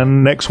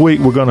mind, next week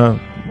we're going to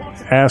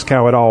ask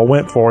how it all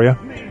went for you.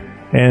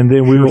 And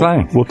then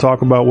we'll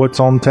talk about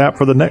what's on tap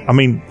for the next. I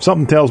mean,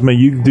 something tells me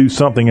you do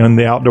something in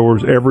the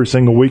outdoors every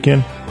single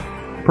weekend.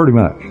 Pretty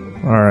much.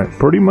 All right.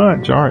 Pretty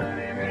much. All right.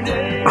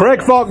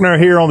 Craig Faulkner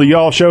here on the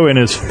Y'all Show and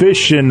his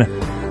fishing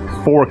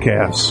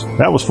forecast.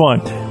 That was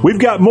fun. We've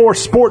got more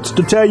sports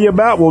to tell you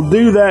about. We'll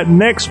do that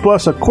next,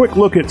 plus a quick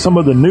look at some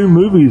of the new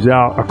movies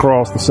out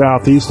across the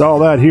Southeast. All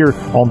that here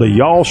on the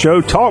Y'all Show.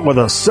 Talk with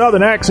a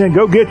Southern accent.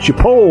 Go get your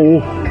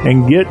pole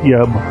and get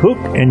your hook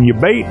and your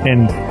bait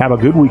and have a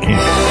good weekend.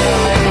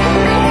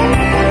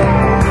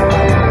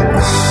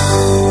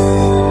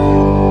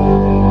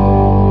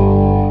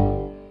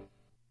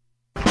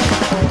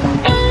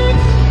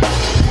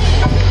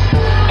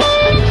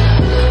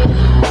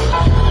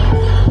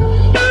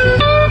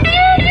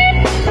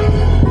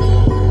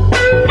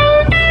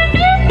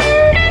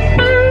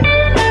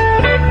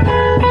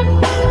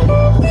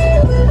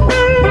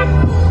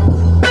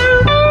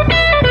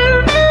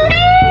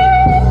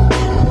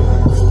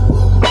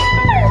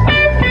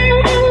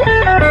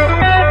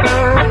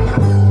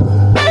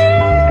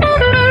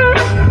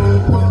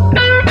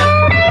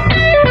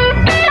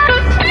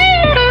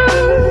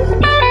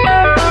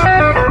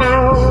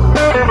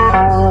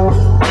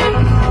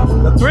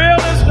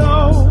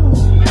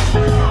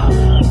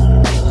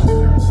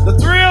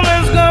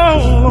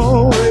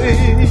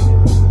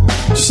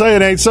 Say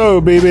it ain't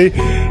so,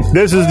 BB.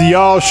 This is the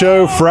Y'all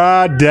Show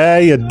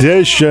Friday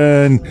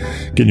edition.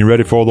 Getting you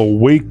ready for the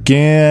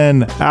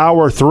weekend.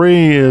 Hour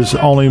 3 is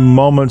only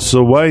moments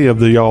away of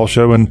the Y'all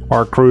Show, and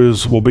our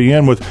crews will be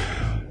in with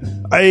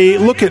a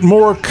look at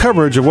more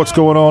coverage of what's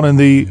going on in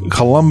the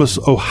Columbus,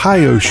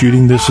 Ohio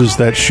shooting. This is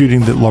that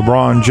shooting that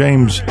LeBron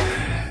James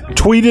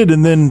tweeted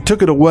and then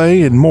took it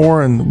away and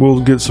more, and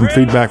we'll get some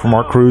feedback from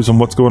our crews on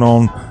what's going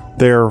on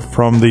there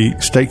from the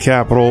state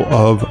capital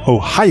of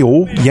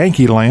Ohio,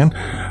 Yankee land.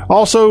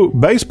 Also,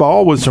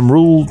 baseball with some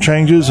rule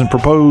changes and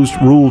proposed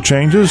rule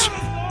changes,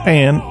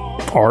 and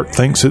Art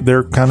thinks that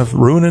they're kind of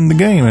ruining the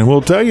game, and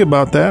we'll tell you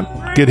about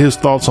that, get his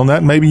thoughts on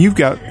that. Maybe you've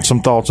got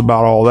some thoughts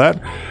about all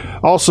that.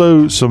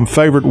 Also, some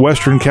favorite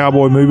Western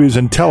cowboy movies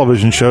and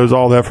television shows,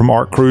 all that from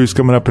Art Cruz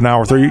coming up in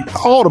hour 3.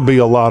 Ought to be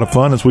a lot of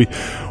fun as we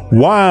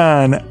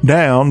wind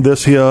down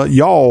this here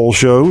Y'all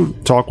Show.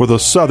 Talk with a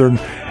Southern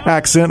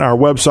accent. Our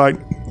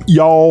website,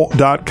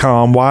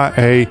 y'all.com,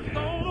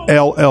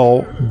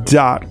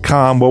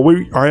 YALL.com. Well,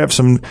 we have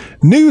some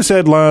news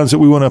headlines that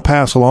we want to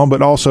pass along,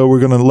 but also we're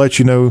going to let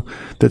you know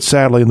that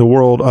sadly in the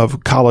world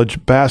of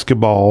college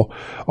basketball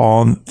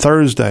on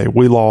Thursday,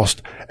 we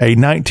lost a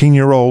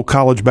 19-year-old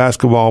college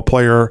basketball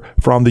player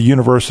from the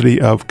University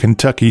of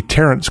Kentucky.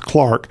 Terrence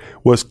Clark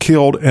was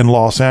killed in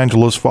Los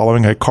Angeles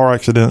following a car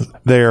accident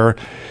there,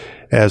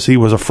 as he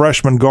was a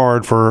freshman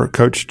guard for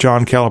Coach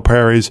John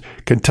Calipari's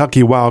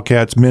Kentucky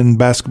Wildcats men's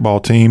basketball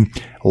team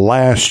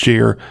last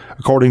year.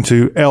 According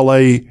to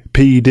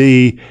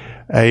LAPD,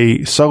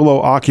 a solo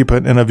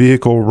occupant in a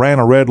vehicle ran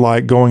a red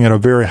light going at a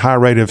very high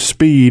rate of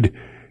speed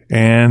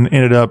and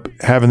ended up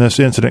having this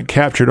incident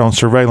captured on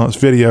surveillance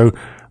video.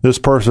 This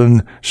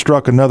person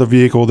struck another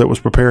vehicle that was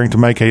preparing to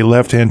make a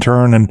left-hand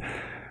turn, and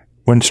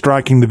when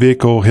striking the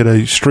vehicle, hit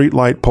a street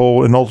light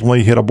pole and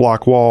ultimately hit a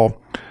block wall.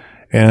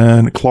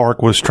 And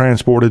Clark was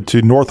transported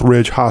to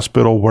Northridge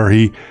Hospital, where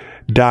he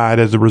died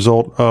as a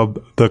result of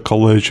the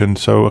collision.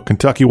 So a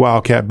Kentucky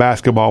Wildcat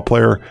basketball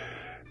player,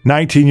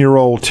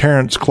 19-year-old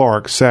Terrence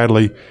Clark,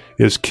 sadly,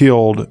 is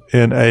killed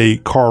in a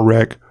car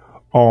wreck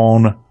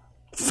on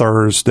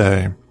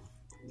Thursday.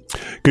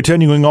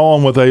 Continuing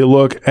on with a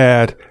look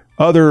at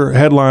other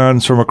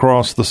headlines from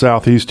across the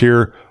Southeast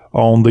here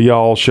on the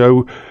Y'all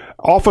Show.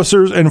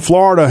 Officers in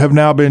Florida have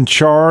now been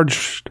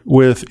charged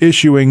with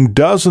issuing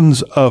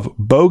dozens of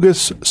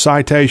bogus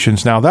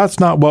citations. Now, that's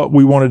not what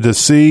we wanted to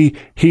see,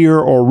 hear,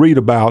 or read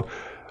about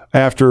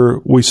after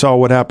we saw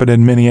what happened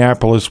in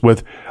Minneapolis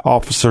with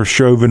Officer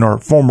Chauvin, or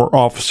former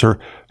Officer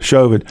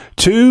Chauvin.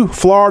 2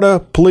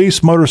 Florida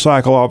police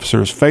motorcycle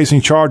officers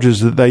facing charges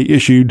that they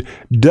issued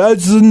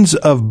dozens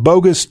of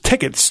bogus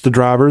tickets to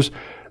drivers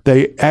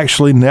they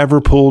actually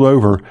never pulled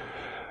over.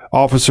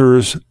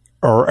 Officers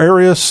are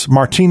Arias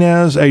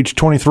Martinez, age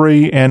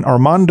 23, and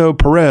Armando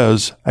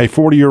Perez, a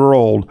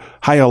 40-year-old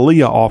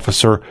Hialeah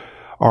officer,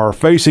 are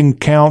facing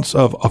counts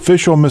of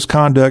official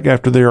misconduct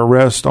after their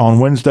arrest on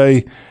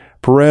Wednesday.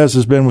 Perez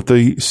has been with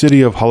the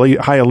city of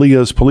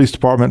Hialeah's police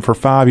department for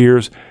 5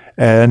 years,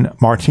 and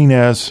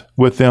Martinez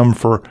with them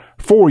for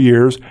 4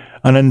 years.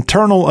 An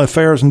internal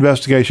affairs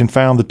investigation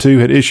found the two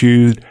had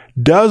issued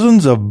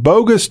dozens of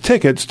bogus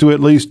tickets to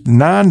at least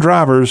 9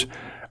 drivers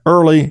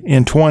early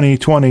in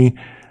 2020.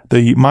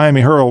 The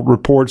Miami Herald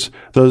reports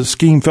the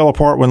scheme fell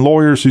apart when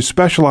lawyers who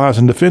specialize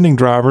in defending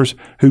drivers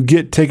who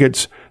get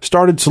tickets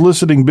started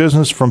soliciting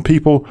business from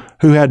people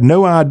who had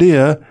no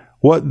idea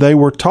what they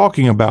were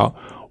talking about.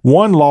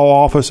 One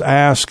law office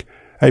asked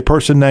a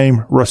person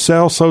named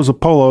Rosel Sosa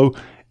Polo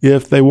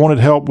if they wanted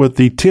help with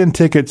the 10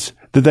 tickets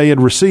that they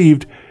had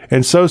received,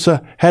 and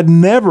Sosa had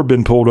never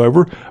been pulled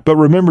over, but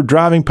remembered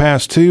driving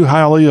past 2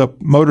 Hialeah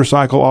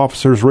motorcycle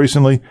officers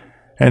recently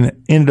and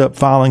ended up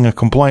filing a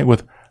complaint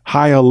with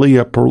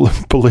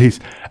Hialeah police.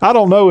 I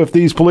don't know if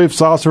these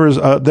police officers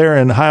there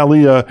in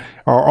Hialeah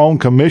are on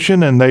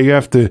commission and they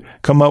have to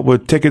come up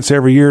with tickets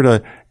every year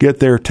to get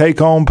their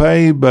take-home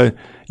pay, but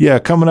yeah,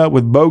 coming up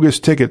with bogus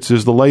tickets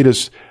is the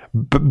latest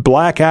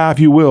black eye, if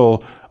you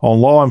will, on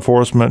law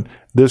enforcement.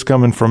 This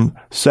coming from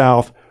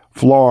South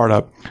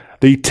Florida.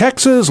 The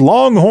Texas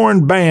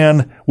Longhorn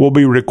Band will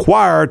be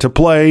required to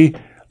play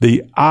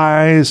The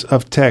Eyes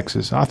of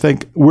Texas. I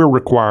think we're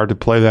required to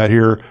play that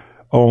here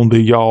on the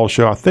Y'all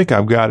Show. I think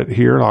I've got it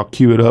here. I'll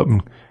cue it up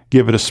and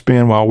give it a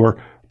spin while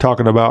we're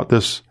talking about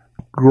this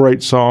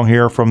great song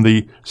here from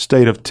the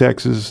state of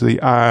Texas,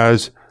 The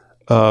Eyes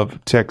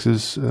of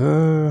Texas.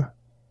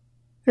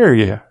 Here,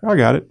 yeah, I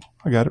got it.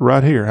 I got it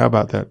right here. How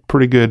about that?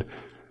 Pretty good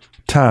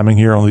timing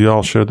here on the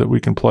Y'all Show that we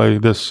can play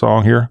this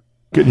song here.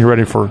 Getting you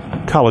ready for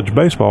college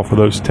baseball for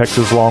those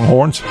Texas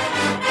Longhorns.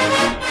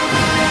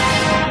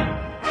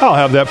 I'll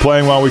have that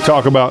playing while we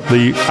talk about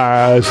the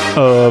Eyes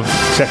of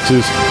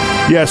Texas.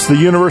 Yes, the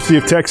University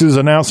of Texas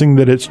announcing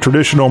that its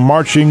traditional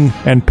marching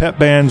and pep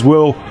bands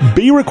will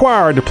be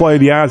required to play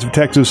the Eyes of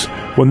Texas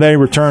when they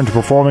return to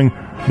performing,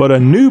 but a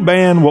new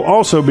band will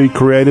also be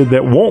created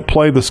that won't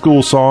play the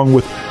school song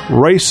with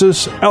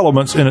racist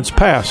elements in its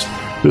past.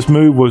 This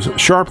move was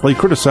sharply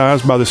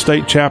criticized by the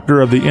state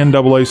chapter of the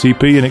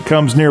NAACP, and it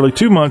comes nearly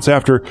 2 months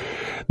after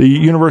the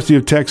University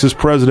of Texas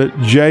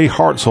president Jay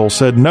Hartzell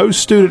said no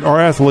student or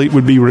athlete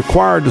would be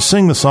required to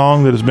sing the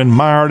song that has been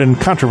mired in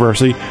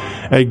controversy.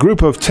 A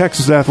group of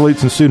Texas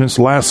athletes and students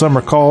last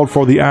summer called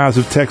for the Eyes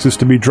of Texas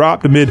to be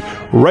dropped amid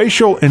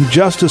racial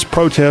injustice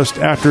protests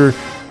after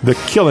the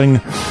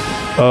killing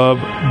of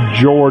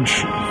George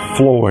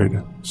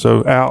Floyd.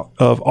 So out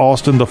of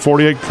Austin, the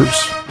 40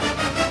 acres.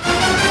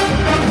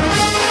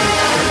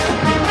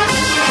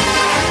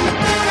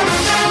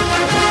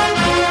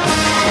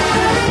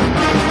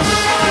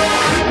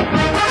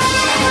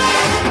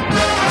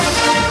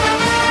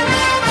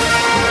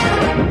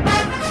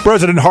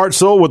 President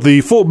Hartzell, with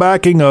the full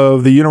backing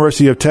of the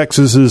University of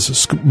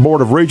Texas's Board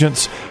of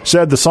Regents,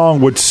 said the song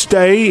would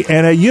stay,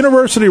 and a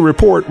university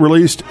report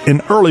released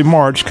in early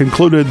March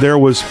concluded there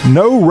was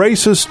no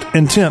racist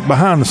intent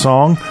behind the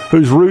song,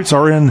 whose roots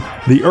are in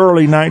the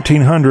early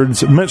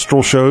 1900s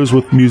minstrel shows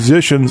with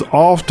musicians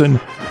often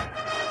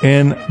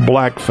in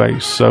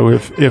blackface. So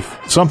if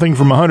something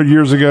from 100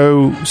 years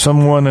ago,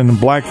 someone in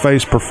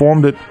blackface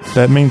performed it,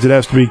 that means it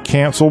has to be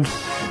canceled.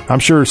 I'm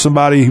sure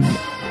somebody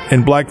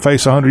in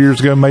blackface 100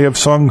 years ago may have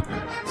sung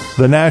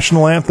the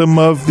national anthem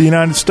of the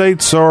United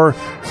States, or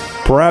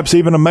perhaps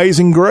even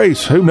Amazing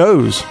Grace. Who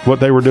knows what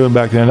they were doing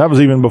back then? That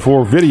was even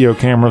before video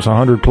cameras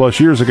 100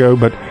 plus years ago.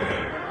 But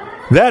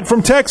that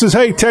from Texas.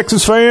 Hey,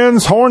 Texas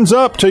fans, horns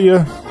up to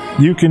you.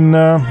 You can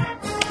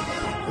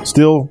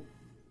still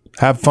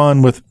have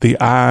fun with the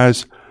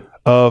Eyes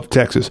of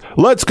Texas.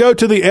 Let's go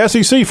to the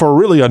SEC for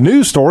really a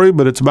news story,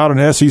 but it's about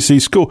an SEC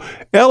school.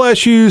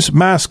 LSU's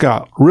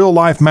mascot, real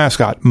life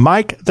mascot,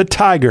 Mike the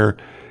Tiger.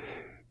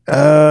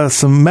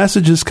 Some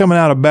messages coming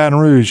out of Baton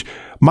Rouge.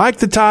 Mike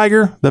the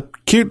Tiger, the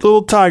cute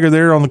little tiger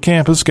there on the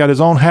campus, got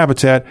his own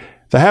habitat.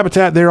 The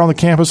habitat there on the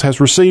campus has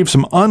received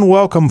some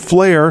unwelcome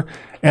flair,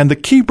 and the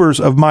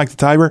keepers of Mike the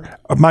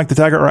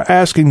Tiger are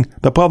asking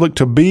the public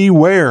to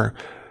beware.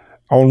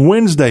 On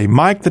Wednesday,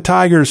 Mike the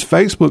Tiger's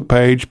Facebook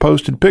page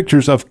posted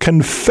pictures of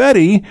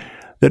confetti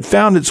that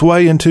found its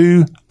way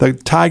into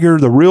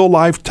the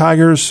real-life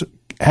tiger's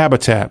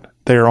habitat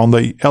there on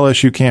the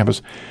LSU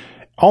campus.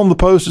 On the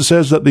post, it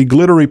says that the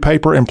glittery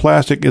paper and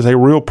plastic is a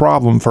real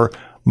problem for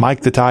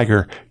Mike the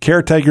Tiger.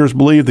 Caretakers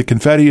believe the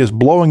confetti is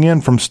blowing in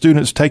from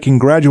students taking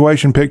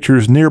graduation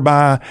pictures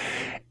nearby,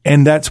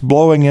 and that's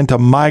blowing into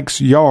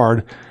Mike's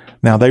yard.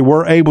 Now, they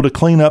were able to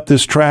clean up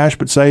this trash,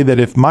 but say that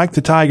if Mike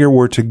the tiger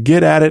were to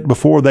get at it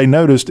before they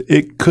noticed,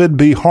 it could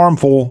be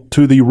harmful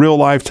to the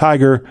real-life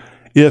tiger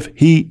if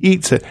he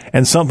eats it.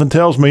 And something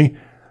tells me,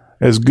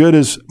 as good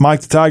as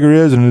Mike the tiger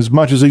is and as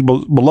much as he's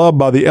beloved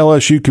by the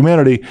LSU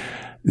community,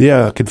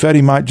 yeah,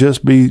 confetti might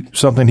just be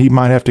something he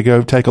might have to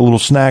go take a little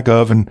snack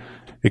of, and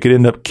it could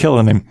end up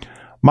killing him.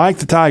 Mike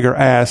the tiger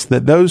asked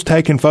that those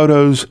taking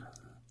photos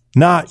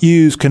not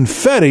use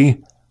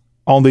confetti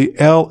on the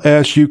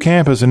LSU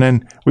campus. And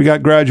then we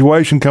got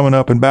graduation coming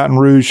up in Baton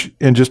Rouge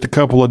in just a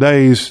couple of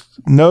days.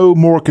 No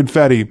more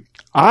confetti.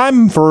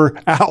 I'm for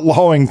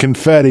outlawing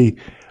confetti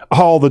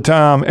all the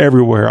time,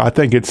 everywhere. I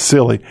think it's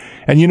silly.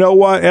 And you know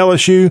what,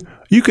 LSU?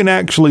 You can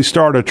actually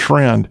start a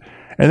trend.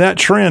 And that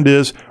trend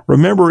is,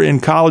 remember in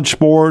college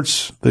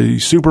sports, the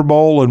Super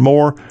Bowl and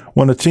more,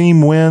 when a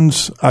team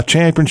wins a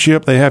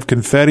championship, they have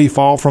confetti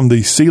fall from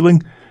the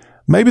ceiling.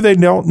 Maybe they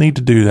don't need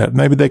to do that.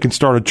 Maybe they can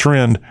start a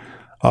trend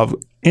of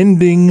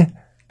ending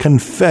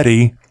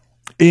confetti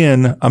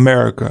in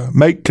America.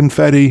 Make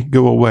confetti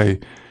go away.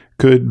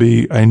 Could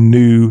be a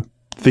new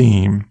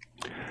theme.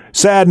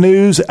 Sad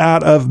news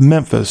out of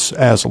Memphis,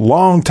 as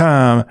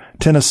longtime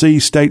Tennessee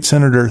State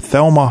Senator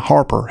Thelma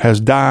Harper has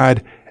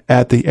died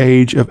at the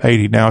age of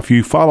 80. Now, if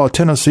you follow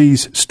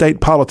Tennessee's state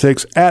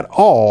politics at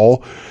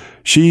all,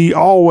 she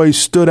always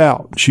stood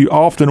out. She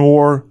often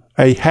wore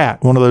a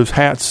hat, one of those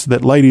hats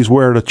that ladies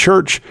wear to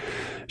church.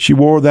 She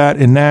wore that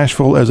in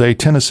Nashville as a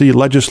Tennessee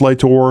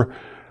legislator.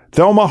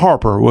 Thelma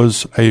Harper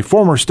was a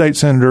former state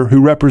senator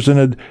who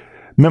represented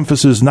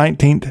Memphis's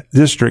 19th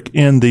district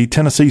in the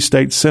Tennessee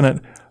State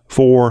Senate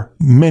for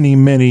many,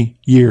 many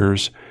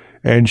years.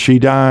 And she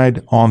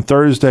died on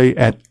Thursday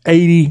at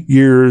 80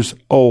 years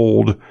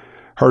old.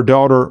 Her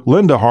daughter,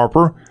 Linda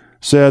Harper,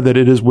 said that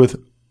it is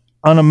with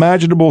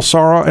unimaginable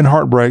sorrow and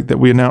heartbreak that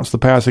we announce the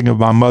passing of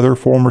my mother,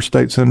 former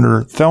state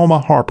senator Thelma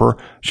Harper.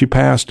 She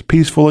passed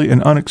peacefully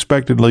and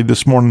unexpectedly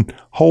this morning,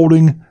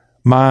 holding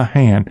my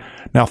hand.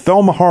 Now,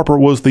 Thelma Harper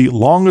was the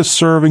longest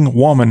serving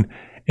woman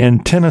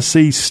in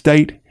Tennessee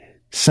State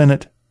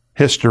Senate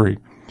history.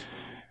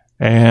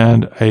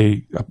 And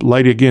a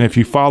lady, again, if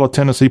you follow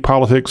Tennessee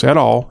politics at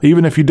all,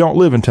 even if you don't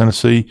live in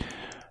Tennessee,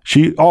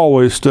 she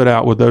always stood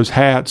out with those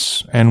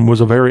hats and was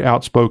a very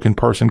outspoken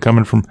person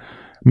coming from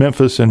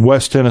Memphis and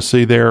West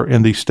Tennessee there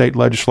in the state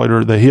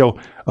legislature, the Hill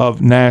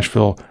of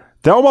Nashville.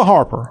 Thelma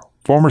Harper,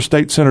 former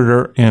state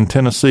senator in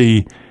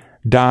Tennessee,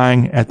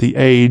 dying at the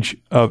age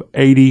of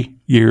 80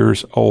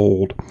 years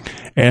old.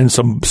 And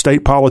some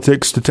state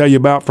politics to tell you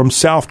about from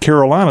South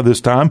Carolina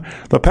this time.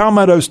 The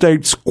Palmetto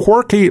State's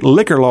quirky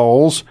liquor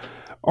laws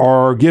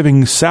are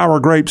giving sour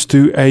grapes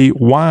to a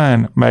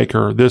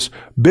winemaker. This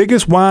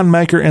biggest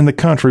winemaker in the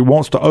country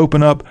wants to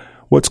open up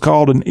what's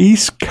called an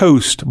East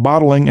Coast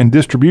bottling and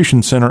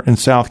distribution center in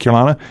South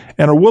Carolina,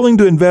 and are willing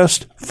to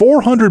invest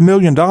 $400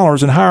 million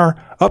and hire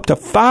up to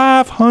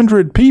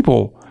 500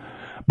 people.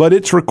 But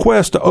its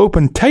request to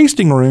open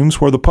tasting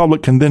rooms where the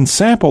public can then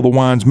sample the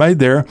wines made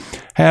there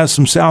has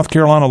some South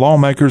Carolina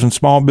lawmakers and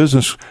small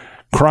business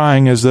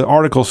crying, as the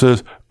article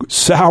says,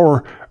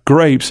 sour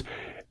grapes.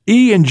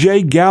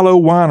 E&J Gallo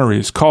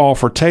Wineries call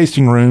for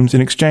tasting rooms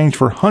in exchange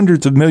for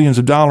hundreds of millions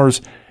of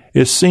dollars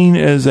is seen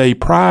as a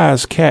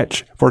prize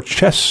catch for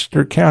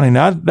Chester County.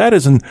 Now, that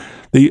is in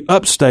the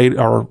upstate,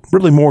 or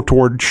really more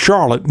toward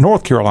Charlotte,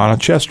 North Carolina.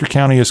 Chester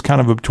County is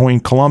kind of between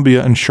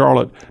Columbia and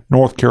Charlotte,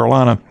 North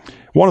Carolina.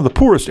 One of the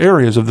poorest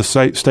areas of the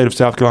state of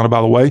South Carolina,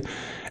 by the way.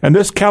 And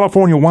this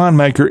California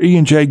winemaker,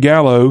 E&J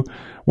Gallo,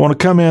 want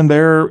to come in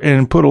there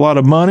and put a lot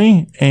of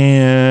money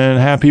and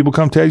have people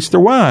come taste their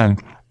wine.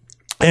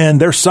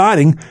 And they're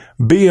citing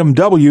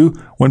BMW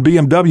when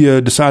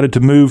BMW decided to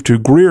move to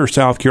Greer,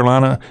 South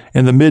Carolina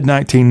in the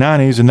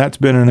mid-1990s, and that's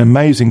been an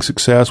amazing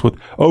success with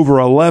over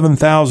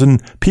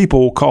 11,000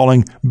 people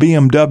calling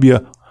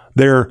BMW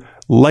their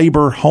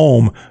labor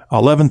home.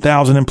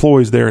 11,000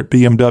 employees there at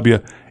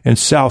BMW in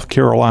South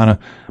Carolina.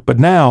 But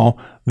now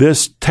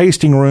this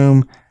tasting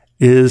room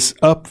is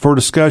up for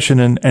discussion,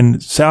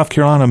 and South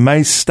Carolina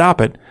may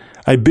stop it.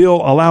 A bill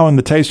allowing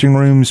the tasting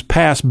rooms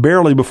passed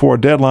barely before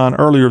a deadline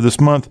earlier this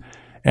month,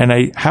 and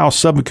a House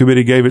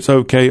subcommittee gave its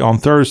okay on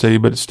Thursday,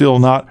 but it's still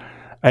not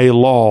a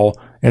law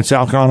in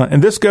South Carolina.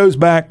 And this goes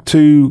back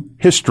to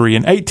history.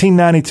 In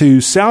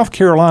 1892, South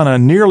Carolina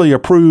nearly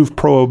approved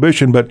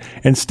prohibition, but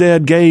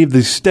instead gave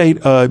the state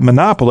a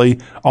monopoly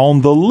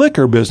on the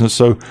liquor business.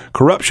 So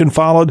corruption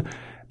followed,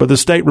 but the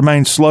state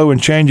remained slow in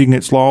changing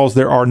its laws.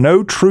 There are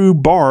no true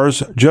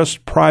bars,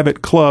 just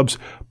private clubs.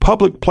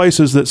 Public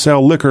places that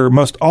sell liquor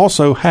must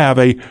also have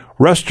a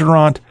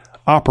restaurant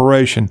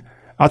operation.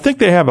 I think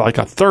they have like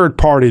a third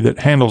party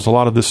that handles a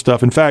lot of this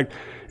stuff. In fact,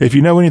 if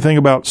you know anything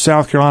about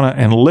South Carolina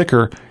and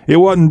liquor, it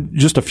wasn't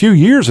just a few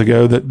years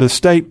ago that the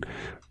state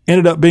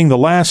ended up being the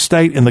last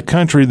state in the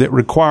country that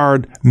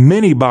required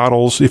mini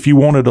bottles if you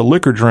wanted a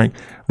liquor drink.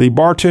 The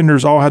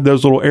bartenders all had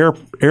those little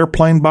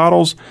airplane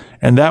bottles,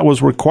 and that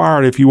was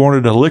required if you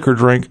wanted a liquor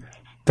drink.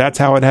 That's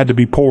how it had to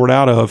be poured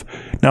out of.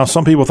 Now,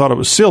 some people thought it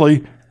was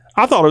silly.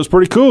 I thought it was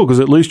pretty cool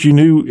because at least you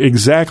knew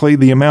exactly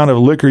the amount of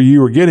liquor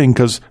you were getting,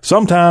 because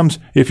sometimes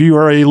if you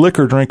are a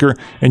liquor drinker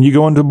and you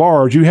go into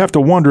bars, you have to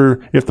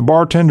wonder if the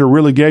bartender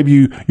really gave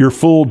you your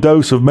full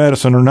dose of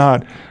medicine or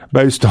not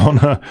based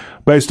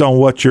on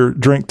what your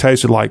drink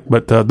tasted like.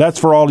 But that's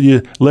for all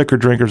you liquor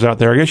drinkers out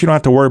there. I guess you don't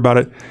have to worry about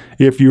it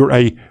if you're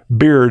a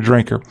beer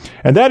drinker.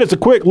 And that is a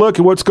quick look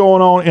at what's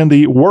going on in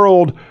the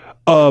world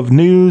of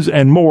news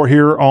and more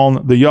here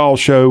on the Y'all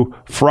Show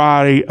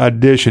Friday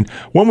edition.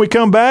 When we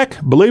come back,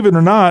 believe it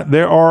or not,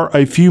 there are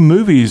a few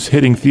movies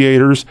hitting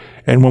theaters.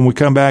 And when we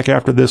come back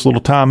after this little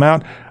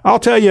timeout, I'll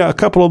tell you a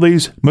couple of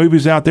these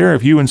movies out there.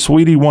 If you and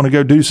Sweetie want to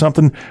go do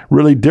something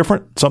really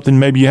different, something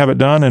maybe you haven't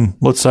done in,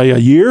 let's say, a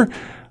year,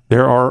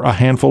 there are a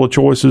handful of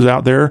choices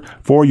out there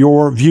for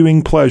your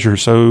viewing pleasure.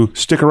 So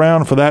stick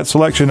around for that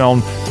selection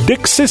on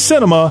Dixie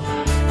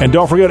Cinema. And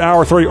don't forget,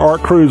 Hour 3,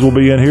 Art Cruz will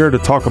be in here to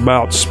talk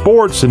about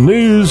sports and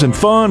news and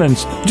fun and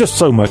just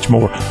so much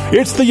more.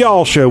 It's the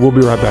Y'all Show. We'll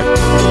be right back.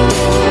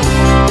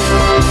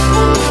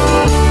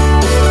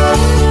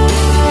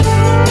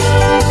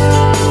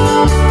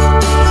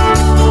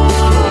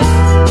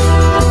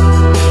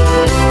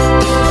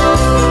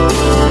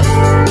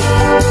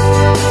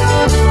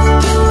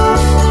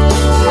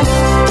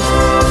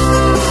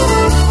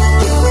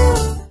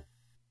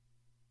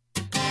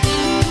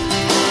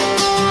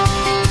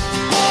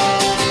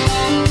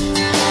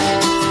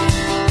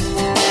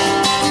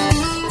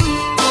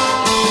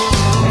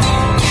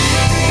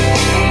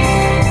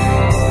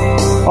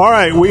 All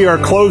right, we are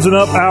closing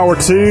up Hour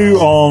 2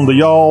 on the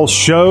Y'all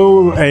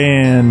Show,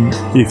 and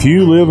if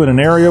you live in an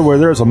area where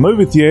there's a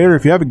movie theater,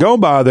 if you haven't gone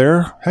by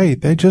there, hey,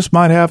 they just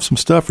might have some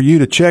stuff for you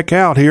to check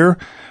out here.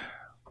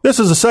 This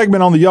is a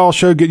segment on the Y'all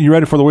Show getting you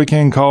ready for the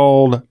weekend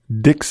called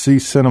Dixie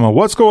Cinema.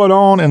 What's going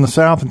on in the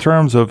South in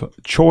terms of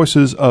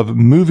choices of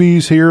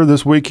movies here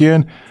this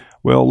weekend?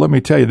 Well, let me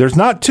tell you, there's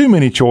not too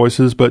many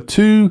choices, but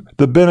to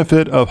the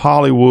benefit of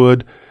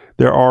Hollywood,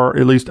 there are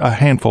at least a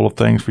handful of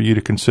things for you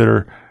to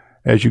consider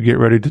as you get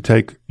ready to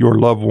take your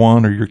loved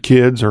one or your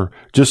kids, or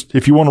just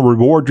if you want to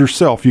reward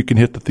yourself, you can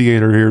hit the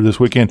theater here this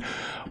weekend.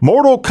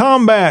 Mortal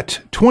Kombat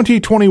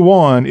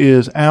 2021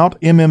 is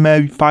out.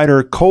 MMA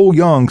fighter Cole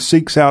Young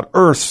seeks out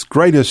Earth's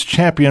greatest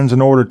champions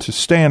in order to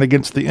stand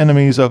against the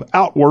enemies of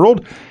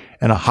Outworld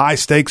in a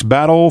high-stakes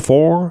battle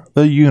for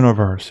the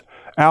universe.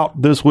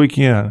 Out this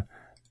weekend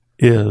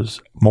is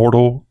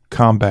Mortal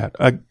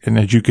Kombat. And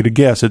as you could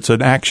guess, it's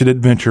an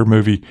action-adventure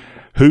movie.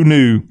 Who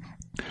knew?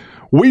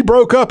 We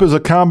Broke Up is a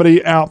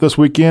comedy out this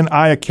weekend.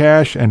 Aya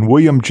Cash and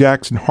William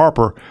Jackson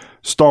Harper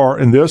star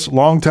in this.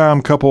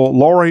 Longtime couple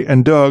Lori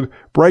and Doug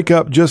break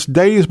up just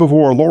days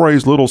before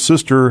Lori's little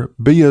sister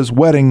Bia's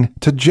wedding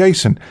to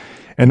Jason.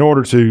 In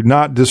order to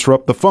not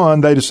disrupt the fun,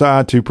 they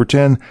decide to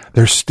pretend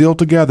they're still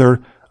together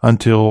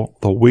until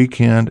the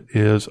weekend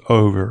is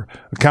over.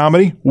 A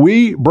comedy,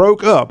 We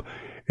Broke Up.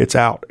 It's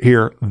out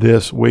here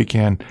this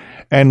weekend.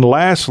 And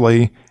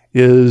lastly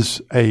is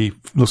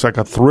looks like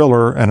a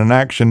thriller and an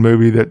action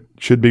movie that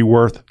should be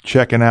worth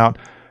checking out.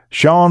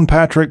 Sean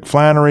Patrick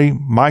Flanery,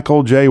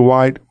 Michael J.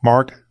 White,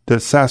 Mark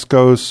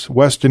Dacascos,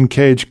 Weston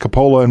Cage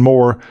Coppola, and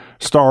more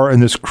star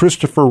in this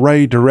Christopher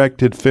Ray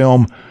directed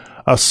film,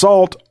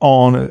 Assault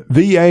on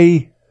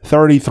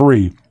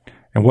VA-33.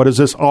 And what is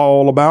this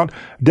all about?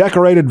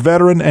 Decorated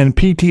veteran and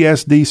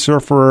PTSD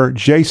sufferer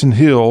Jason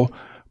Hill,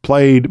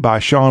 played by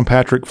Sean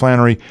Patrick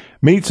Flanery,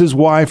 meets his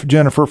wife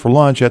Jennifer for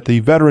lunch at the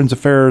Veterans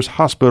Affairs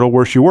Hospital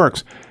where she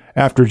works.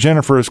 After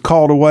Jennifer is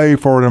called away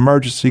for an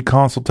emergency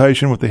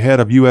consultation with the head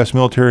of U.S.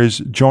 military's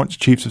Joint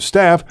Chiefs of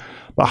Staff,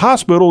 the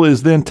hospital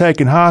is then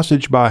taken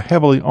hostage by a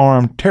heavily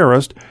armed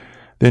terrorist.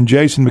 Then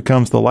Jason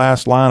becomes the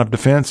last line of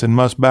defense and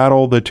must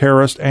battle the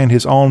terrorist and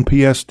his own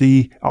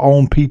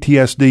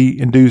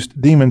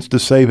PTSD-induced demons to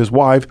save his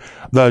wife,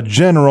 the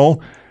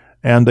general,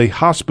 and the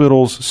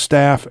hospital's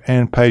staff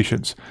and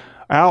patients.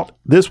 Out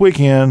this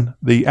weekend,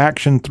 the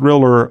action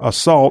thriller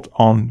Assault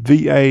on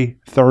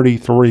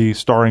VA-33,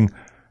 starring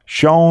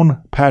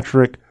Sean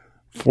Patrick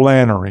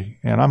Flanery.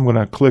 And I'm going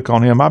to click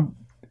on him.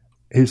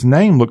 His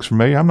name looks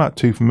familiar. I'm not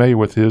too familiar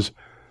with his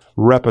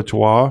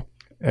repertoire,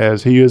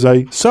 as he is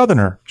a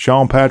Southerner.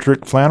 Sean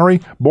Patrick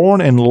Flanery,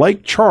 born in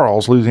Lake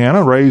Charles,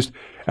 Louisiana, raised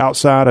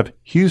outside of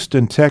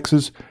Houston,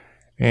 Texas,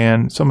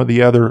 and some of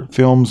the other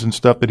films and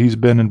stuff that he's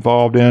been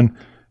involved in.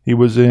 He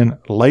was in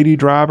Lady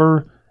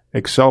Driver,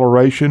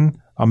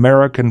 Acceleration,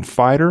 American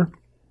Fighter,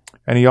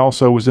 and he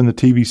also was in the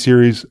TV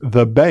series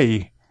The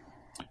Bay.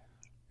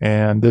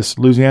 And this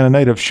Louisiana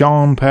native,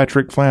 Sean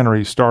Patrick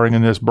Flanery, starring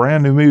in this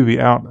brand new movie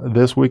out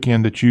this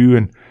weekend that you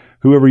and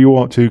whoever you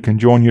want to can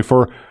join you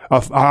for.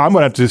 I'm going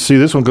to have to see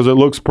this one because it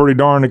looks pretty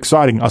darn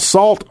exciting.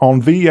 Assault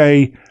on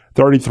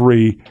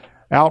VA-33,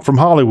 out from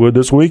Hollywood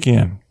this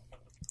weekend.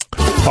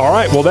 All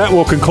right, well, that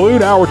will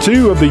conclude Hour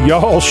 2 of the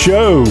Y'all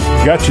Show.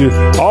 Got you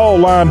all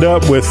lined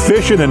up with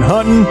fishing and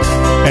hunting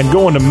and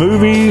going to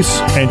movies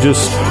and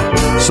just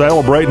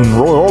celebrating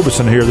Roy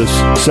Orbison here this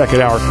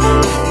second hour.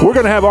 We're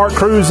going to have Art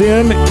Cruz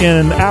in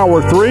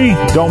hour 3.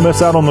 Don't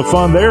miss out on the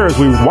fun there as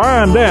we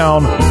wind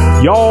down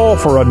y'all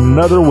for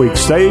another week.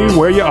 Stay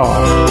where you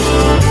are.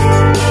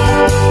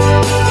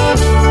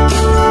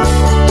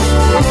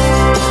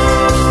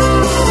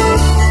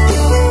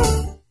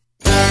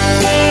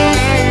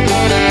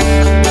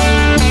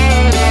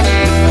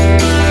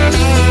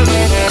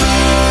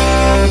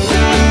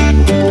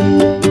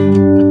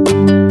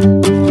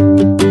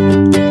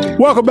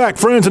 Welcome back,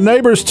 friends and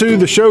neighbors, to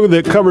the show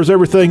that covers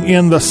everything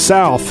in the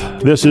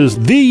South. This is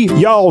The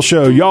Y'all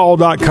Show.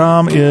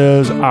 Y'all.com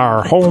is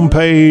our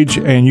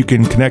homepage, and you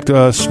can connect to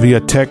us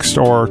via text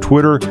or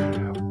Twitter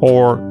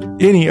or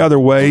any other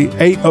way.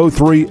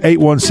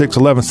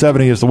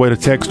 803-816-1170 is the way to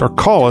text, or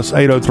call us,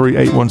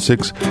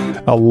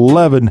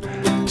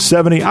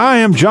 803-816-1170. I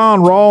am John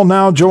Rawl,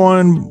 now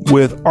joined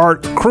with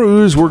Art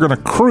Cruz. We're going to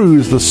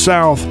cruise the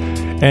South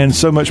and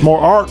so much more.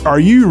 Art, are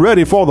you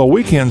ready for the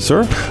weekend,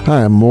 sir?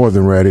 I am more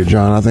than ready,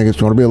 John. I think it's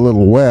going to be a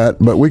little wet,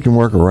 but we can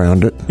work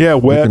around it. Yeah,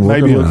 wet,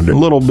 maybe a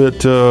little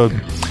bit. You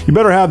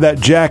better have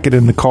that jacket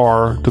in the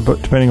car,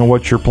 depending on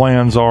what your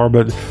plans are.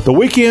 But the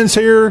weekend's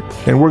here,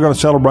 and we're going to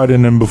celebrate it.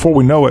 And before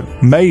we know it,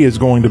 May is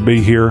going to be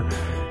here,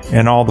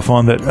 and all the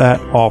fun that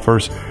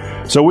offers.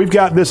 So we've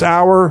got this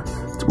hour.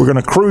 We're going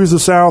to cruise the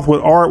South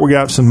with Art. We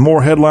got some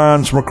more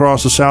headlines from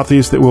across the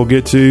Southeast that we'll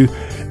get to.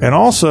 And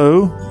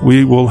also,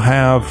 we will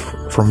have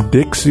from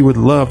Dixie. Would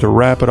love to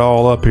wrap it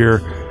all up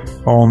here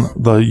on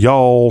the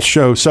Y'all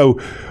Show. So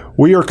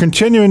we are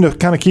continuing to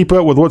kind of keep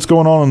up with what's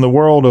going on in the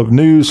world of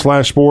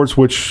news/sports,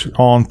 which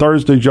on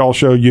Thursday's Y'all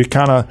Show, you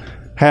kind of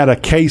had a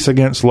case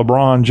against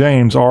LeBron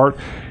James, Art.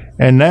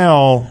 And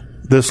now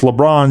this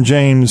LeBron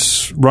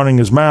James running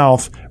his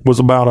mouth was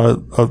about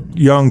a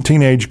young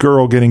teenage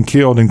girl getting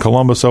killed in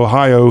Columbus,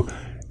 Ohio.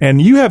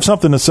 And you have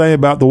something to say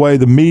about the way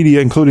the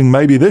media, including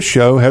maybe this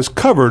show, has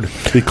covered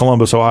the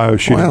Columbus, Ohio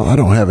shooting. Well, I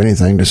don't have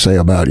anything to say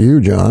about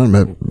you, John,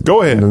 but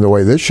go ahead. And the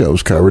way this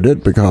show's covered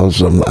it, because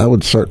that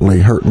would certainly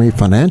hurt me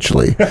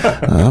financially.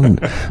 I'm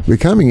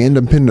becoming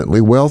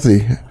independently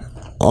wealthy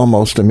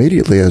almost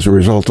immediately as a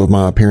result of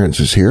my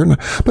appearances here.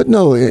 But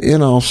no,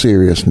 in all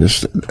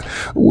seriousness,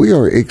 we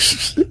are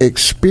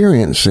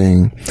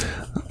experiencing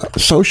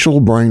social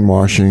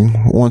brainwashing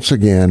once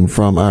again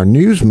from our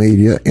news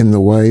media in the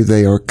way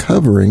they are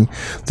covering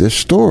this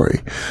story.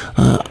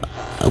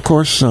 Of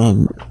course,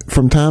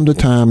 from time to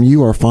time,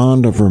 you are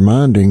fond of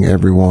reminding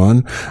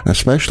everyone,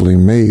 especially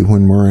me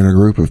when we're in a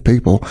group of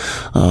people,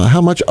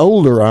 how much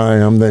older I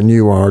am than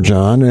you are,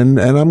 John. And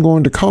I'm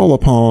going to call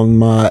upon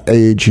my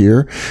age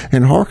here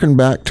and hearken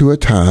back to a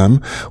time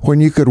when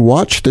you could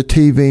watch the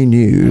TV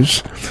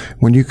news,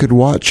 when you could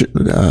watch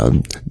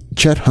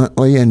Chet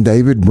Huntley and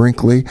David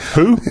Brinkley.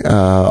 Who?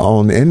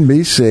 On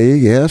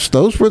NBC. Yes,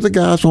 those were the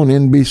guys on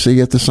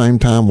NBC at the same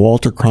time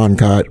Walter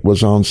Cronkite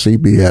was on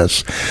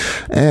CBS.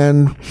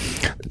 And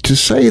to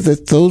say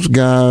that those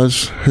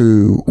guys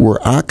who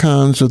were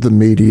icons of the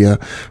media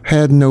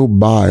had no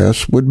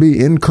bias would be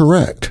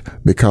incorrect,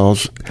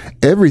 because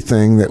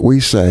everything that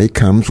we say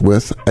comes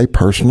with a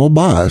personal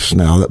bias.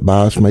 Now, that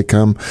bias may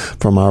come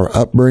from our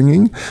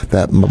upbringing,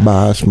 that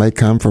bias may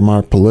come from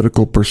our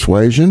political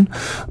persuasion,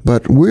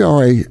 but we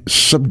are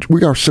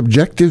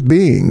subjective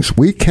beings.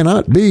 We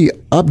cannot be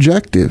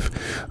objective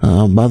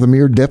by the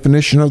mere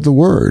definition of the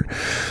word.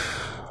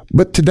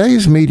 But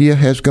today's media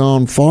has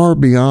gone far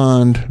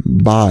beyond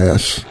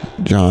bias,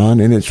 John,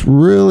 and it's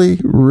really,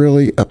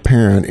 really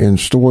apparent in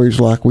stories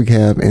like we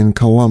have in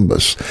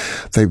Columbus.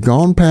 They've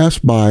gone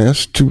past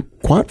bias to,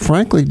 quite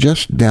frankly,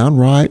 just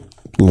downright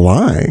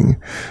lying.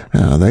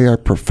 They are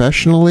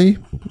professionally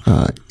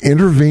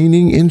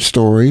intervening in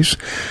stories,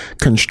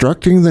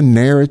 constructing the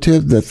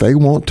narrative that they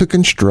want to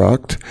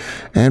construct,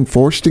 and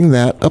forcing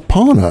that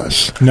upon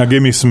us. Now,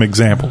 give me some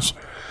examples.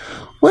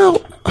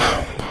 Well,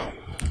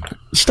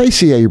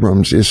 Stacey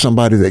Abrams is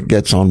somebody that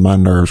gets on my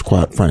nerves,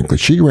 quite frankly.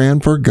 She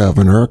ran for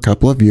governor a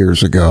couple of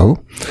years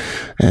ago,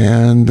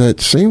 and it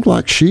seemed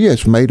like she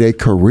has made a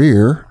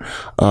career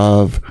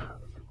of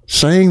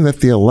saying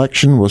that the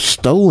election was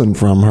stolen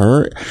from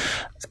her.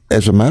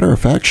 As a matter of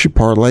fact, she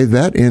parlayed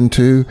that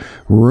into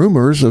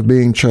rumors of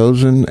being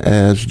chosen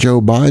as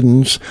Joe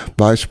Biden's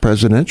vice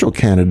presidential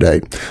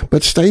candidate.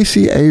 But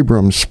Stacey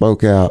Abrams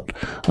spoke out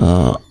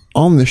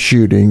on the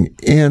shooting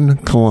in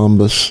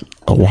Columbus,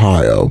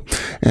 Ohio.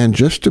 And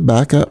just to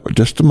back up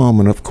just a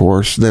moment, of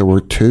course, there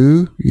were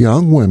two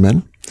young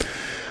women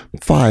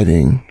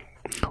fighting.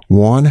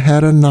 One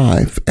had a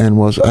knife and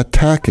was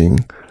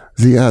attacking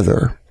the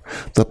other.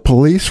 The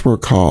police were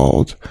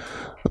called.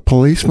 The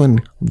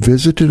policeman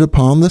visited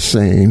upon the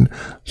scene,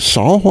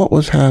 saw what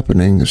was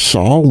happening,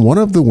 saw one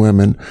of the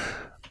women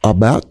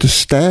about to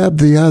stab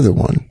the other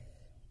one,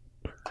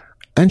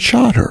 and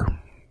shot her.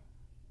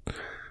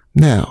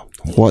 Now,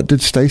 what did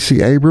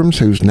Stacey Abrams,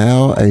 who's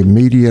now a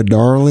media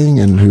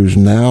darling and who's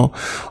now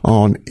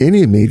on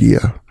any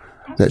media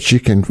that she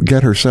can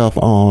get herself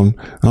on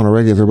a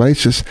regular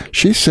basis,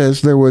 she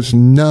says there was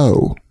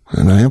no,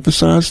 and I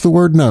emphasize the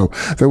word no,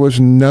 there was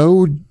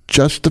no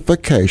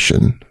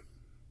justification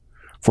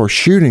for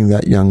shooting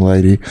that young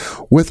lady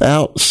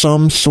without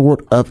some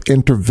sort of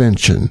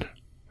intervention.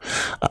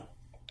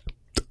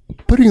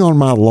 Putting on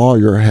my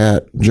lawyer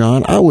hat,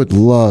 John, I would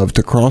love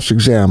to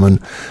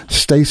cross-examine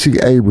Stacey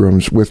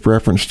Abrams with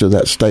reference to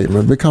that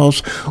statement,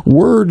 because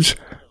words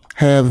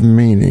have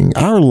meaning.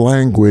 Our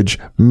language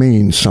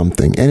means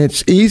something, and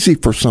it's easy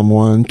for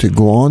someone to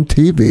go on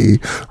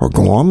TV or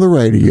go on the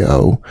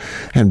radio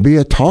and be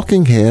a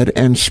talking head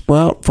and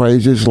sprout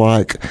phrases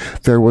like,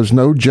 there was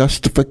no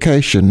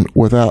justification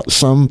without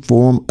some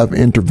form of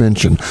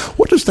intervention.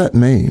 What does that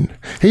mean?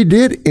 He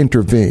did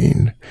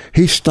intervene.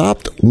 He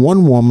stopped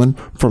one woman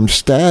from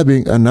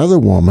stabbing another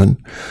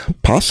woman,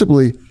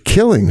 possibly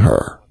killing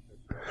her.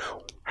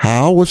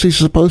 How was he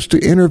supposed to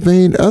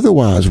intervene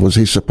otherwise? Was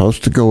he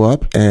supposed to go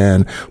up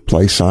and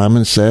play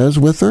Simon Says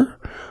with her?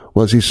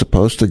 Was he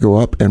supposed to go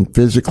up and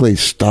physically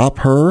stop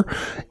her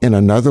in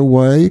another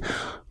way?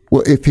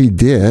 Well, if he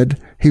did,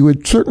 he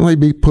would certainly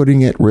be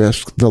putting at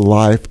risk the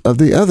life of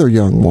the other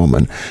young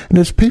woman. And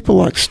it's people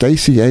like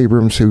Stacey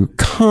Abrams who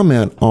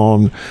comment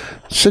on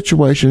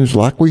situations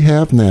like we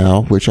have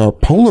now, which are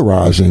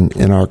polarizing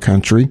in our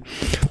country.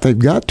 They've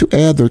got to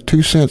add their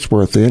 2 cents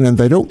worth in, and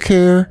they don't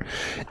care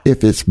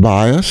if it's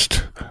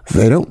biased.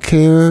 They don't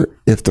care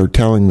if they're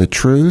telling the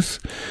truth.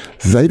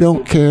 They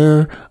don't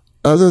care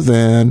other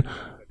than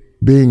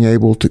being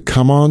able to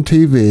come on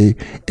TV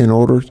in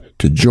order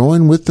to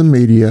join with the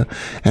media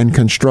and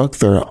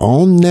construct their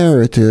own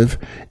narrative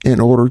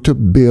in order to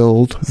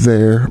build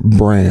their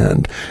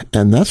brand.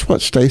 And that's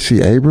what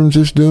Stacey Abrams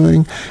is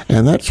doing,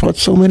 and that's what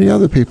so many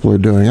other people are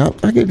doing.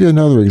 I'll give you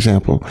another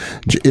example.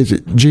 Is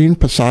it Jen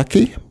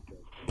Psaki?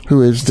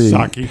 Who is the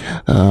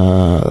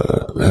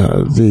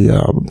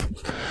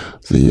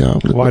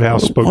White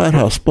House spokesman. White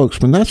House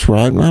spokesman. That's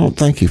right. I don't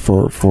thank you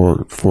for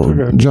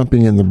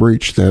jumping in the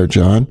breach there,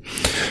 John.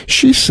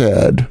 She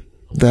said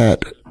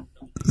that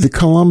the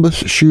Columbus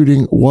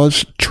shooting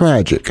was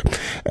tragic,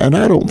 and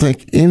I don't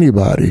think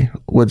anybody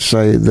would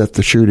say that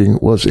the shooting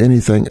was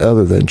anything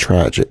other than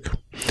tragic.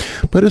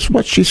 But it's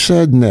what she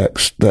said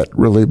next that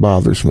really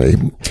bothers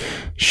me.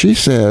 She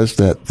says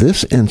that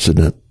this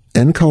incident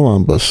in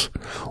Columbus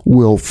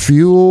will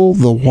fuel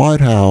the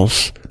White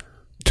House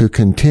to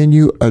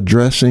continue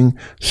addressing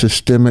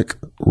systemic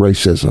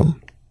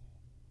racism.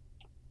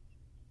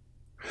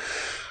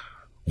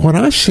 When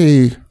I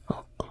see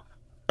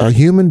a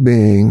human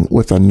being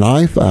with a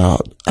knife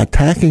out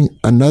attacking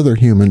another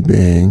human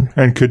being,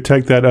 and could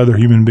take that other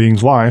human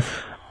being's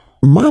life,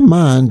 my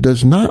mind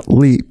does not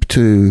leap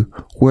to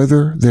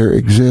whether there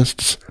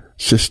exists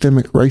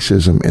systemic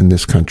racism in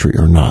this country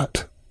or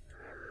not.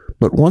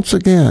 But once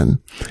again,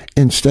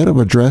 instead of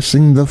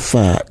addressing the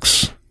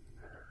facts,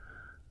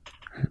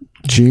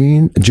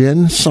 Jen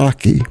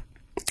Psaki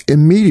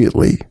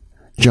immediately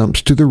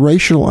jumps to the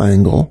racial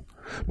angle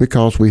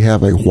because we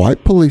have a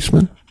white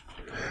policeman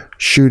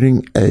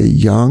shooting a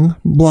young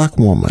black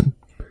woman.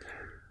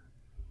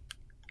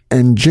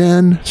 And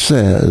Jen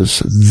says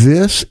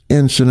this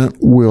incident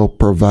will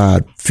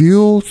provide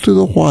fuel to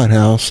the White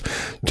House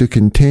to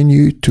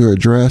continue to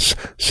address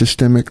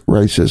systemic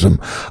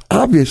racism.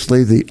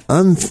 Obviously, the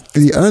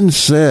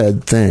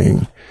unsaid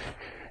thing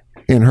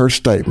in her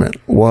statement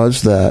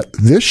was that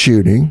this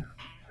shooting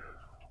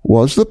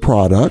was the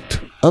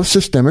product of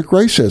systemic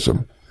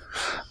racism.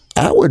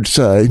 I would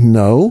say,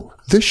 no,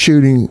 this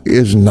shooting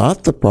is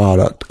not the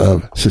product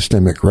of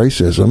systemic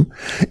racism.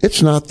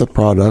 It's not the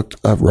product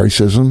of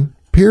racism,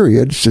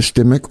 period,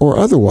 systemic or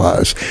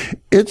otherwise.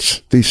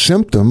 It's the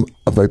symptom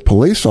of a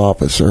police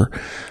officer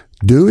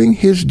doing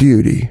his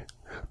duty,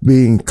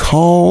 being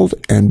called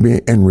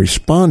and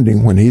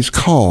responding when he's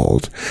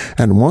called,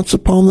 and once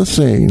upon the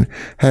scene,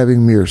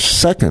 having mere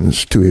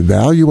seconds to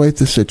evaluate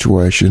the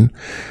situation,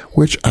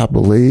 which I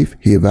believe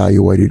he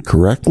evaluated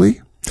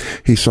correctly.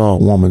 He saw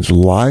a woman's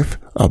life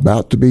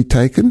about to be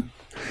taken,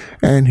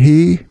 and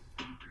he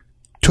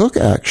took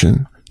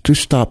action to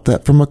stop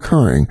that from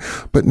occurring.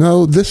 But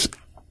no,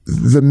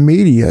 the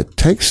media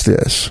takes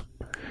this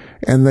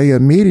and they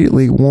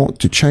immediately want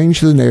to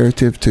change the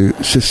narrative to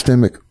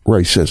systemic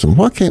racism.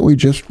 Why can't we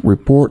just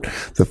report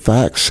the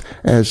facts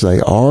as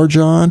they are,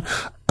 John?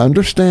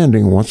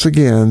 Understanding, once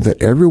again,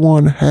 that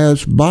everyone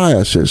has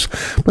biases,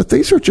 but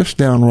these are just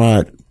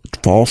downright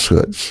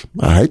falsehoods.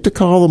 I hate to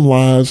call them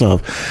lies.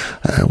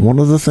 One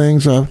of the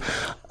things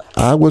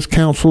I was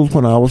counseled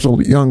when I was a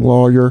young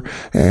lawyer,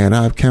 and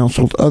I've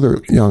counseled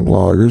other young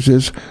lawyers,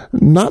 is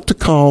not to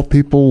call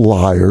people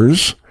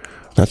liars.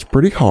 That's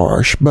pretty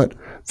harsh, but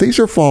these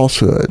are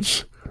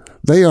falsehoods.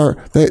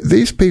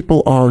 These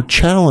people are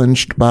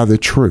challenged by the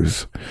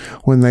truth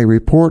when they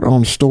report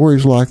on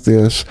stories like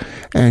this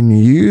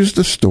and use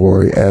the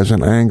story as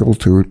an angle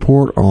to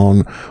report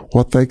on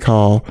what they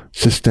call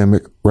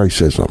systemic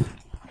racism.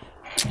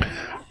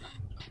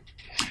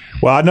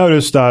 Well, I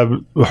noticed,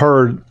 I've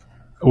heard,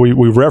 we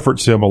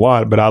reference him a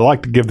lot, but I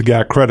like to give the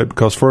guy credit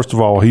because, first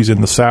of all, he's in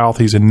the South.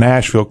 He's in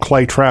Nashville.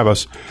 Clay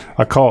Travis,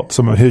 I caught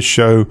some of his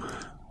show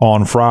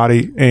on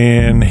Friday,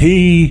 and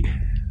he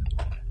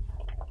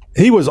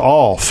he was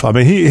off. I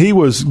mean, he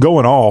was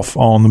going off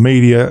on the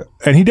media,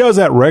 and he does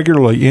that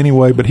regularly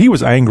anyway, but he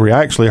was angry.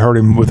 I actually heard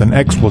him with an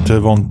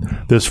expletive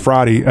on this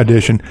Friday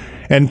edition.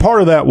 And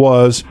part of that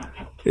was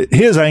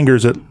his anger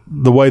is at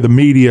the way the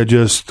media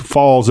just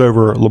falls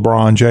over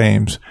LeBron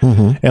James.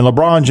 Mm-hmm. And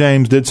LeBron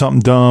James did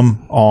something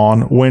dumb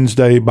on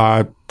Wednesday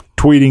by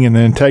tweeting and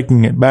then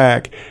taking it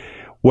back.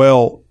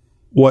 Well,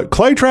 what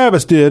Clay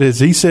Travis did is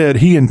he said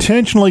he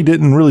intentionally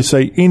didn't really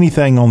say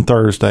anything on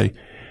Thursday.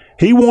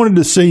 He wanted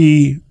to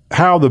see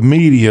how the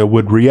media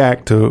would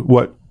react to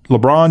what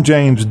LeBron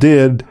James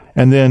did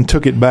and then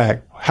took it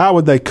back. How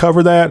would they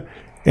cover that?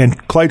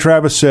 And Clay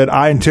Travis said,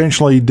 I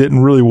intentionally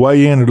didn't really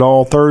weigh in at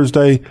all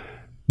Thursday,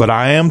 but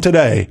I am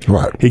today.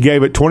 Right. He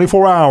gave it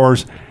 24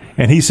 hours,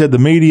 and he said the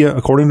media,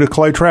 according to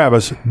Clay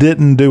Travis,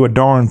 didn't do a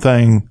darn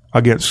thing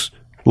against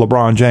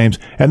LeBron James.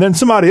 And then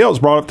somebody else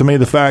brought up to me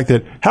the fact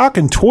that how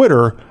can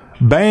Twitter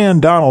ban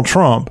Donald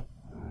Trump,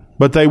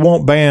 but they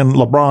won't ban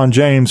LeBron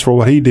James for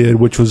what he did,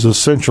 which was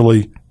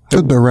essentially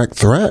a direct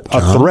threat,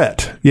 John. A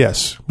threat,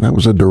 yes. That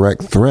was a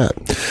direct threat.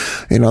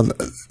 You know,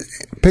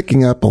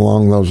 picking up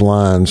along those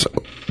lines,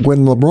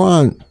 when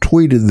LeBron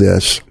tweeted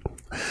this,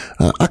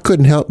 I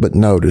couldn't help but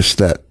notice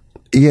that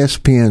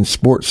ESPN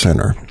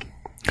SportsCenter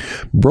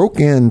broke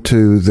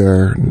into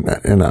their,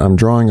 and I'm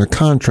drawing a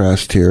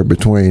contrast here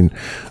between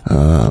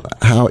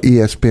how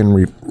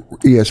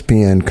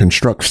ESPN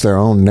constructs their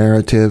own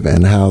narrative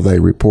and how they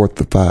report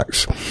the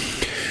facts.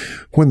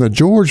 When the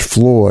George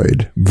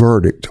Floyd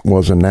verdict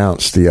was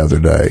announced the other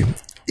day,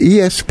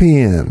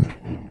 ESPN,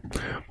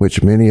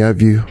 which many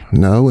of you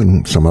know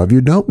and some of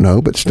you don't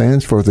know, but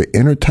stands for the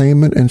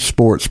Entertainment and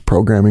Sports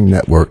Programming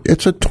Network.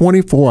 It's a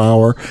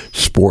 24-hour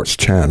sports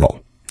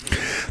channel.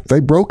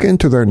 They broke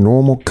into their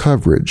normal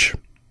coverage,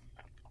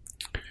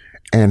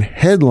 and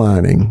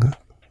headlining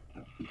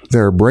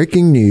their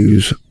breaking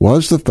news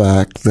was the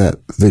fact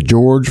that the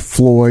George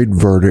Floyd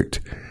verdict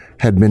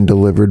had been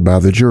delivered by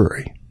the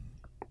jury.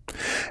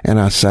 And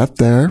I sat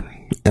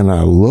there and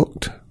I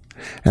looked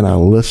and I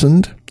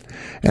listened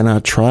and I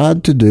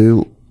tried to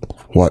do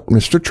what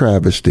Mr.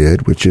 Travis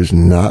did, which is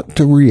not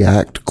to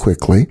react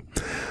quickly.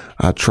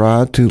 I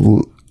tried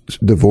to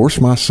divorce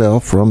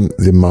myself from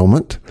the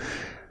moment,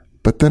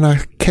 but then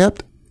I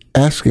kept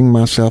asking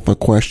myself a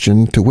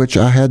question to which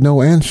I had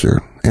no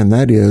answer, and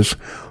that is,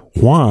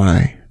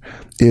 why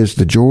is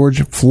the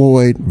George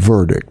Floyd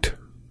verdict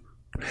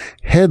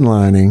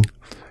headlining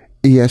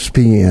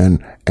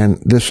ESPN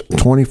and this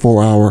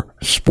 24-hour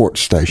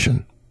sports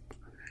station?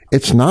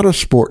 It's not a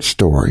sports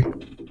story.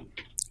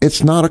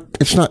 It's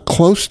not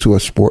close to a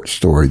sports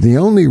story. The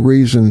only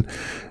reason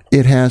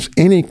it has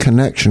any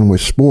connection with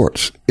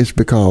sports is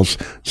because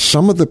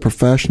some of the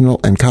professional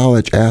and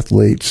college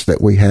athletes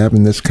that we have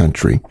in this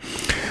country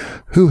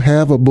who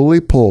have a bully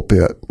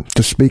pulpit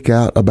to speak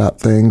out about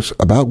things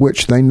about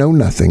which they know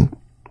nothing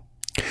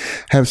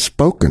have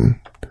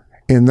spoken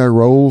in their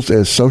roles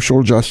as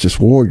social justice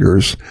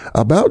warriors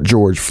about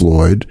George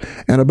Floyd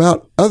and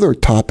about other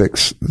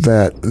topics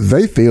that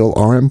they feel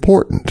are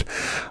important.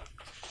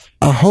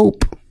 I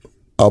hope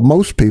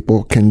most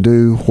people can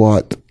do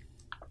what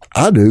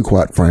I do,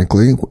 quite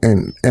frankly,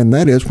 and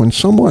that is when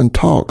someone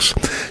talks,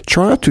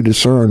 try to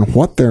discern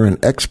what they're an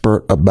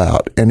expert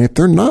about. And if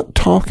they're not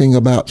talking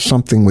about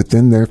something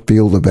within their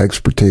field of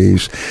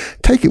expertise,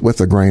 take it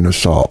with a grain of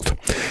salt.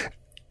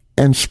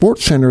 And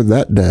SportsCenter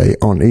that day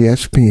on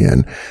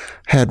ESPN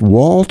had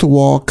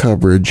wall-to-wall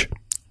coverage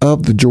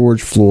of the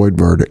George Floyd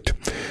verdict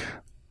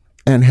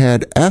and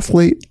had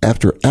athlete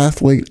after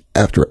athlete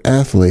after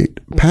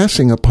athlete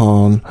passing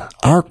upon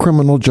our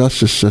criminal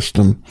justice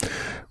system,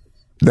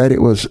 that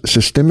it was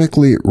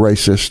systemically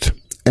racist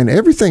and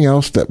everything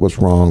else that was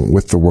wrong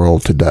with the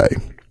world today.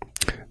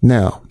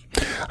 Now,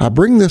 I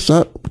bring this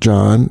up,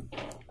 John,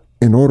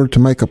 in order to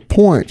make a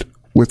point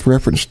with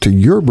reference to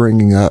your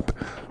bringing up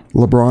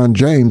LeBron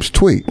James'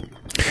 tweet.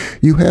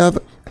 You have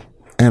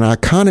an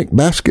iconic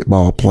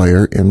basketball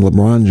player in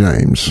LeBron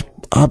James,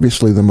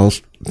 obviously the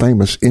most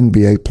famous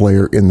NBA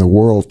player in the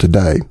world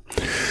today,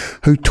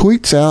 who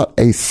tweets out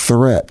a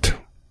threat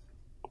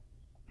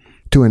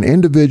to an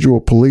individual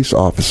police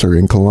officer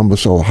in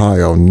Columbus,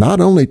 Ohio. Not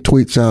only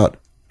tweets out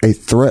a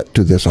threat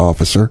to this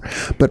officer,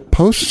 but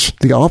posts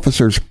the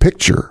officer's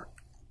picture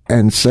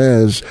and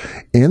says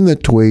in the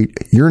tweet,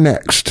 "You're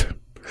next."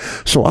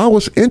 So I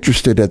was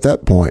interested at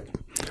that point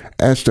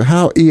as to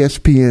how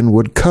ESPN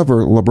would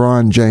cover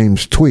LeBron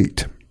James'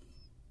 tweet.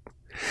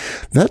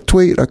 That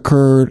tweet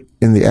occurred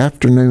in the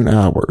afternoon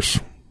hours.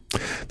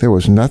 There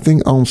was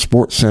nothing on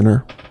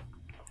SportsCenter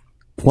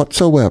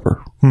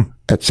whatsoever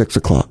at 6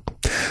 o'clock.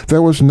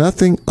 There was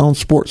nothing on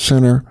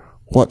SportsCenter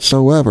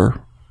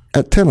whatsoever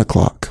at 10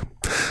 o'clock.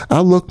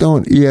 I looked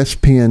on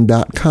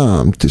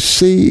ESPN.com to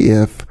see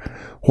if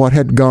what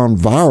had gone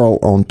viral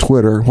on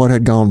Twitter, what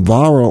had gone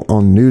viral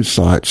on news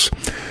sites,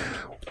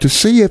 to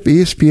see if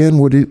ESPN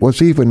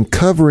was even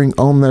covering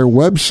on their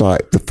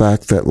website the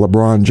fact that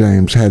LeBron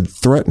James had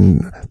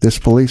threatened this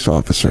police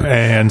officer.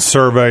 And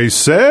survey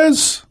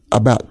says?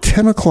 About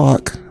 10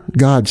 o'clock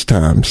God's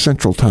time,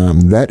 Central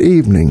Time, that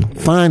evening,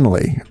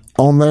 finally,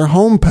 on their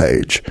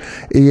homepage,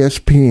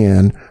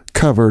 ESPN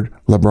covered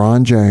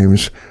LeBron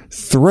James'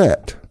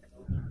 threat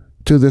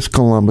to this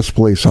Columbus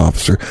police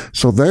officer.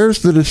 So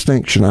there's the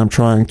distinction I'm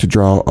trying to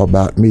draw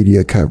about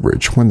media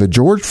coverage. When the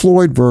George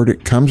Floyd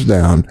verdict comes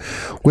down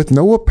with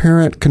no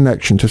apparent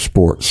connection to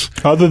sports.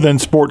 Other than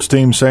sports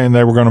teams saying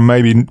they were going to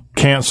maybe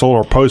cancel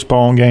or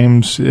postpone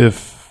games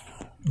if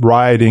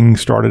rioting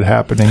started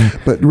happening.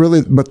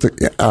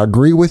 I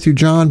agree with you,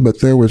 John,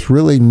 but there was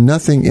really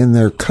nothing in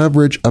their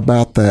coverage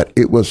about that.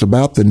 It was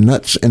about the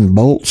nuts and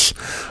bolts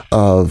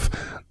of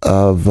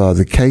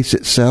the case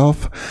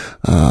itself,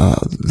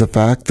 the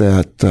fact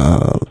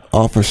that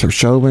Officer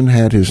Chauvin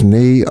had his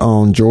knee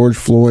on George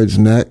Floyd's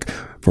neck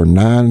for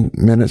 9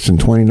 minutes and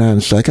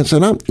 29 seconds.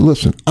 And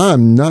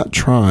I'm not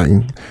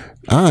trying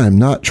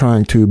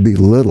to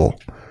belittle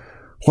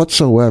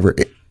whatsoever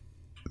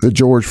the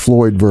George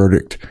Floyd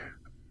verdict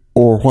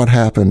or what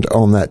happened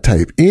on that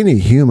tape. Any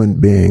human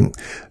being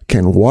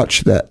can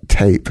watch that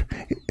tape,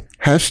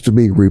 has to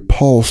be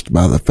repulsed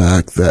by the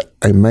fact that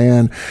a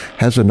man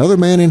has another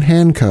man in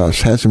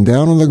handcuffs, has him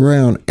down on the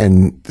ground,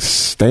 and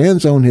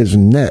stands on his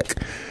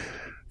neck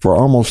for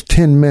almost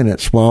 10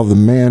 minutes while the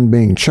man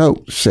being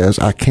choked says,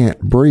 "I can't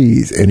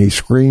breathe," and he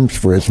screams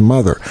for his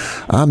mother.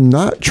 I'm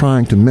not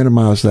trying to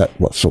minimize that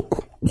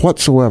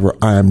whatsoever.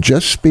 I am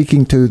just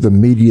speaking to the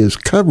media's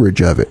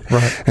coverage of it.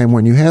 Right. And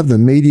when you have the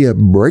media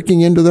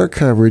breaking into their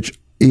coverage,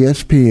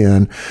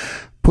 ESPN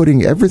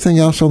putting everything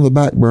else on the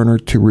back burner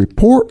to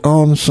report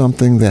on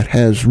something that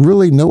has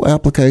really no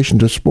application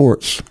to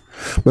sports.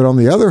 But on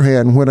the other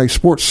hand, when a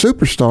sports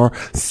superstar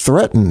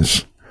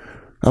threatens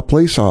a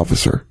police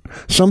officer,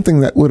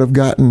 something that would have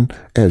gotten,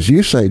 as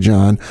you say,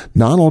 John,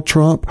 Donald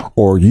Trump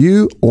or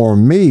you or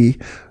me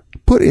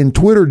put in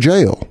Twitter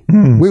jail.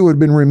 We would have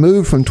been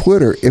removed from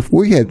Twitter if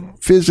we had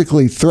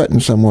physically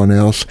threatened someone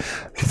else.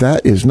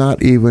 That is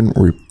not even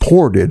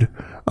reported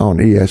on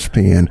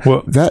ESPN.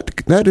 Well,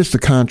 that is the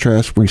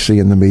contrast we see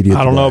in the media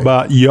today. I don't know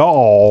about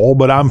y'all,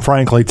 but I'm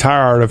frankly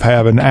tired of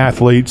having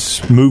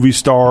athletes, movie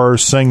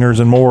stars, singers,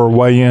 and more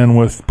weigh in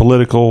with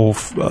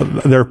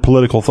their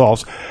political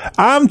thoughts.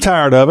 I'm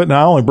tired of it, and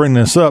I only bring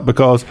this up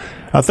because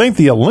I think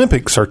the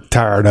Olympics are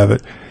tired of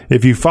it.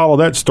 If you follow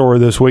that story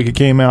this week, it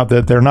came out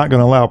that they're not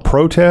going to allow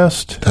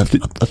protest.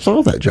 I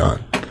saw that,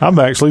 John. I'm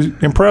actually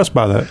impressed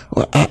by that.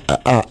 Well,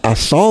 I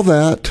saw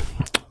that,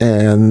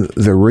 and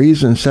the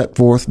reasons set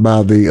forth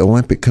by the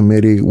Olympic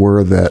Committee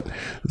were that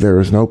there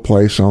is no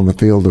place on the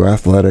field of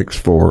athletics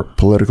for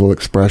political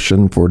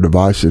expression, for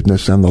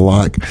divisiveness, and the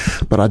like.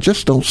 But I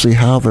just don't see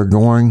how they're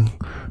going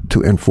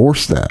to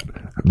enforce that,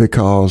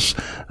 because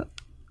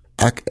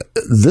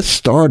this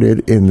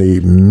started in the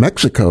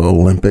Mexico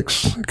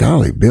Olympics.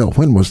 Golly, Bill,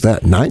 when was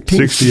that?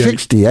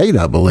 1968,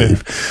 I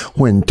believe,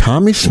 when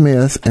Tommy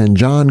Smith and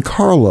John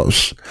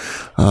Carlos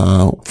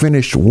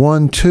finished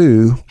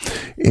 1-2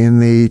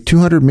 in the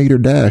 200-meter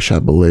dash, I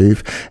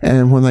believe.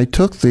 And when they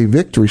took the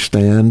victory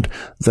stand,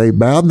 they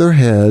bowed their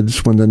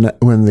heads when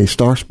the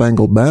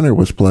Star-Spangled Banner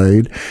was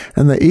played,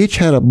 and they each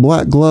had a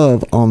black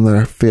glove on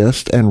their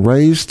fist and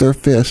raised their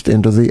fist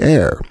into the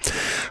air.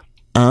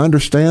 I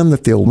understand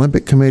that the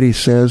Olympic Committee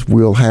says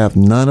we'll have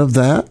none of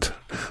that.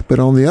 But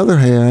on the other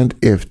hand,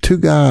 if two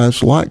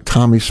guys like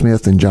Tommy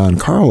Smith and John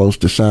Carlos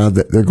decide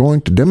that they're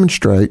going to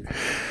demonstrate,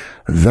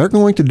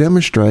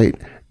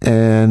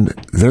 and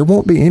there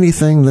won't be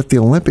anything that the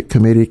Olympic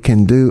Committee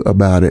can do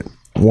about it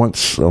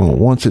once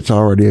it's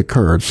already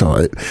occurred.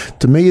 So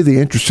to me, the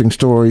interesting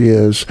story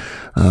is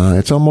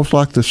it's almost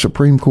like the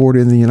Supreme Court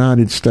in the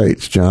United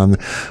States, John.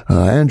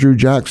 Andrew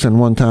Jackson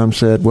one time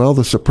said, well,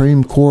 the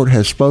Supreme Court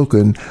has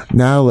spoken.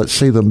 Now let's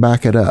see them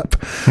back it up.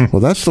 Well,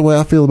 that's the way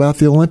I feel about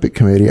the Olympic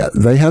Committee.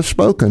 They have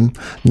spoken.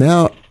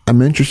 Now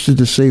I'm interested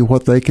to see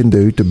what they can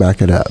do to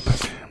back it up.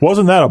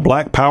 Wasn't that a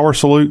Black Power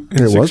salute?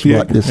 It was.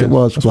 Yes, it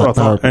was Black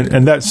Power.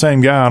 And that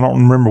same guy, I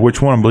don't remember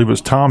which one, I believe it was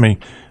Tommy.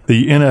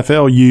 The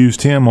NFL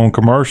used him on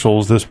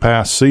commercials this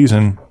past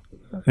season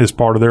as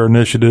part of their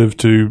initiative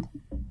to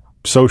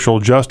social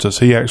justice.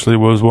 He actually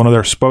was one of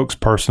their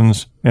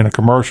spokespersons in a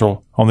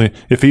commercial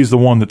if he's the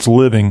one that's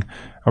living,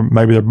 or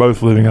maybe they're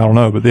both living, I don't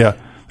know. But yeah,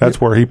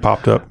 that's where he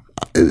popped up.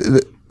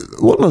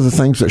 One of the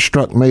things that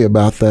struck me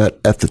about that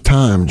at the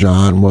time,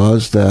 John,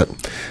 was that,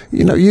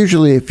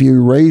 usually if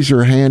you raise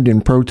your hand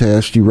in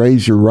protest, you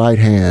raise your right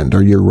hand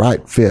or your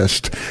right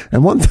fist.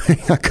 And one thing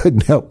I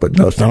couldn't help but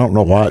notice, I don't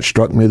know why it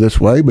struck me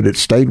this way, but it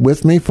stayed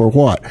with me for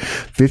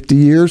 50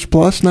 years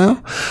plus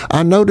now?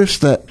 I noticed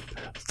that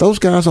those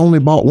guys only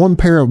bought one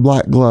pair of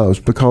black gloves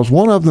because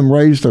one of them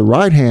raised their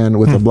right hand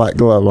with a black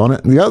glove on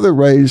it, and the other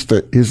raised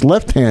his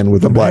left hand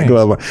with a black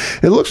glove on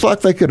it. It looks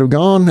like they could have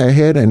gone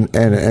ahead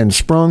and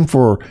sprung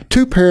for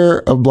two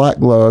pair of black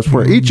gloves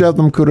where each of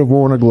them could have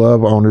worn a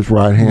glove on his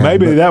right hand.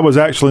 Maybe that was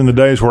actually in the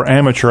days where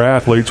amateur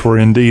athletes were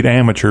indeed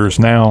amateurs.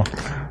 Now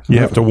you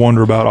have to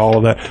wonder about all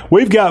of that.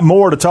 We've got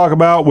more to talk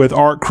about with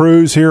Art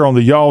Cruz here on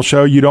the Y'all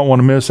Show you don't want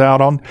to miss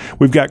out on.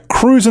 We've got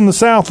Cruising the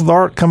South with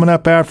Art coming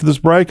up after this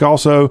break.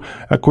 Also,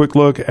 a quick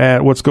look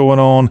at what's going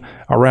on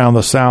around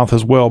the South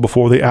as well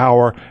before the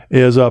hour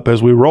is up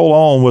as we roll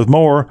on with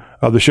more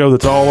of the show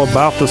that's all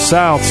about the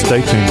South.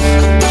 Stay tuned.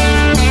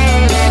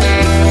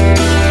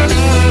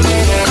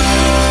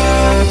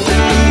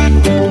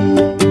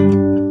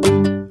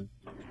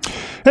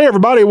 Hey,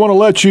 everybody, I want to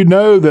let you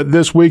know that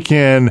this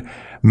weekend,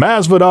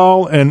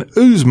 Masvidal and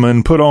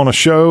Usman put on a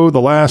show the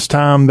last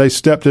time they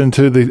stepped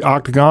into the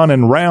octagon,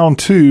 and round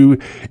 2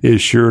 is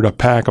sure to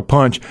pack a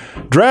punch.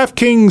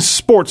 DraftKings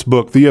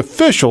Sportsbook, the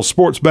official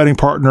sports betting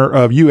partner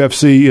of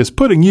UFC, is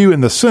putting you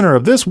in the center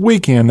of this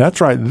weekend. That's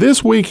right,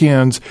 this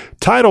weekend's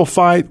title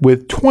fight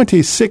with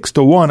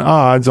 26-1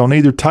 odds on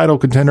either title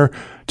contender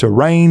to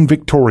reign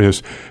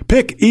victorious.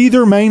 Pick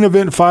either main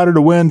event fighter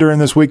to win during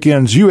this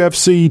weekend's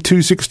UFC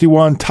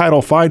 261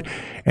 title fight,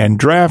 and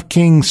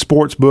DraftKings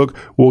Sportsbook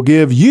will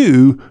give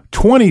you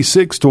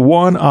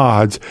 26-1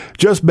 odds.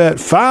 Just bet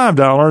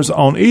 $5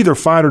 on either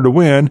fighter to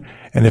win,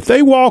 and if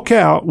they walk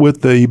out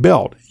with the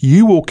belt,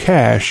 you will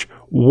cash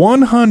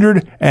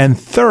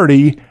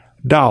 $130.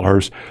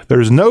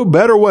 There's no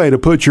better way to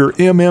put your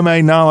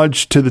MMA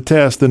knowledge to the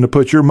test than to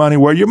put your money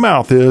where your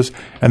mouth is,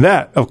 and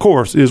that, of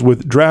course, is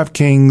with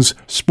DraftKings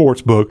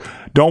Sportsbook.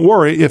 Don't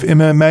worry if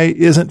MMA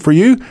isn't for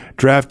you.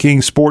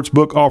 DraftKings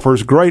Sportsbook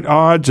offers great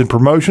odds and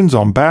promotions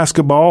on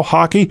basketball,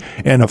 hockey,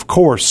 and of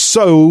course,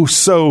 so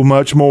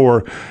much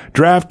more.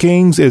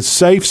 DraftKings is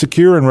safe,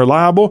 secure, and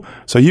reliable,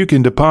 so you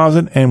can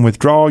deposit and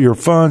withdraw your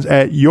funds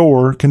at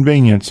your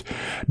convenience.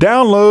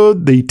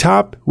 Download the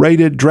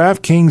top-rated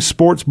DraftKings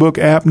Sportsbook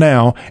app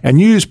now and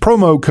use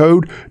promo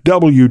code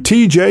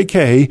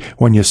WTJK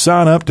when you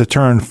sign up to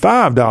turn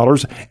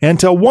 $5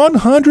 into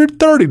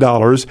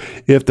 $130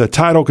 if the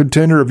title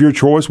contender of your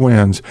choice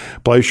wins.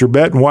 Place your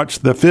bet and watch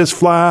the fist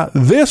fly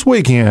this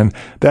weekend.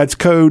 That's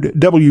code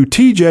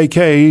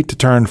WTJK to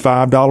turn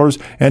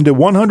 $5 into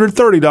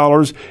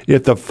 $130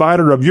 if the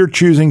fighter of your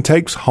choosing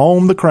takes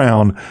home the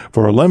crown.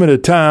 For a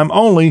limited time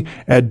only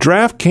at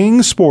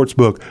DraftKings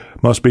Sportsbook.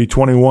 Must be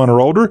 21 or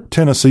older.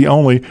 Tennessee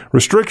only.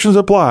 Restrictions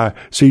apply.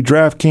 See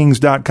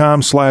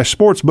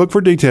DraftKings.com/sportsbook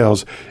for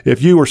details.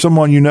 If you or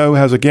someone you know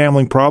has a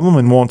gambling problem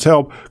and wants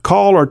help,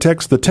 call or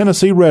text the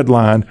Tennessee Red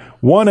Line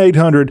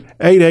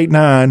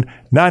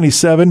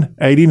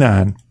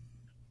 1-800-889-9789.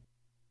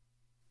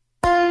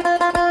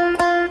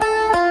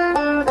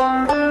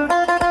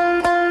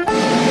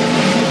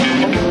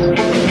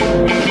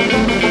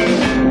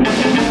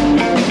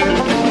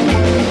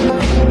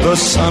 The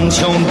sun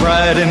shone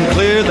bright and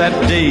clear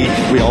that day.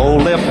 We all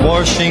left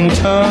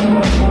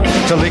Washington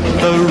to lick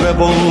the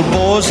rebel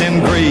boys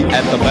in gray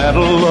at the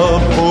Battle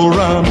of Bull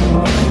Run.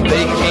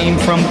 They came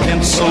from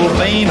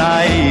Pennsylvania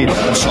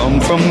and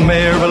some from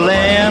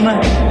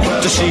Maryland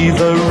to see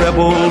the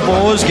rebel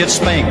boys get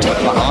spanked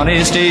by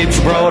Honest Abe's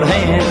broad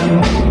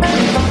hand.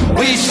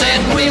 We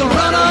said we'll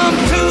run 'em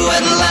to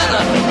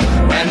Atlanta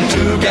and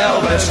to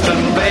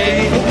Galveston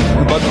Bay,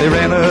 but they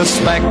ran us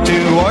back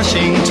to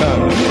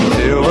Washington,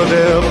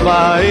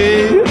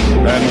 Philadelphia,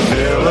 and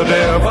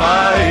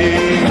Philadelphia.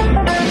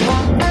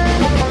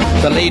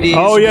 The ladies.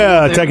 Oh,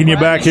 yeah, taking you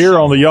back here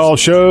on the Y'all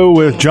Show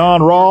with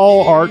John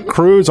Rawl, Art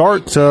Cruz.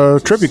 Art,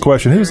 trivia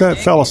question. Who's that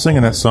fella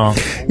singing that song?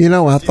 You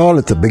know, I thought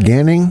at the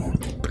beginning,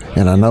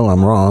 and I know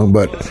I'm wrong,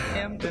 but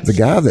the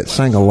guy that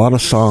sang a lot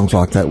of songs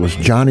like that was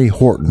Johnny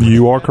Horton.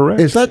 You are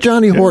correct. Is that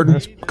Johnny Horton?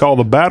 It's called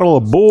the Battle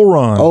of Bull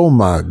Run. Oh,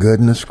 my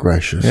goodness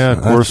gracious. Yeah,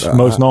 of course,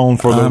 most known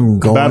for the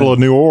Battle of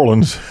New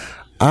Orleans.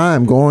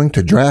 I'm going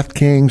to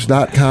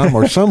DraftKings.com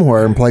or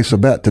somewhere and place a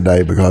bet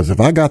today, because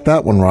if I got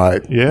that one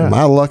right,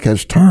 my luck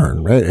has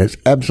turned. It has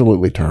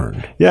absolutely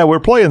turned. Yeah, we're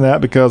playing that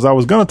because I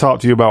was going to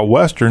talk to you about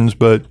Westerns,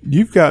 but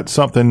you've got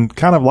something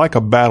kind of like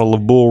a Battle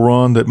of Bull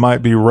Run that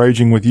might be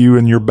raging with you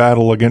in your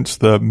battle against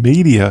the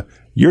media.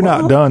 You're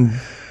not done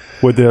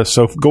with this,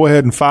 so go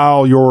ahead and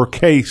file your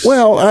case.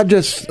 Well,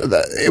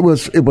 it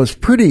was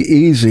pretty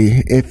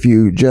easy if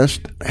you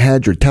just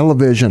had your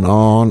television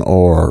on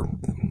or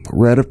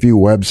read a few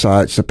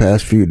websites the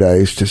past few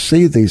days to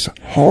see these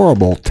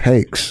horrible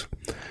takes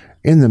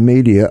in the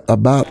media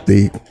about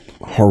the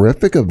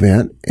horrific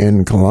event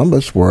in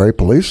Columbus where a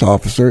police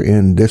officer,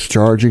 in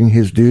discharging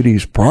his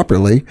duties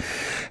properly,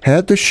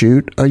 had to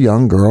shoot a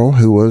young girl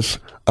who was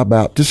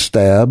about to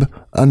stab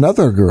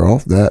another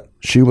girl that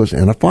she was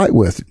in a fight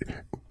with.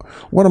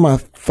 One of my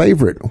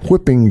favorite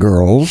whipping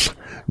girls,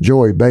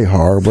 Joy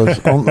Behar, was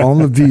on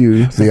The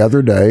View the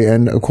other day,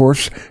 and of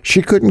course,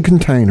 she couldn't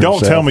contain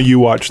herself. Don't tell me you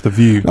watched The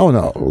View. Oh,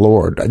 no,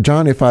 Lord.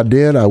 John, if I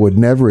did, I would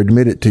never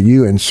admit it to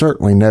you, and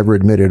certainly never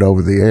admit it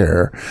over the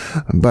air.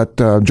 But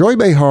Joy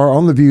Behar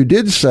on The View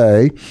did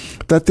say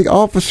that the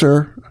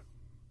officer,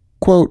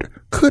 quote,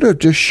 could have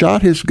just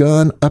shot his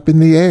gun up in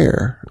the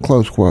air,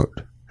 close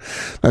quote.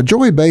 Now,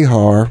 Joy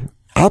Behar,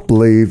 I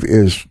believe,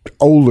 is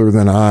older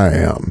than I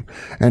am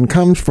and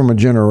comes from a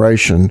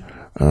generation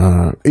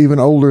even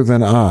older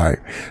than I.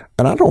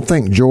 And I don't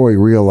think Joy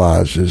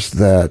realizes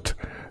that,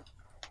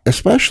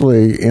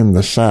 especially in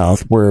the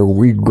South, where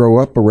we grow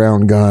up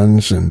around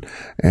guns and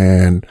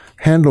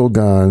handle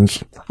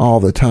guns all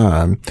the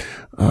time,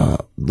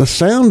 the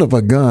sound of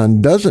a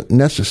gun doesn't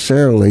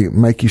necessarily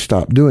make you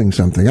stop doing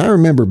something. I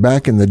remember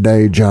back in the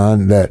day,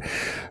 John, that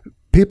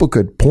people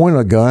could point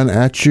a gun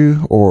at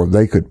you or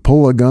they could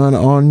pull a gun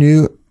on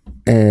you,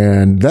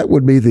 and that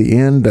would be the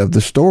end of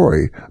the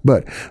story.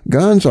 But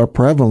guns are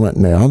prevalent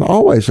now and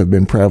always have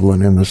been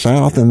prevalent in the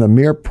South, and the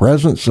mere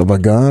presence of a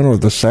gun or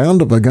the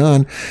sound of a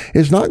gun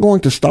is not going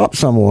to stop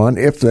someone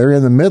if they're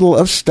in the middle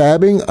of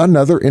stabbing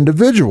another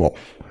individual.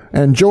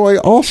 And Joy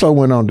also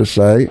went on to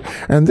say,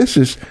 and this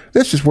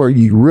is where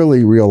you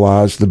really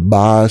realize the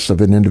bias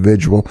of an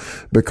individual,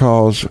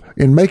 because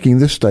in making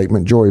this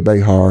statement, Joy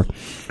Behar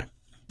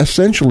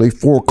essentially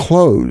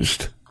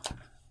foreclosed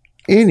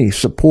any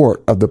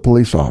support of the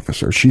police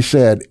officer. She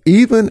said,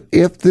 even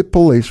if the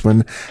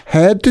policeman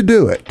had to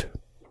do it,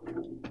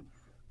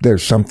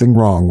 there's something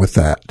wrong with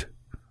that.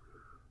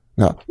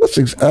 Now,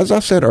 as I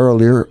said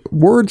earlier,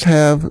 words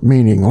have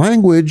meaning.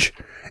 Language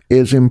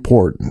is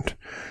important.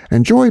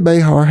 And Joy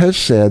Behar has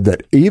said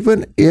that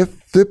even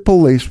if the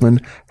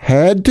policeman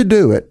had to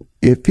do it,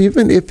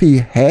 even if he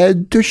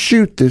had to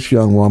shoot this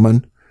young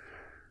woman,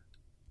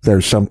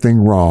 there's something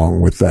wrong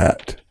with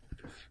that.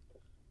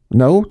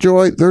 No,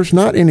 Joy, there's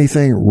not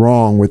anything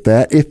wrong with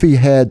that if he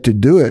had to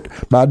do it.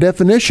 By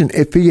definition,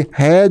 if he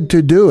had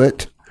to do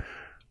it,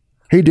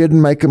 he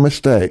didn't make a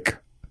mistake.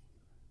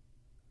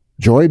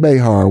 Joy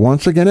Behar,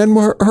 once again, and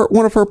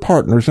one of her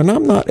partners, and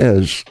I'm not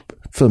as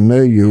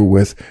familiar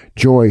with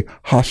Joy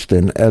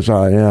Hostin as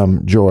I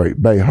am Joy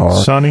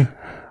Behar. Sonny?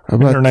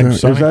 But, her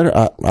name's Sonny? Is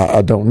that,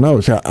 I don't know.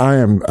 So I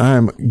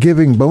am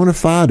giving bona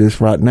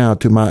fides right now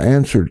to my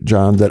answer,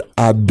 John, that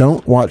I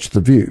don't watch The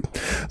View.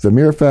 The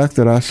mere fact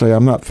that I say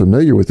I'm not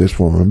familiar with this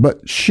woman,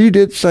 but she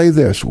did say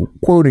this,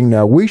 quoting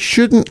now, "We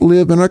shouldn't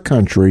live in a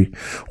country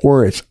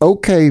where it's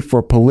okay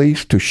for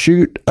police to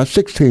shoot a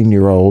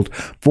 16-year-old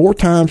 4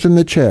 times in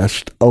the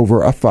chest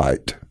over a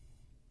fight."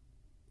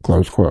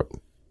 Close quote.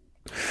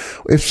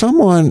 If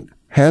someone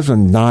has a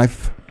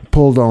knife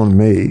pulled on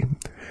me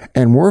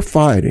and we're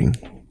fighting,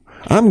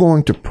 I'm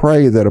going to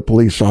pray that a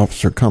police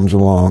officer comes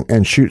along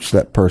and shoots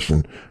that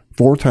person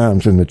 4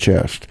 times in the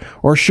chest,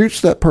 or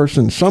shoots that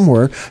person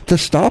somewhere to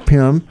stop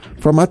him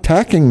from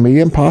attacking me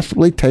and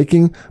possibly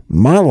taking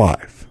my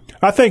life.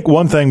 I think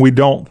one thing we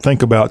don't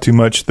think about too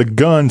much, the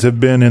guns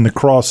have been in the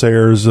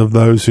crosshairs of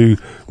those who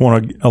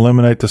want to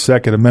eliminate the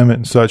Second Amendment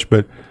and such,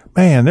 but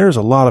man, there's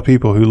a lot of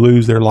people who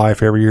lose their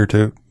life every year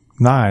to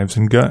knives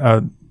and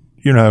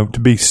to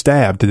be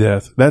stabbed to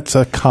death. That's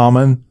a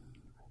common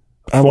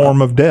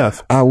form of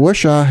death. I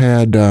wish I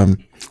had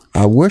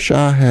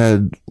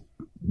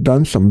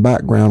done some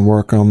background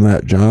work on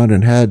that, John,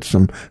 and had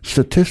some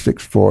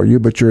statistics for you,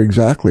 but you're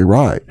exactly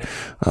right.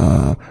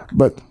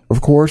 But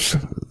of course,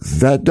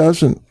 that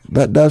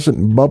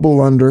doesn't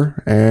bubble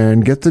under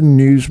and get the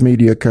news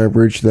media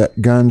coverage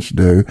that guns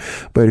do.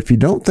 But if you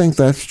don't think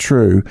that's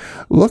true,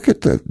 look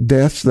at the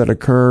deaths that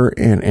occur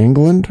in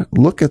England.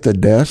 Look at the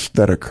deaths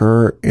that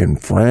occur in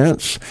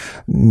France.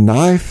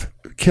 Knife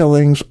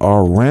killings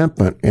are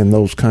rampant in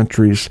those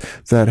countries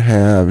that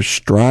have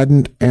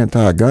strident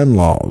anti-gun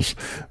laws.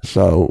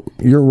 So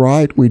you're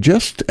right. We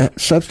just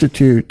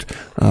substitute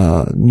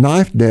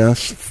knife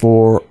deaths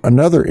for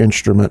another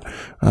instrument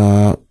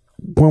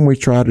when we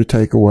try to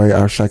take away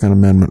our Second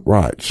Amendment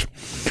rights.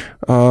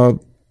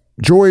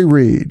 Joy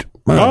Reid.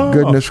 My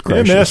goodness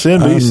gracious.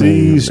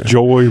 MSNBC's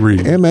Joy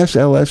Reid.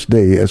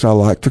 MSLSD, as I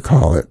like to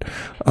call it.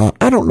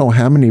 I don't know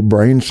how many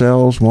brain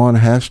cells one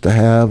has to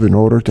have in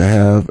order to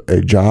have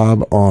a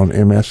job on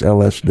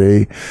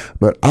MSLSD,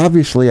 but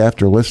obviously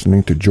after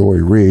listening to Joy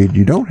Reid,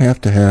 you don't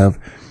have to have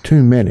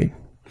too many.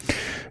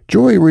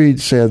 Joy Reid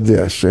said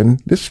this,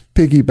 and this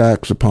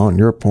piggybacks upon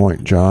your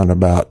point, John,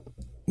 about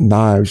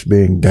knives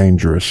being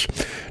dangerous.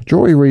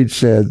 Joy Reid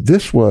said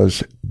this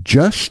was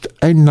just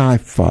a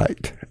knife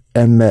fight,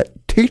 and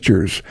that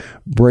teachers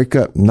break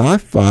up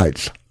knife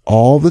fights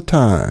all the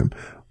time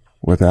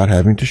without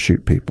having to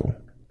shoot people.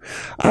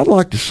 I'd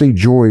like to see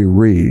Joy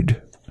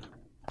Reid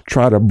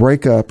try to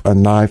break up a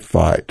knife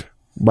fight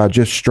by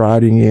just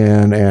striding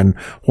in and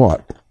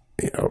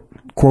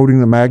quoting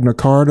the Magna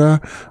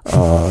Carta.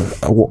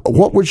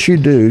 What would she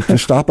do to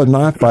stop a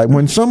knife fight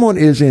when someone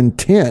is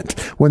intent,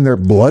 when their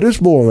blood is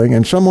boiling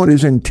and someone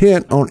is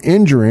intent on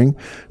injuring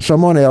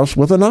someone else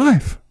with a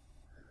knife?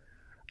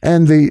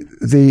 And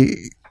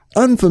the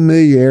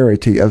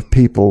unfamiliarity of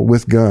people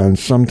with guns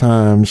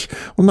sometimes,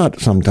 well, not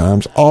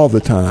sometimes, all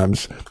the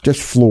times, just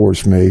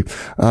floors me.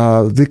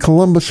 The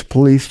Columbus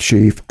police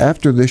chief,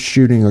 after this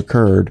shooting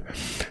occurred,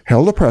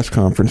 held a press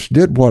conference,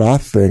 did what I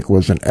think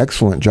was an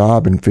excellent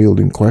job in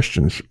fielding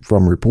questions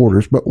from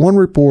reporters, but one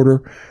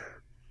reporter,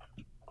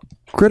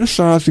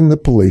 criticizing the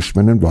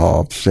policeman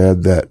involved,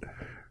 said that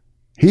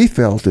he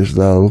felt as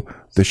though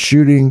the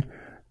shooting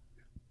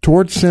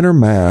toward center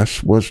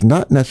mass was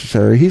not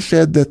necessary. He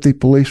said that the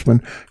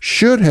policeman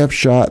should have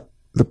shot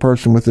the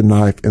person with the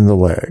knife in the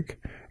leg.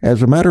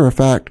 As a matter of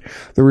fact,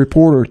 the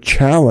reporter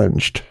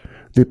challenged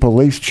the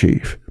police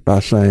chief by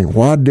saying,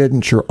 "Why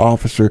didn't your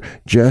officer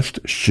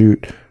just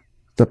shoot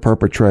the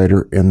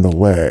perpetrator in the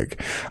leg?"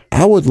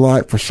 I would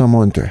like for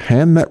someone to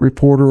hand that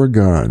reporter a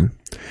gun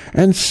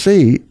and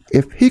see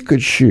if he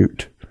could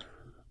shoot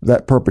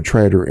that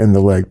perpetrator in the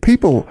leg.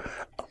 People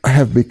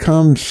have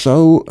become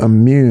so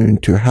immune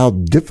to how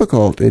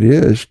difficult it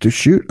is to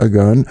shoot a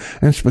gun,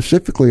 and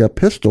specifically a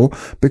pistol,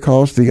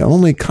 because the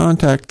only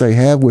contact they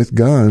have with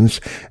guns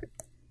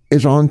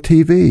is on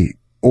TV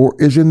or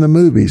is in the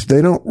movies.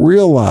 They don't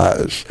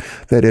realize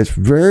that it's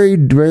very,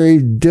 very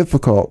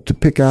difficult to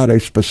pick out a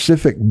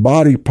specific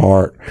body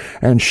part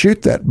and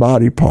shoot that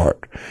body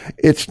part.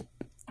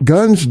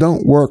 Guns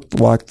don't work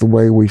like the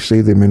way we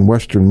see them in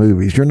Western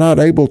movies. You're not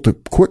able to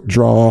quick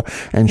draw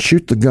and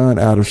shoot the gun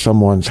out of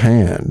someone's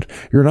hand.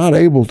 You're not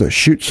able to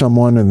shoot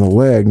someone in the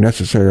leg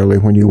necessarily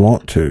when you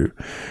want to.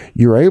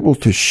 You're able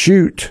to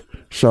shoot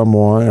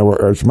someone,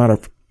 or as a matter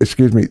of,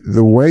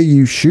 the way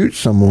you shoot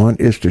someone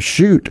is to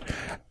shoot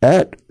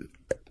at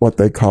what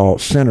they call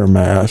center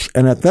mass.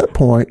 And at that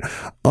point,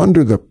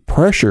 under the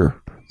pressure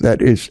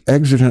that is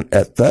exigent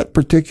at that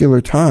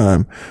particular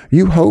time,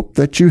 you hope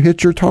that you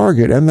hit your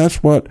target. And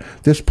that's what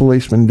this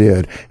policeman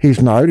did.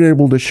 He's not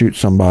able to shoot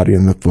somebody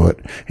in the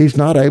foot. He's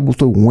not able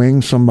to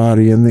wing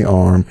somebody in the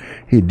arm.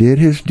 He did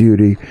his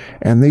duty.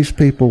 And these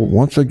people,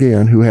 once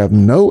again, who have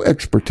no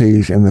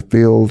expertise in the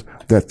field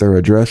that they're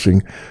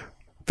addressing,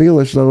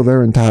 feel as though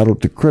they're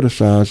entitled to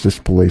criticize this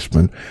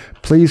policeman.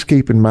 Please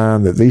keep in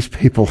mind that these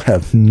people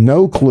have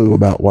no clue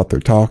about what they're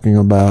talking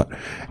about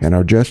and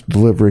are just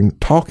delivering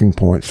talking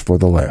points for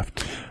the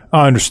left.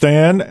 I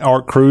understand.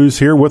 Art Cruz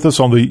here with us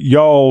on the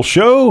Y'all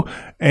Show,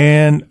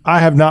 and I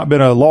have not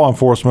been a law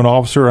enforcement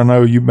officer. I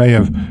know you may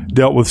have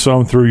dealt with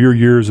some through your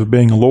years of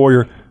being a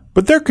lawyer,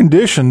 but they're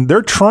conditioned,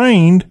 they're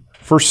trained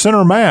for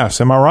center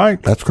mass. Am I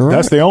right? That's correct.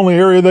 That's the only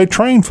area they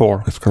train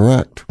for. That's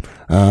correct.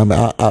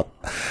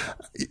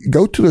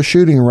 Go to a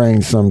shooting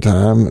range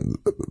sometime.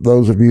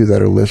 Those of you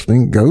that are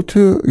listening, go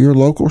to your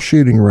local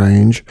shooting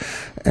range.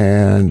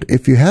 And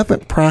if you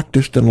haven't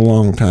practiced in a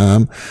long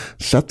time,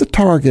 set the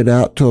target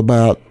out to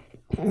about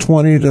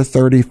 20 to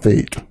 30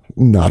 feet.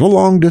 Not a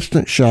long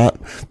distance shot.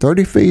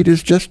 30 feet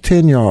is just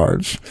 10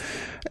 yards.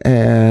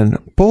 And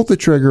pull the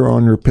trigger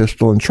on your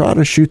pistol and try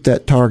to shoot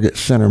that target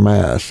center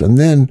mass. And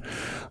then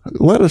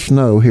let us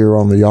know here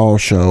on the Y'all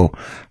Show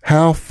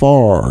how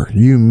far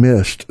you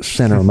missed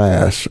center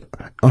mass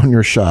on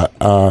your shot.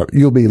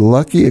 You'll be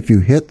lucky if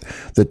you hit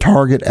the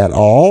target at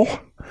all.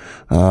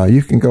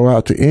 You can go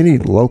out to any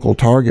local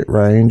target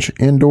range,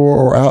 indoor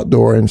or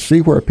outdoor, and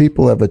see where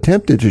people have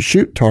attempted to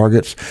shoot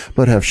targets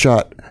but have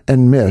shot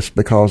and missed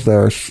because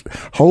there are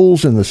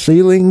holes in the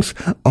ceilings,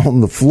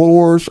 on the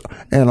floors,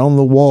 and on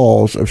the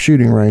walls of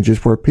shooting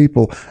ranges where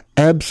people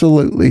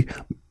absolutely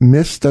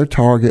miss their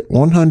target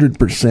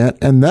 100%,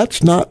 and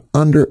that's not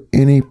under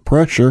any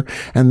pressure,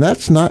 and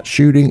that's not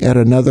shooting at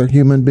another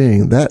human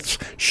being. That's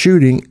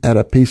shooting at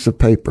a piece of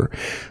paper.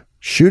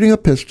 Shooting a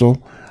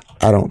pistol,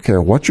 I don't care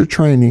what your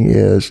training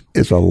is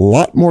a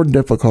lot more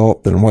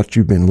difficult than what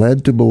you've been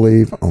led to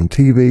believe on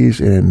TVs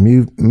and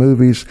in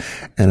movies,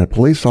 and a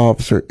police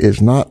officer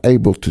is not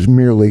able to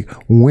merely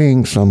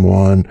wing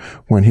someone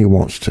when he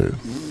wants to.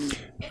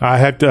 I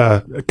have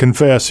to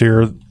confess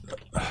here,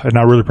 and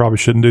I really probably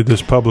shouldn't do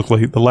this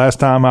publicly. The last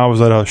time I was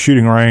at a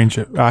shooting range,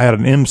 I had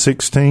an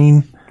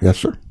M16. Yes,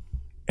 sir.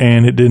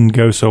 And it didn't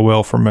go so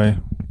well for me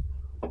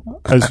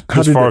as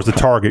far as the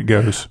target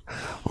goes.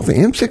 Well, the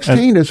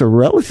M16 is a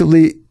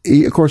relatively,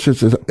 of course,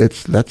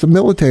 that's a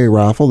military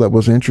rifle that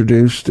was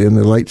introduced in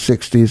the late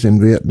 60s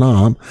in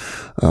Vietnam.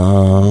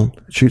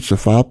 Shoots a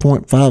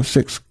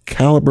 5.56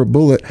 caliber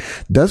bullet.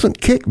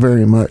 Doesn't kick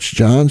very much,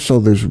 John, so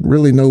there's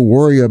really no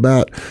worry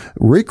about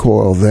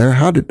recoil there.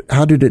 How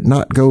did it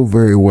not go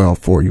very well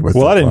for you?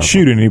 Well, I didn't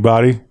shoot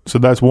anybody, so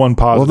that's one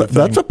positive.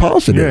 Well, that's a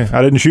positive. Yeah,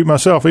 I didn't shoot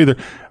myself either.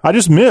 I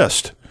just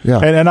missed. Yeah.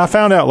 And I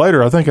found out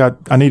later, I think I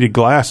needed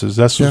glasses.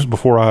 That's just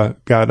before I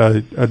got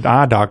an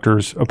eye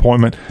doctor's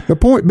appointment. The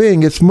point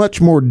being, it's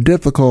much more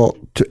difficult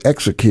to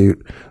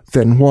execute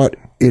than what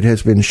it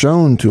has been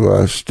shown to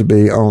us to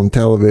be on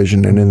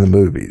television and in the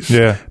movies.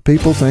 Yeah.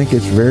 People think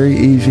it's very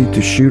easy to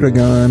shoot a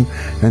gun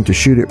and to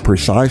shoot it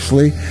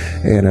precisely.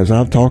 And as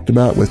I've talked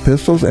about with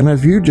pistols, and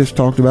as you just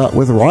talked about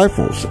with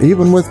rifles,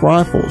 even with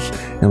rifles,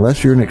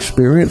 unless you're an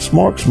experienced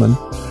marksman,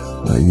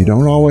 you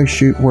don't always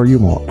shoot where you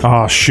want.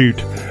 Ah,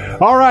 shoot.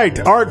 All right,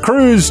 Art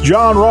Cruz,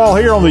 John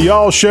Rawl here on the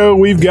Y'all Show.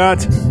 We've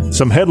got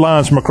some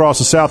headlines from across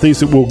the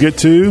Southeast that we'll get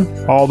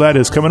to. All that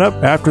is coming up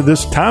after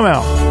this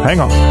timeout. Hang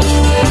on.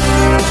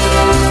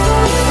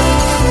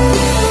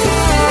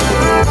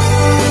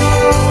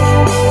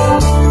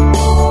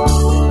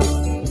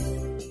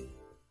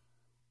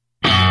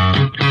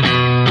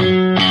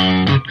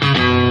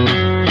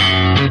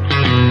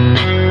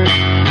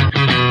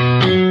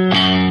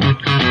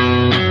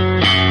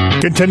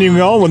 Continuing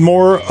on with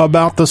more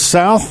about the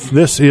South,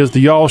 this is the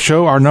Y'all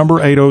Show. Our number,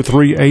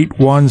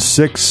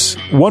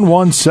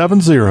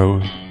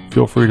 803-816-1170.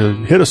 Feel free to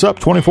hit us up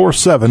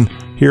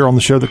 24/7 here on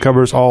the show that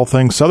covers all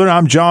things Southern.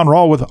 I'm John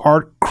Rawl with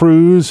Art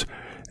Cruz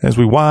as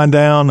we wind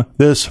down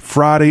this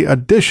Friday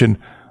edition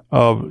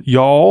of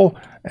Y'all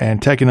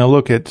and taking a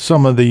look at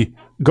some of the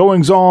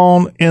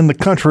goings-on in the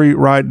country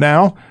right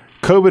now.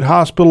 COVID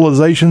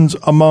hospitalizations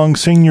among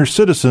senior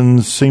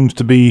citizens seems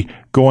to be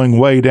going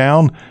way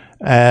down.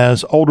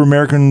 as older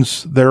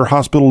Americans, their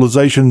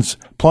hospitalizations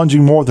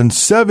plunging more than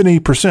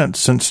 70%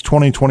 since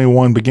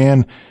 2021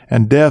 began,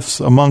 and deaths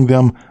among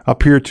them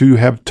appear to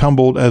have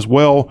tumbled as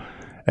well,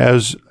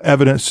 as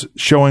evidence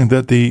showing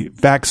that the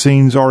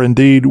vaccines are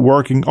indeed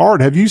working.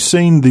 Art, have you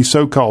seen the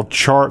so-called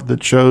chart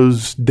that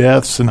shows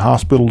deaths and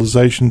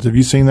hospitalizations? Have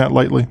you seen that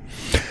lately?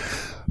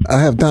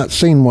 I have not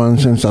seen one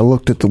since I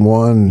looked at the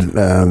one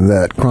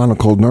that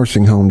chronicled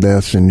nursing home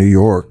deaths in New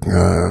York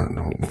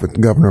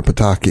with Governor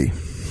Pataki.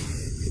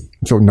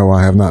 So, no,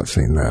 I have not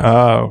seen that.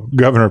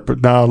 Governor,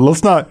 no,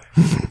 let's not.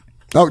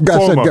 Oh,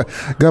 I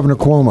said Governor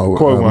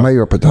Cuomo.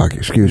 Mayor Pataki,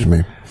 excuse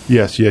me.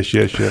 Yes.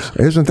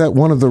 Isn't that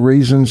one of the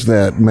reasons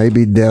that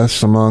maybe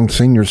deaths among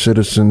senior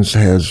citizens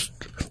has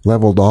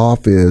leveled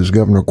off? Is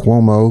Governor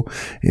Cuomo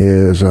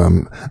is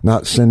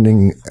not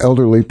sending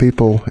elderly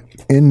people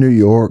in New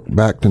York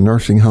back to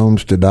nursing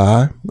homes to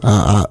die?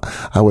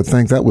 I would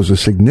think that was a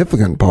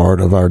significant part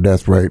of our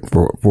death rate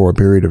for a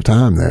period of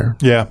time there.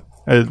 Yeah,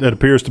 it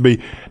appears to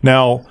be.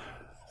 Now,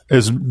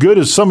 as good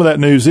as some of that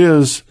news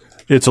is,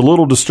 it's a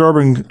little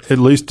disturbing, at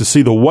least, to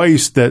see the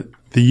waste that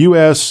the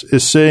U.S.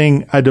 is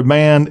seeing a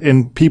demand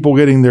in people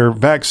getting their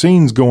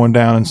vaccines going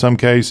down in some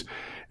case,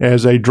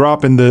 as a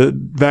drop in the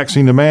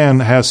vaccine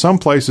demand has some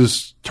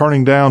places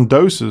turning down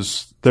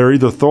doses. They're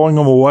either throwing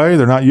them away,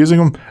 they're not using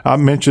them. I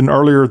mentioned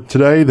earlier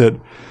today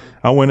that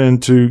I went in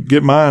to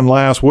get mine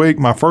last week,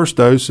 my first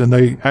dose, and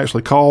they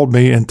actually called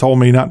me and told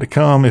me not to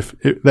come if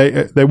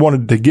they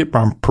wanted to get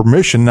my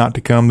permission not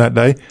to come that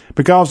day,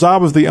 because I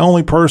was the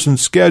only person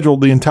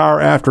scheduled the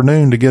entire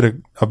afternoon to get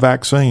a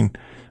vaccine.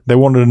 They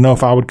wanted to know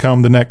if I would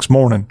come the next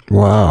morning.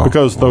 Wow.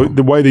 Because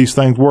the way these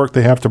things work,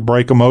 they have to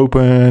break them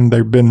open.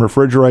 They've been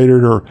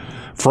refrigerated or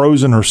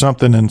frozen or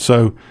something. And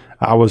so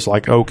I was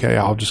like, okay,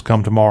 I'll just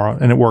come tomorrow.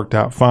 And it worked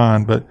out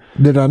fine. But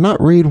did I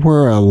not read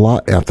where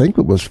I think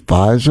it was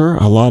Pfizer,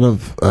 a lot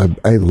of,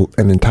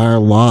 an entire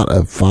lot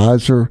of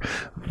Pfizer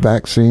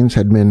vaccines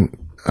had been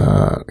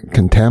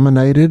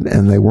contaminated,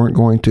 and they weren't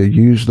going to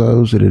use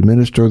those and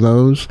administer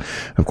those.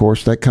 Of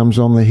course, that comes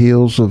on the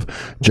heels of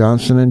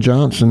Johnson &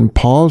 Johnson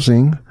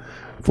pausing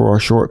for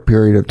a short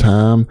period of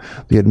time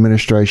the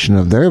administration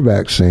of their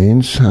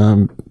vaccines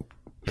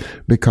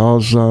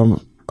because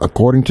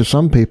according to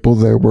some people,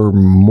 there were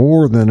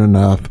more than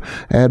enough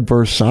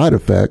adverse side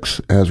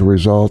effects as a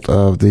result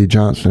of the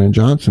Johnson &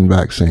 Johnson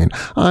vaccine.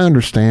 I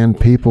understand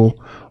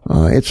people,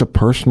 it's a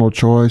personal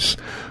choice.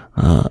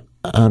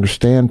 I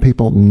understand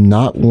people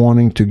not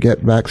wanting to get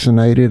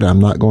vaccinated. I'm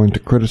not going to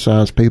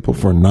criticize people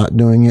for not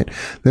doing it.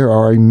 There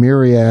are a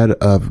myriad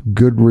of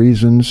good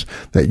reasons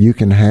that you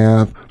can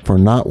have for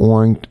not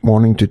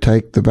wanting to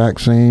take the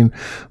vaccine.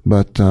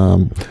 But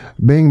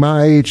being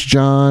my age,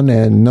 John,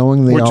 and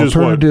knowing the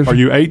alternative. Are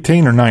you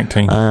 18 or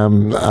 19?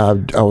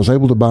 I was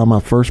able to buy my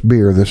first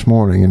beer this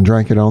morning and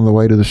drank it on the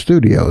way to the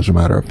studio, as a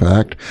matter of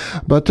fact.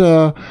 But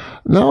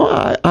no,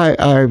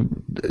 I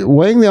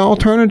weighing the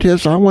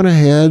alternatives, I went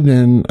ahead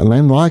and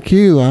like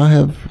you,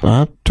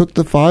 I took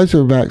the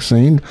Pfizer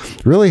vaccine.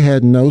 Really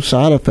had no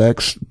side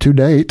effects to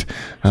date.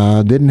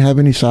 Didn't have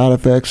any side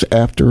effects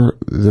after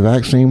the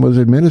vaccine was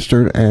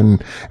administered,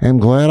 and am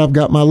glad I've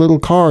got my little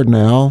card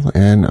now,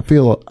 and I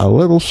feel a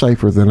little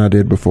safer than I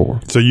did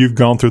before. So you've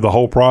gone through the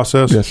whole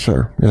process? Yes,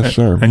 sir. Yes,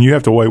 sir. And you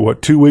have to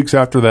wait, 2 weeks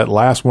after that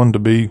last one to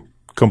be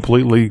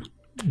completely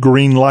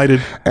green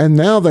lighted? And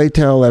now they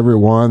tell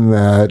everyone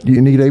that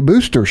you need a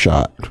booster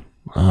shot.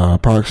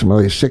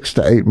 Approximately 6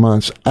 to 8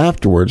 months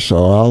afterwards. So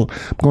I'm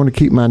going to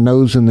keep my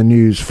nose in the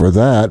news for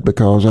that,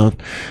 because I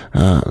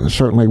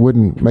certainly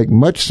wouldn't make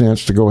much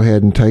sense to go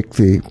ahead and take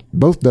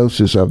both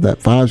doses of that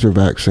Pfizer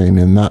vaccine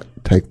and not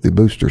take the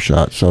booster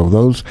shot. So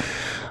those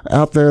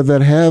out there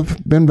that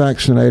have been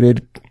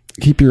vaccinated,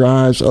 keep your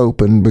eyes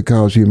open,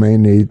 because you may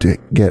need to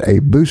get a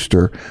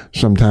booster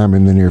sometime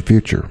in the near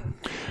future.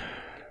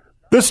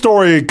 This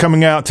story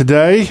coming out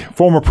today,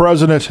 former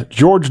President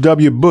George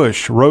W.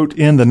 Bush wrote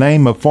in the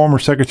name of former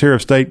Secretary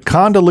of State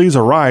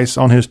Condoleezza Rice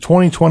on his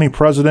 2020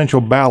 presidential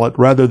ballot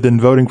rather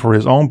than voting for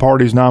his own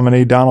party's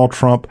nominee, Donald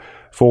Trump,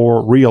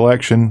 for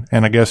re-election.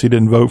 And I guess he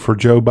didn't vote for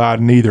Joe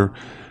Biden either.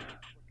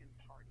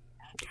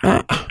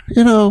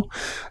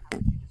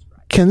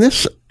 Can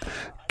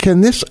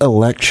this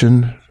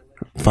election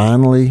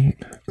finally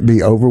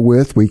be over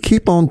with? We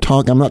keep on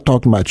talking. I'm not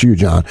talking about you,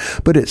 John,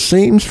 but it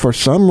seems for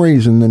some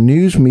reason the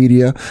news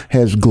media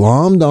has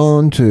glommed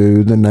on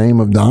to the name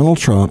of Donald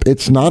Trump.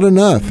 It's not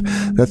enough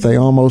that they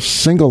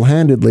almost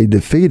single-handedly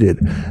defeated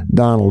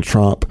Donald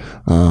Trump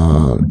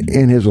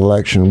in his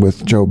election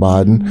with Joe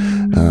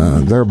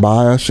Biden. Their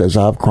bias, as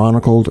I've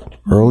chronicled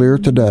earlier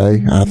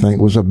today, I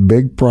think was a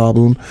big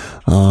problem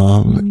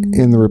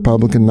in the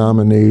Republican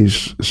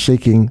nominees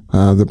seeking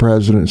the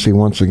presidency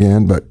once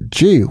again. But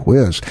gee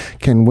whiz,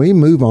 can we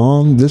move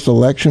on? This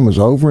election was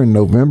over in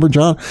November,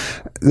 John.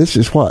 This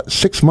is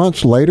 6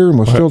 months later, and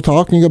we're still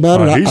talking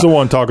about it. He's the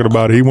one talking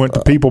about it. He went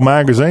to People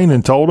magazine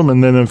and told them.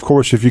 And then, of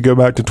course, if you go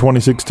back to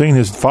 2016,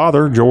 his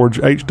father, George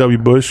H.W.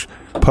 Bush,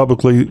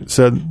 publicly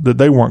said that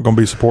they weren't going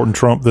to be supporting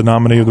Trump, the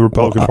nominee of the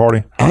Republican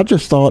Party. I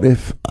just thought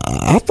if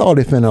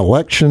an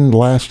election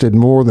lasted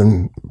more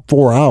than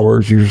 4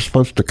 hours, you're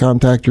supposed to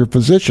contact your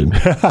physician.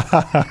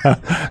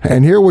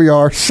 And here we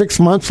are 6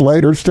 months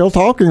later still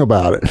talking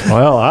about it.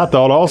 Well, I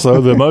thought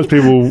also that most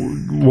people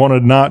want to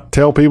not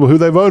tell people who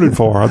they voted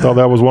for. I thought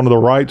that was one of the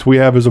rights we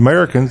have as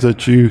Americans,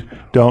 that you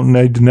don't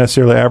need to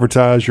necessarily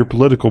advertise your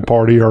political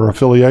party or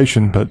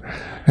affiliation.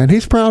 And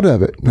he's proud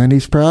of it. And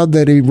he's proud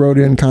that he wrote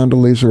in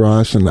Condoleezza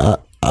Rice. And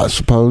I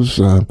suppose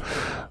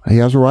he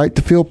has a right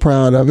to feel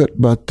proud of it.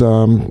 But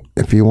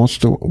if he wants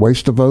to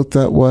waste a vote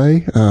that way,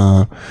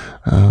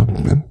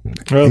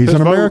 he's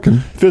an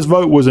American. If his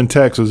vote was in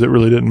Texas, it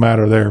really didn't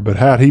matter there. But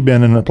had he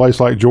been in a place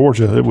like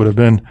Georgia, it would have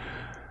been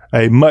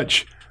a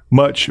much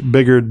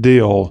bigger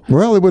deal.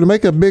 Well, it would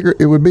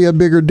be a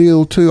bigger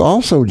deal too.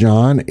 Also,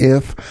 John,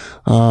 if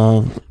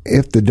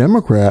the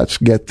Democrats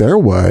get their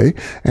way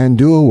and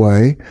do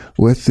away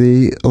with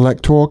the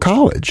Electoral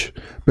College,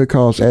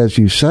 because as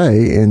you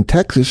say, in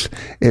Texas,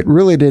 it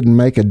really didn't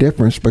make a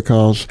difference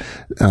because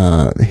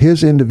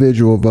his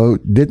individual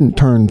vote didn't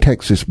turn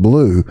Texas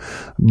blue.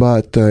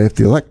 But if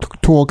the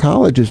Electoral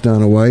College is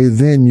done away,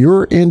 then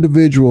your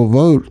individual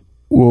vote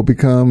will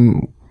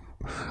become,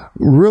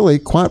 really,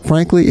 quite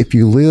frankly, if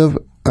you live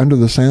under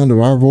the sound of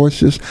our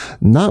voices,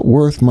 not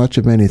worth much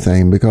of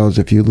anything, because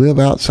if you live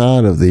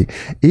outside of the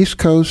East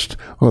Coast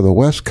or the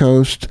West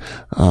Coast,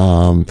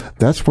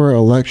 that's where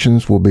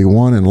elections will be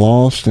won and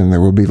lost, and there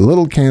will be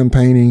little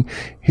campaigning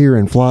here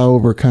in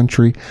flyover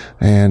country.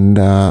 And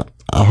I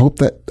hope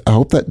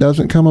that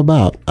doesn't come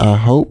about. I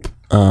hope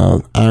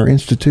our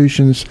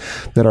institutions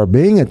that are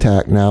being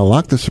attacked now,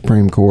 like the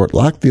Supreme Court,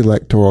 like the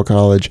Electoral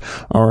College,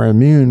 are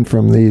immune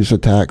from these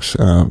attacks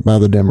by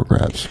the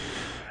Democrats.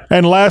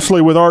 And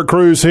lastly, with Art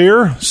Cruz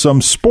here,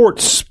 some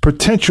sports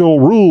potential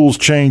rules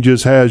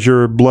changes has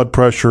your blood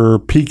pressure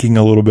peaking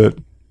a little bit.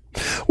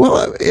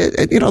 Well,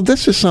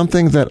 this is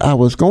something that I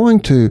was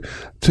going to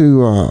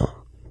I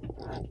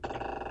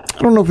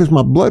don't know if it's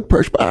my blood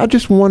pressure, but I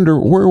just wonder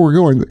where we're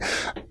going.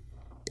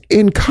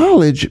 In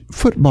college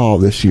football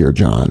this year,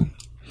 John,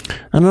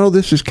 I know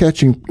this is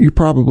catching you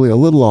probably a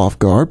little off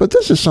guard, but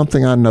this is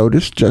something I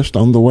noticed just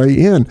on the way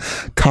in.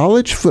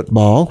 College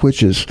football,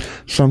 which is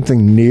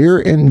something near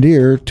and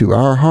dear to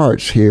our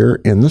hearts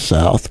here in the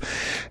South,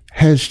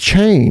 has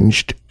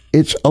changed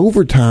its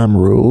overtime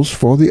rules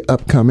for the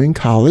upcoming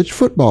college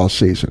football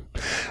season.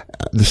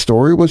 The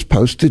story was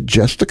posted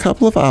just a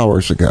couple of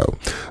hours ago.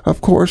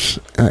 Of course,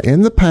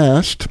 in the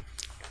past,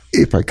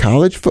 if a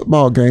college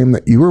football game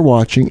that you were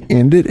watching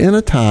ended in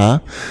a tie,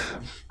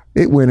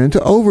 it went into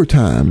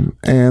overtime,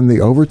 and the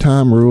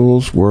overtime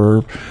rules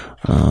were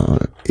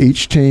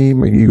each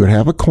team, you would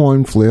have a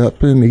coin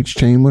flip, and each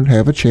team would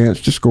have a chance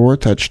to score a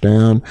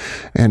touchdown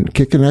and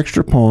kick an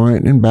extra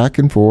point, and back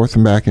and forth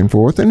and back and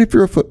forth. And if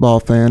you're a football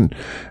fan,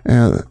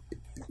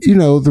 you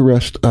know the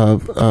rest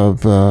of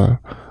the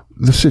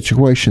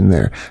situation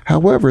there.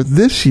 However,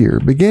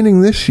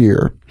 beginning this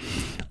year,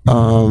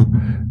 the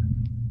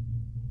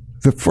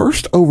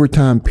first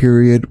overtime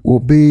period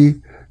will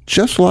be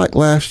just like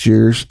last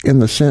year's, in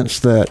the sense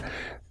that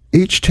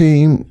each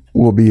team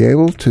will be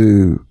able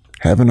to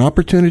have an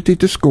opportunity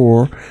to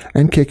score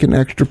and kick an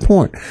extra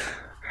point.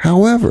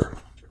 However,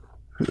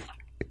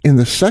 in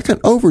the second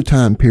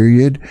overtime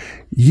period,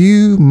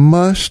 you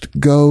must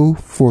go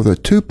for the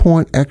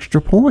 2-point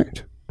extra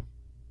point.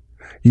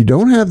 You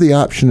don't have the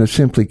option of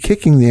simply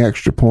kicking the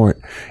extra point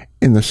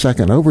in the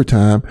second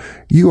overtime.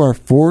 You are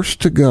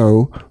forced to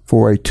go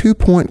for a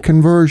 2-point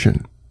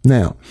conversion.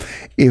 Now,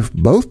 if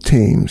both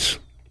teams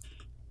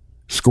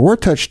score a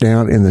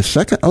touchdown in the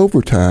second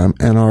overtime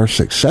and are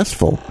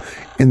successful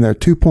in their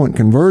 2-point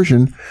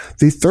conversion,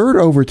 the third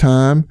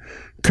overtime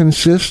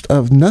consists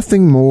of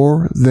nothing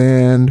more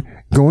than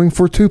going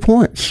for 2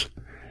 points.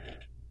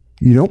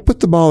 You don't put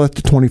the ball at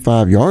the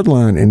 25-yard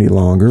line any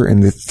longer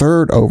in the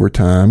third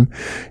overtime.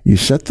 You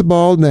set the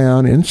ball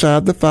down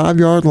inside the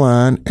 5-yard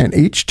line, and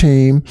each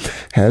team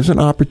has an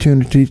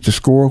opportunity to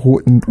score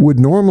what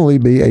would normally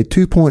be a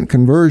 2-point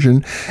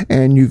conversion,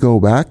 and you go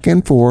back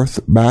and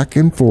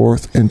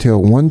forth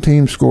until one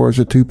team scores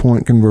a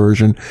 2-point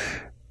conversion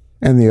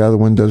and the other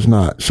one does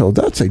not. So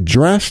that's a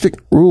drastic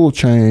rule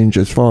change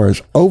as far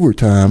as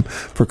overtime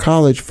for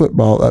college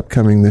football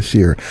upcoming this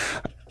year.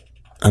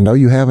 I know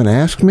you haven't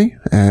asked me,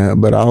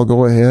 but I'll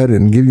go ahead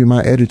and give you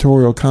my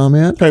editorial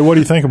comment. Hey, what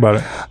do you think about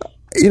it?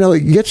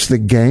 It gets the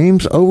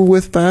games over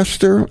with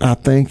faster. I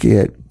think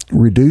it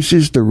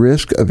reduces the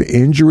risk of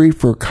injury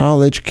for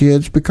college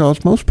kids,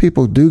 because most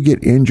people do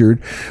get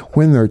injured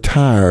when they're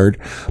tired.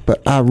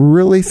 But I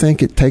really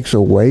think it takes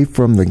away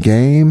from the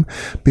game,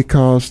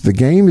 because the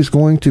game is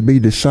going to be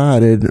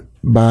decided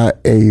by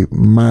a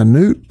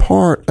minute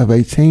part of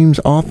a team's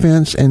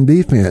offense and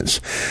defense.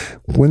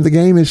 When the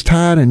game is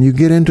tied and you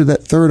get into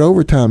that third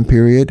overtime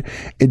period,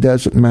 it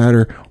doesn't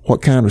matter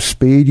what kind of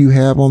speed you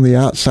have on the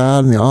outside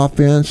in the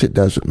offense. It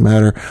doesn't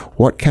matter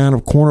what kind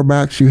of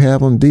cornerbacks you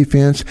have on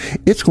defense.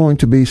 It's going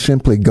to be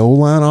simply goal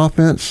line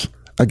offense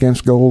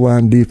against goal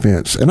line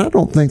defense. And I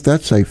don't think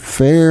that's a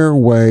fair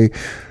way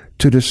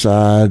to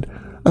decide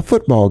a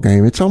football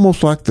game. It's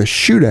almost like the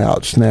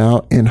shootouts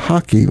now in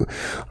hockey.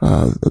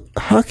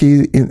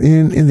 Hockey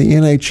in the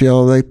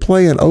NHL, they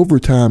play an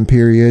overtime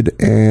period,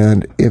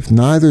 and if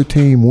neither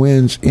team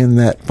wins in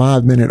that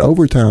 5-minute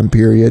overtime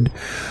period,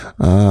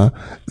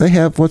 they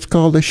have what's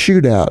called a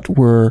shootout,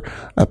 where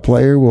a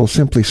player will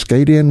simply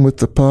skate in with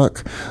the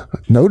puck,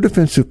 no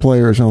defensive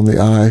players on the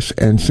ice,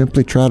 and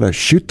simply try to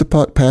shoot the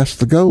puck past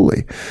the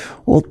goalie.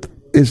 Well,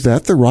 is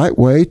that the right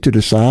way to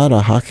decide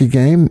a hockey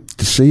game,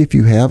 to see if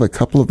you have a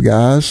couple of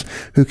guys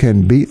who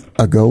can beat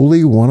a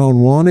goalie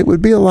one-on-one? It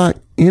would be like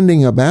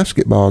ending a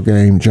basketball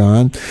game,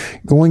 John,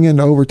 going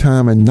into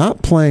overtime and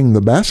not playing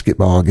the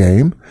basketball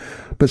game,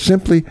 but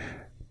simply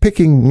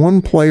picking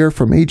one player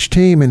from each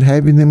team and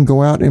having them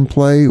go out and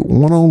play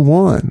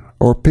one-on-one,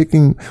 or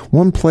picking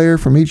one player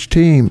from each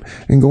team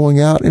and going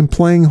out and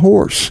playing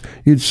horse.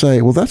 You'd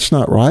say, well, that's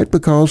not right,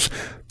 because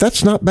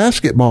that's not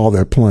basketball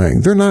they're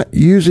playing. They're not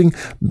using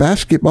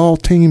basketball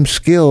team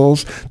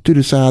skills to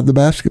decide the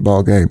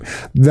basketball game.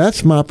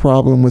 That's my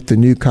problem with the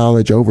new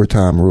college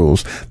overtime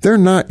rules. They're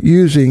not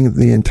using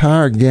the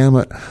entire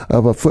gamut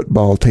of a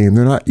football team.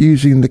 They're not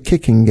using the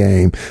kicking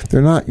game.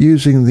 They're not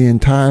using the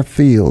entire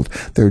field.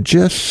 They're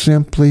just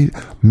simply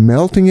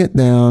melting it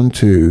down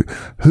to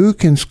who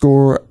can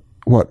score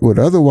what would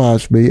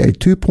otherwise be a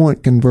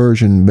 2-point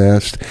conversion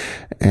best.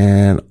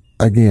 And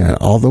again,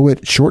 although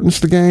it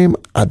shortens the game,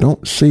 I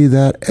don't see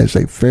that as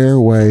a fair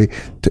way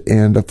to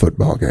end a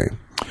football game.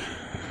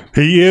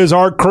 He is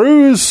Art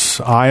Cruz.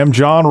 I am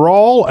John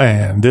Rawl,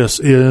 and this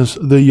is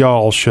the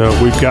Y'all Show.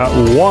 We've got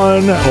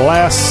one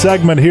last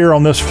segment here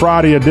on this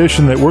Friday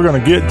edition that we're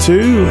going to get to,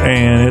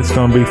 and it's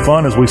going to be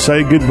fun as we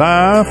say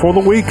goodbye for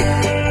the week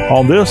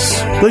on this,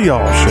 the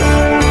Y'all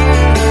Show.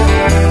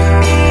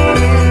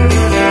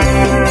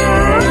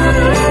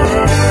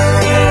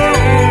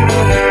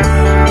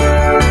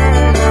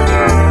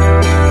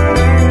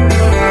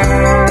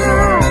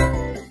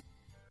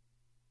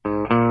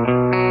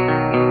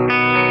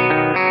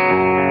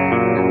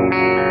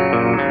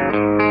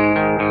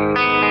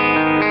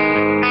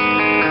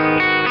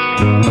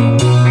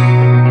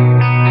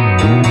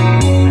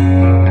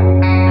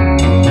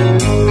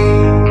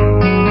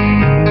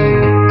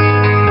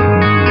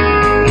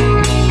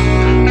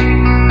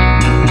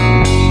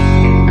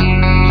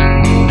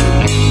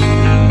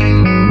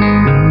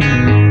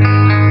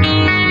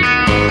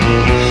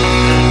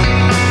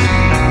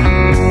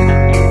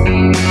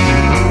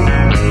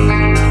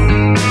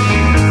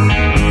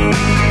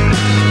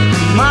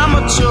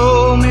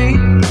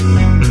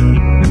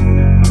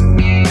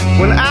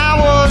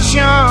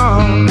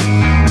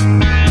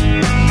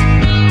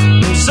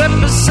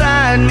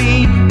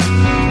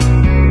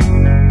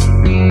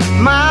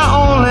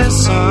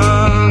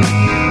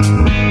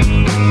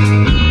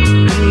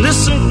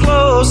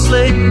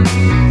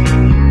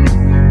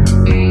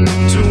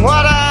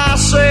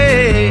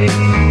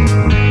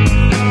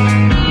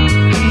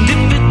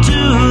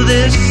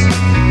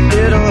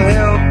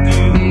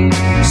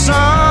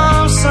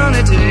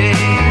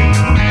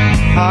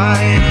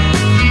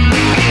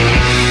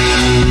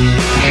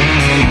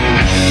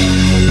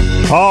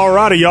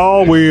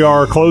 Y'all, we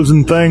are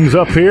closing things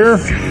up here.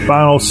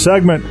 Final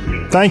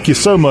segment. Thank you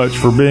so much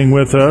for being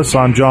with us.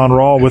 I'm John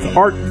Rawl with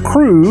Art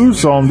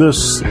Cruz on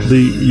this, the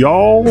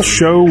Y'all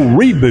Show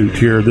reboot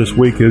here this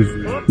week.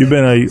 You've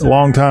been a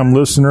long-time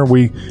listener.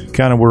 We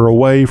kind of were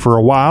away for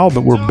a while,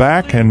 but we're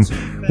back, and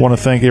want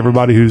to thank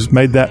everybody who's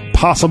made that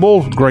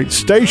possible. Great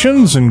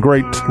stations and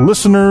great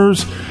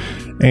listeners,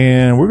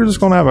 and we're just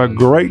going to have a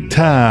great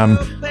time.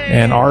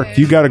 And Art,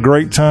 you got a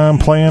great time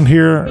planned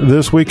here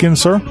this weekend,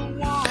 sir?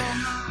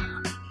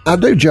 I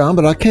do, John,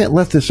 but I can't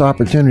let this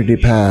opportunity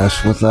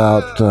pass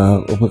without,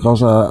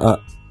 because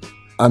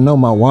I know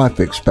my wife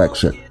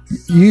expects it.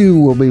 You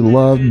will be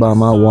loved by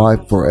my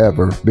wife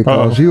forever,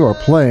 because you are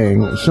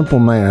playing Simple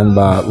Man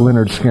by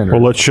Leonard Skinner.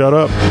 Well, let's shut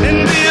up.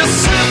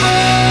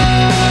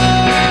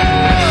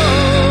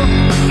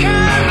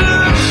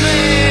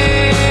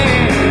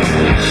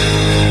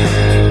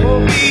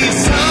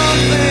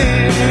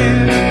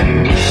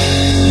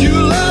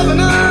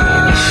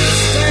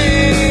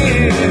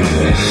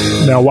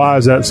 Now, why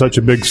is that such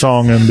a big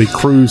song in the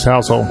Cruz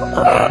household?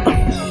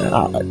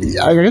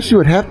 I guess you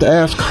would have to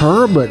ask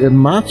her, but in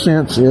my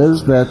sense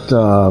is that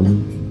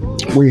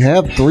we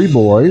have 3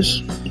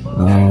 boys.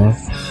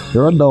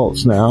 They're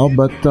adults now,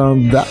 but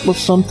that was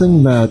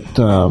something that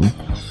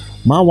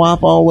my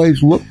wife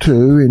always looked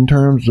to in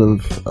terms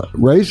of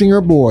raising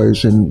her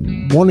boys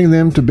and wanting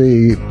them to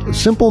be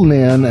simple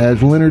men,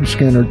 as Leonard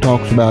Skinner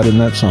talks about in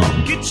that song.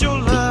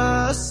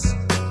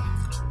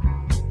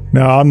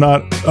 Now, I'm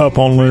not up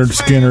on Leonard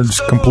Skinner's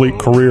complete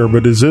career,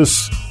 but did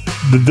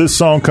this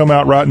song come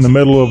out right in the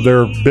middle of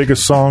their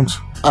biggest songs?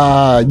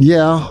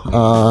 Yeah.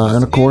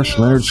 And of course,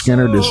 Leonard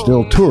Skinner is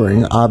still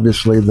touring.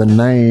 Obviously, the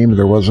name,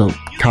 there was a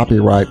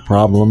copyright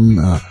problem,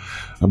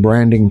 a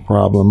branding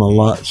problem.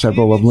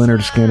 Several of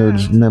Leonard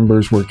Skinner's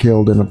members were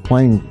killed in a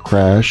plane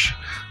crash,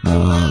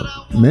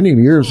 many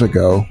years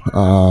ago.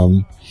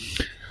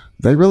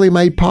 they really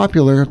made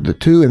popular the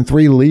 2 and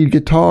 3 lead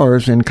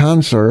guitars in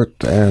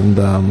concert, and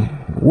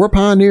were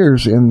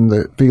pioneers in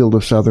the field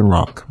of Southern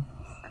rock.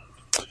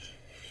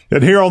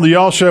 And here on the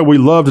Y'all Show, we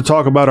love to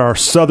talk about our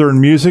Southern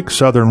music,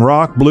 Southern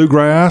rock,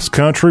 bluegrass,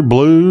 country,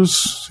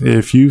 blues.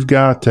 If you've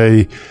got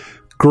a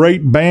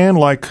great band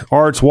like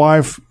Art's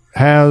wife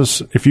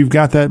has, if you've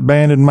got that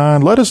band in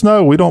mind, let us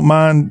know. We don't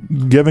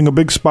mind giving a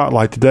big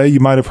spotlight today.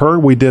 You might have heard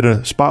we did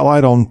a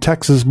spotlight on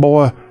Texas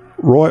boy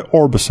Roy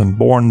Orbison,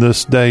 born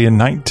this day in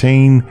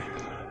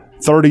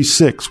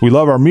 1936. We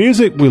love our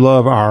music. We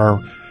love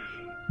our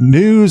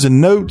news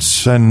and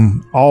notes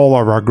and all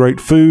of our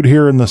great food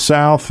here in the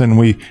South, and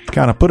we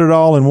kind of put it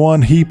all in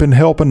one heaping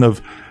helping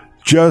of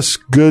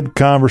just good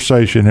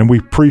conversation, and we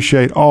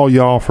appreciate all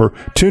y'all for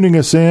tuning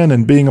us in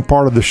and being a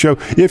part of the show.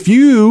 If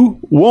you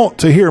want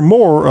to hear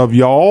more of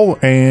y'all,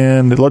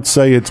 and let's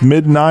say it's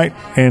midnight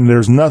and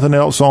there's nothing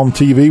else on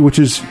TV, which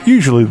is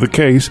usually the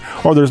case,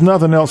 or there's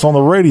nothing else on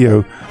the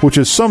radio, which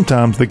is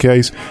sometimes the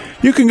case,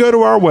 you can go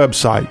to our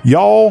website,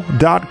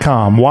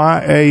 y'all.com,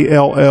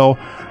 YALL.com,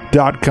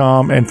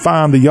 and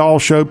find the Y'all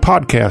Show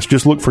podcast.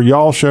 Just look for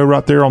Y'all Show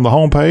right there on the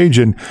homepage,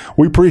 and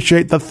we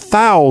appreciate the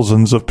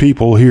thousands of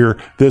people here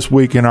this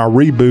week in our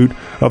reboot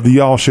of the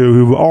Y'all Show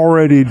who've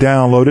already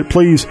downloaded.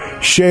 Please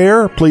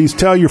share, please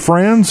tell your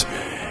friends,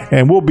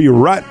 and we'll be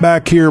right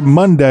back here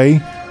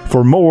Monday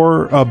for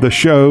more of the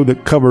show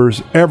that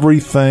covers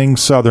everything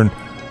Southern.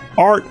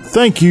 Art,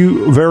 thank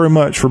you very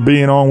much for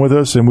being on with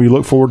us, and we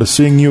look forward to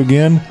seeing you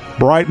again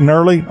bright and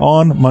early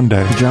on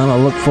Monday. John, I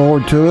look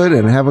forward to it,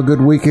 and have a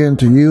good weekend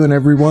to you and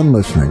everyone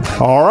listening.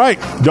 All right.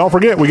 Don't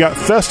forget, we got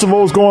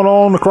festivals going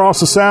on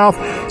across the South,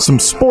 some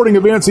sporting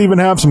events, even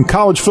have some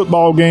college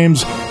football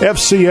games,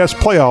 FCS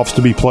playoffs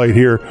to be played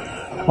here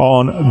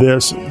on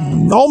this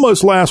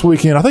almost last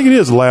weekend. I think it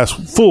is the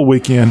last full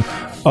weekend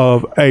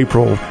of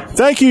April.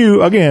 Thank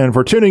you again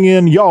for tuning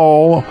in,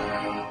 y'all.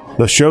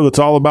 The show that's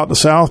all about the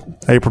South,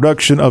 a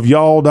production of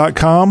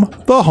y'all.com,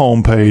 the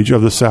homepage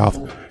of the South.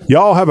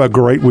 Y'all have a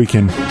great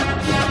weekend.